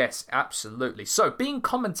 absolutely. So, being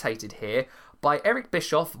commentated here by Eric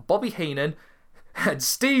Bischoff, Bobby Heenan, and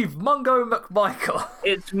Steve Mongo McMichael.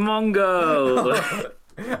 It's Mongo!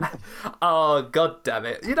 Oh, god damn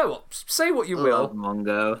it. You know what? Say what you will.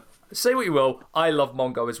 Mongo. Say what you will. I love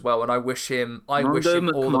Mongo as well, and I wish him all the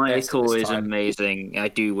best. Mongo is amazing. I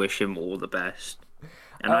do wish him all the best.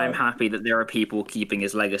 And I'm happy that there are people keeping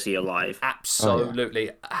his legacy alive.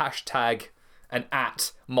 Absolutely. Hashtag and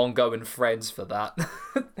at Mongo and Friends for that.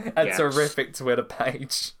 A terrific Twitter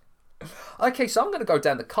page. Okay, so I'm going to go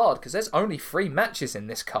down the card because there's only 3 matches in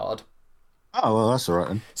this card. Oh, well, that's all right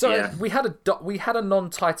then. So we had a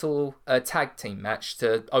non-title tag team match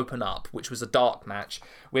to open up, which was a dark match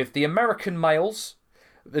with the American males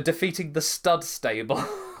defeating the Stud Stable.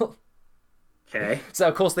 Okay. So,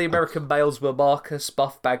 of course, the American males were Marcus,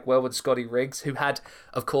 Buff Bagwell, and Scotty Riggs, who had,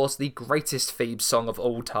 of course, the greatest theme song of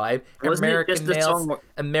all time.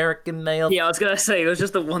 American Males. Yeah, I was going to say, it was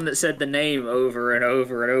just the one that said the name over and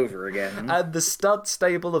over and over again. And the Stud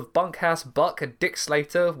Stable of Bunkhouse Buck and Dick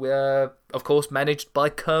Slater were, of course, managed by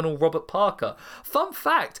Colonel Robert Parker. Fun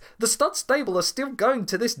fact, the Stud Stable are still going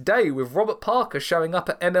to this day, with Robert Parker showing up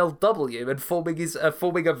at MLW and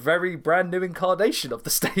forming a very brand new incarnation of the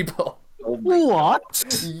stable.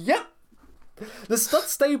 What? Yep. The Stud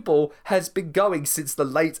Stable has been going since the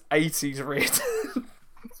late 80s, Reed.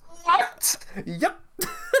 What? Yep.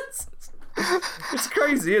 It's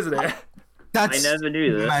crazy, isn't it? I never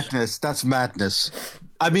knew this. Madness. That's madness.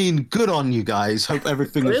 I mean, good on you guys. Hope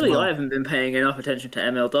everything is well. I haven't been paying enough attention to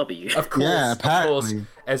MLW. Of course, yeah, apparently. Of course,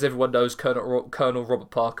 as everyone knows, Colonel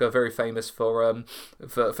Robert Parker, very famous for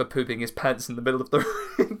pooping his pants in the middle of the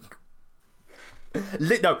ring.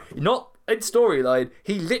 No, not in storyline.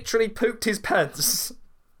 He literally pooped his pants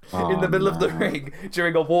in the middle of the ring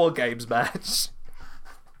during a War Games match.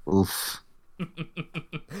 Oof.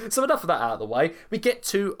 So enough of that out of the way. We get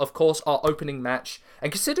to, of course, our opening match,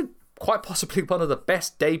 and considered quite possibly one of the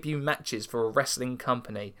best debut matches for a wrestling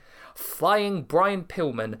company. Flying Brian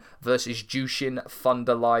Pillman versus Jushin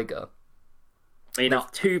Thunder Liger. I mean,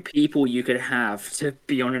 of 2 people you could have to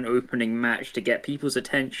be on an opening match to get people's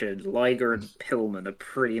attention, Liger and Pillman are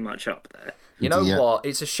pretty much up there. You know what?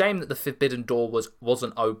 It's a shame that the Forbidden Door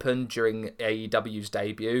wasn't open during AEW's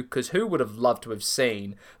debut, because who would have loved to have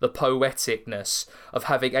seen the poeticness of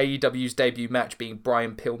having AEW's debut match being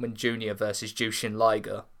Brian Pillman Jr. versus Jushin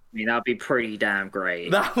Liger? I mean, that'd be pretty damn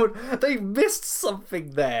great. They missed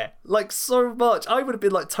something there, like so much. I would have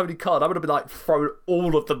been like Tony Khan. I would have been like throwing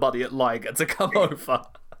all of the money at Liger to come over.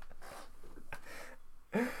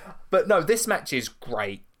 But no, this match is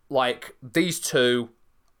great. Like, these two,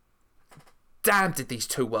 damn, did these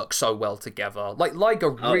two work so well together. Like, Liger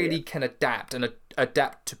really can adapt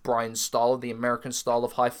to Bryan's style, the American style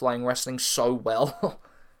of high-flying wrestling, so well.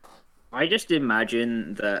 I just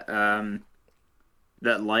imagine that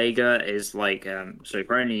that Liger is like, so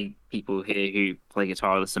for any people here who play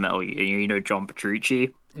guitar, listen to metal, you know John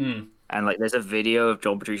Petrucci? And like, there's a video of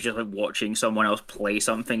John Petrucci just like watching someone else play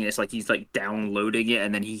something, and it's like he's like downloading it,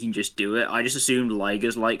 and then he can just do it. I just assumed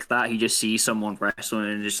Liger's like that. He just sees someone wrestling,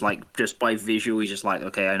 and just by visual, he's just like,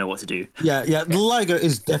 okay, I know what to do. Yeah. Liger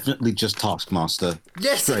is definitely just Taskmaster.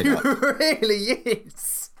 Yes, he really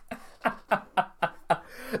is.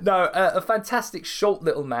 No, a fantastic short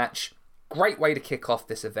little match. Great way to kick off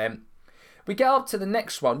this event. We get up to the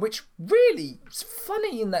next one, which really is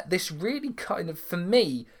funny in that this really kind of, for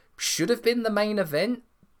me, should have been the main event.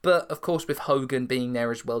 But, of course, with Hogan being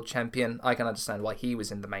there as world champion, I can understand why he was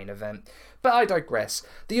in the main event. But I digress.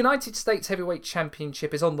 The United States Heavyweight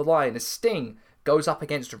Championship is on the line as Sting goes up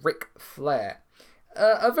against Ric Flair.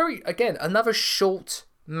 Another short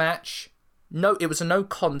match. No, it was a no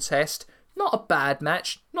contest. Not a bad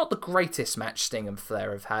match. Not the greatest match Sting and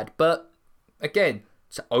Flair have had. But, again,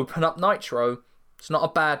 to open up Nitro, it's not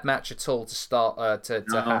a bad match at all to start to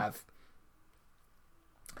have.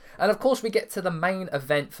 And of course we get to the main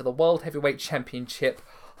event for the World Heavyweight Championship.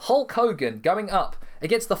 Hulk Hogan going up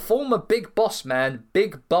against the former Big Boss Man,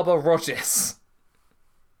 Big Bubba Rogers.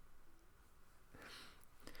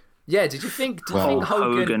 Yeah, did you think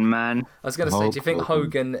Hogan, man? I was going to say, do you think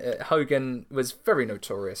Hogan was very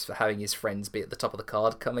notorious for having his friends be at the top of the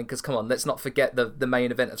card coming? Because come on, let's not forget the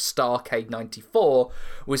main event of Starrcade 94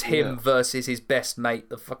 was him versus his best mate,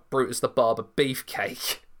 the Brutus the Barber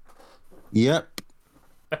Beefcake. Yep.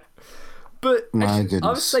 But I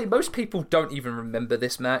would say most people don't even remember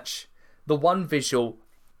this match. The one visual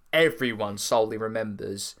everyone solely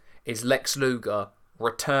remembers is Lex Luger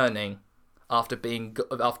returning after being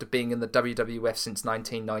in the WWF since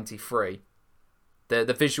 1993.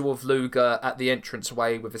 The visual of Luger at the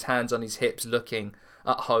entranceway with his hands on his hips looking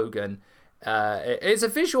at Hogan is a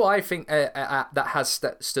visual I think that has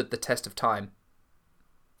stood the test of time.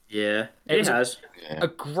 Yeah, it has. A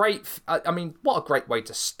great... I mean, what a great way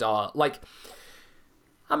to start. Like,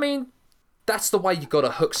 I mean, that's the way you got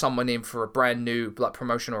to hook someone in for a brand new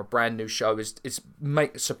promotion or a brand new show is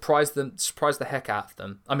surprise the heck out of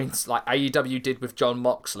them. I mean, it's like AEW did with Jon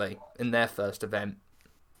Moxley in their first event.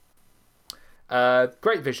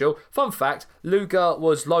 Great visual. Fun fact: Luger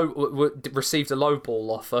received a lowball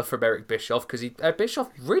offer from Eric Bischoff because Bischoff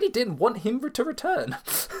really didn't want him to return.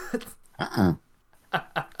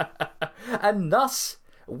 And thus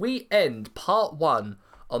we end part 1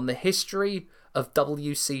 on the history of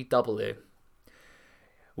WCW.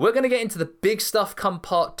 We're going to get into the big stuff come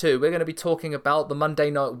part 2. We're going to be talking about the Monday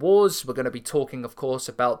Night Wars. We're going to be talking, of course,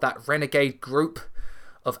 about that renegade group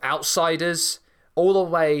of outsiders, all the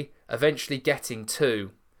way eventually getting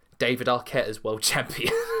to David Arquette as world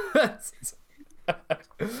champion. Let's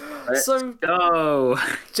go.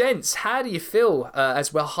 Gents, how do you feel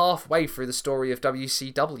as we're halfway through the story of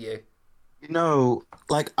WCW? You know,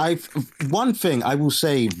 one thing I will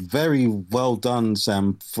say, very well done,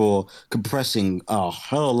 Sam, for compressing a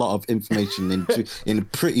hell of a lot of information into in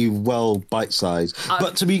pretty well bite size.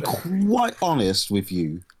 But to be quite honest with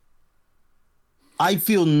you, I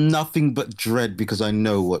feel nothing but dread because I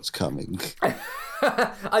know what's coming.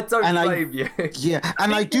 I don't blame you. Yeah,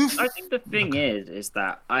 and I think the thing is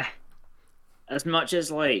that as much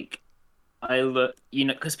as I look, you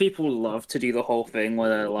know, because people love to do the whole thing where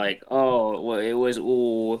they're like, oh, well, it was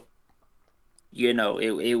all, you know,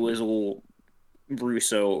 it was all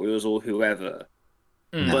Russo, it was all whoever.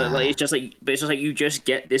 But it's just like you just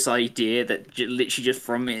get this idea that literally just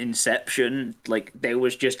from inception, like there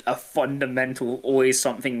was just a fundamental, always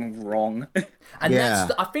something wrong. And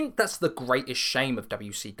I think that's the greatest shame of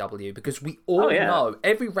WCW, because we all know,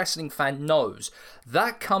 every wrestling fan knows,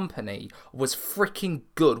 that company was freaking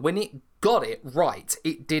good. When it got it right,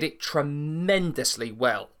 it did it tremendously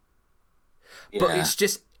well. Yeah. But it's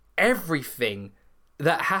just everything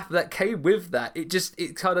that came with that.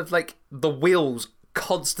 It kind of like the wheels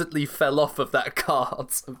constantly fell off of that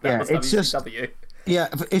cart. It's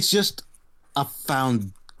just a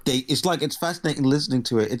foundation It's like it's fascinating listening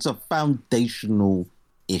to it. It's a foundational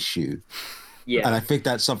issue. Yeah. And I think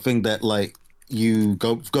that's something that like you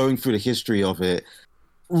going through the history of it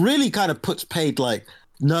really kind of puts paid like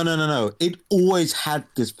no. It always had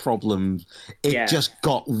this problem. It just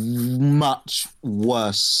got much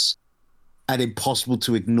worse and impossible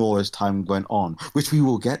to ignore as time went on, which we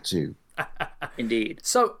will get to. Indeed.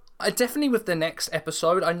 So definitely with the next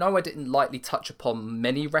episode, I know I didn't lightly touch upon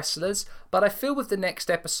many wrestlers, but I feel with the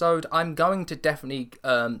next episode, I'm going to definitely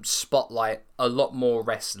spotlight a lot more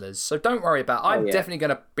wrestlers. So don't worry about it. I'm definitely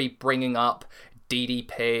going to be bringing up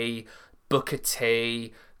DDP, Booker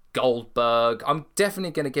T, Goldberg. I'm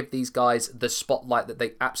definitely going to give these guys the spotlight that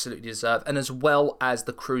they absolutely deserve, and as well as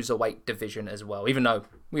the Cruiserweight division as well, even though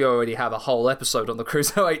we already have a whole episode on the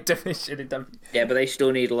Cruiserweight division in WWE. Yeah, but they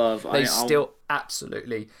still need love. They still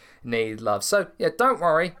absolutely need love. So, yeah, don't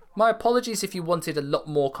worry. My apologies if you wanted a lot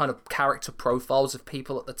more kind of character profiles of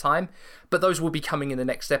people at the time, but those will be coming in the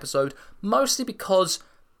next episode, mostly because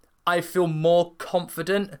I feel more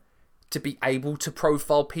confident to be able to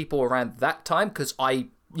profile people around that time, because I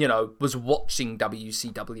was watching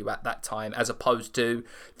WCW at that time as opposed to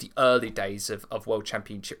the early days of World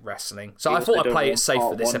Championship Wrestling. So I thought I'd play it safe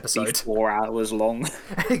for this episode. 4 hours long.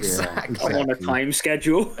 Exactly. I'm on a time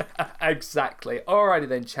schedule. Exactly. Alrighty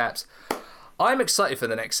then, chaps. I'm excited for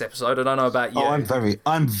the next episode. I don't know about you. Oh,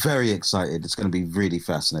 I'm very excited. It's going to be really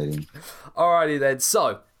fascinating. Alrighty then.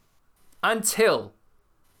 So, until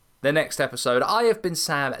the next episode, I have been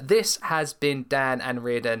Sam. This has been Dan and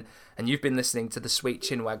Reardon, and you've been listening to the Sweet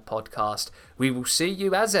Chinwag podcast. We will see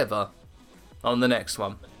you as ever on the next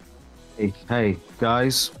one. Hey,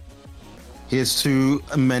 guys. Here's to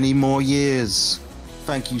many more years.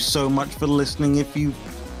 Thank you so much for listening if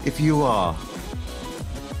you are.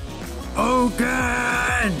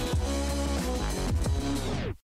 Hogan!